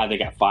 including the guy that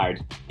got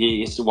fired,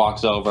 he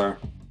walks over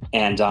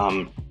and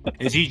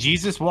Is he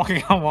Jesus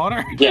walking on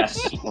water? yes.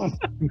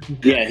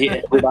 Yeah,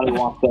 everybody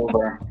walks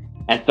over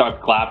and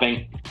starts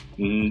clapping.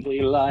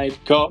 Daylight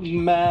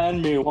come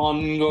and me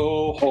one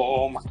go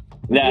home.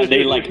 Yeah,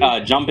 they like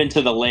jump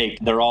into the lake.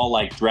 They're all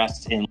like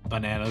dressed in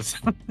Bananas.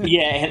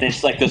 yeah, and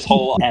it's like this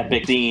whole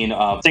epic scene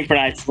of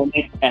synchronized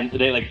swimming, and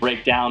they like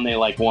break down. They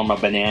like form a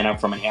banana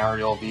from an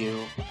aerial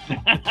view.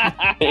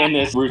 In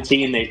this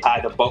routine, they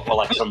tie the boat with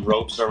like some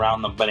ropes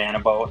around the banana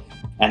boat,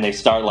 and they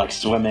start like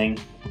swimming.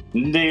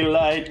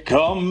 Daylight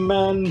come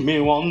and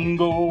me one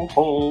go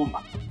home,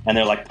 and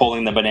they're like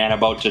pulling the banana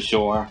boat to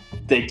shore.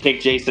 They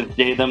take Jason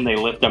Statham, they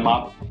lift him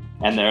up,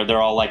 and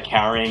they're all like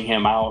carrying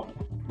him out.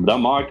 The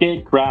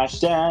market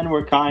crashed and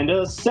we're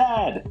kinda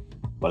sad,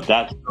 but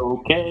that's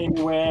okay,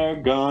 we're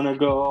gonna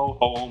go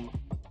home.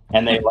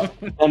 And they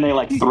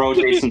like throw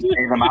Jason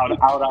Statham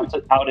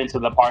out into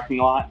the parking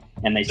lot,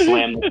 and they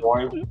slam the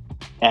door.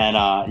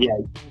 And yeah,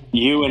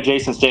 you and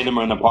Jason Statham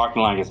are in the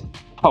parking lot. And goes,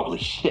 holy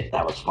shit,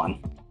 that was fun.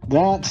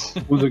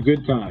 That was a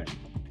good time.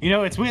 You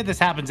know, it's weird this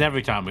happens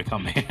every time we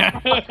come here.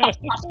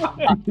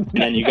 And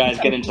then you guys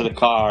get into the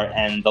car,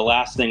 and the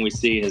last thing we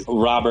see is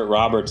Robert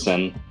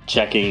Robertson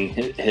checking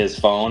his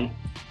phone,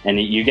 and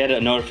you get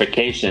a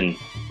notification.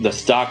 The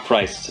stock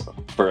price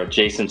for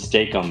Jason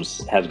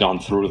Statham's has gone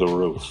through the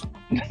roof.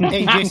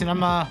 Hey, Jason,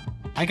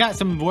 I got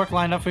some work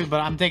lined up for you,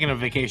 but I'm taking a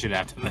vacation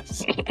after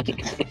this.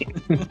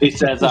 He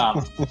says,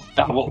 I'll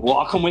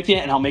come with you,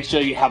 and I'll make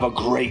sure you have a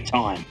great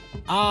time.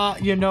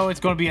 You know, it's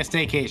going to be a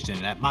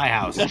staycation at my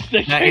house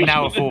that I can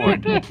now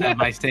afford. That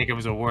my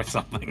Statham's are worth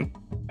something.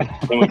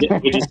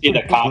 And we just see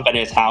the cop at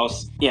his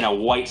house in a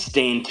white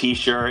stained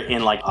t-shirt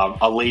in like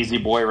a lazy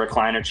boy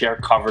recliner chair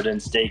covered in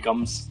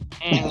Statham's.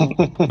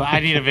 But I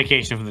need a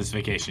vacation from this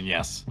vacation,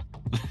 yes.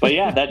 But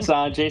yeah, that's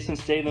Jason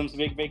Statham's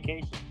big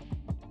vacation.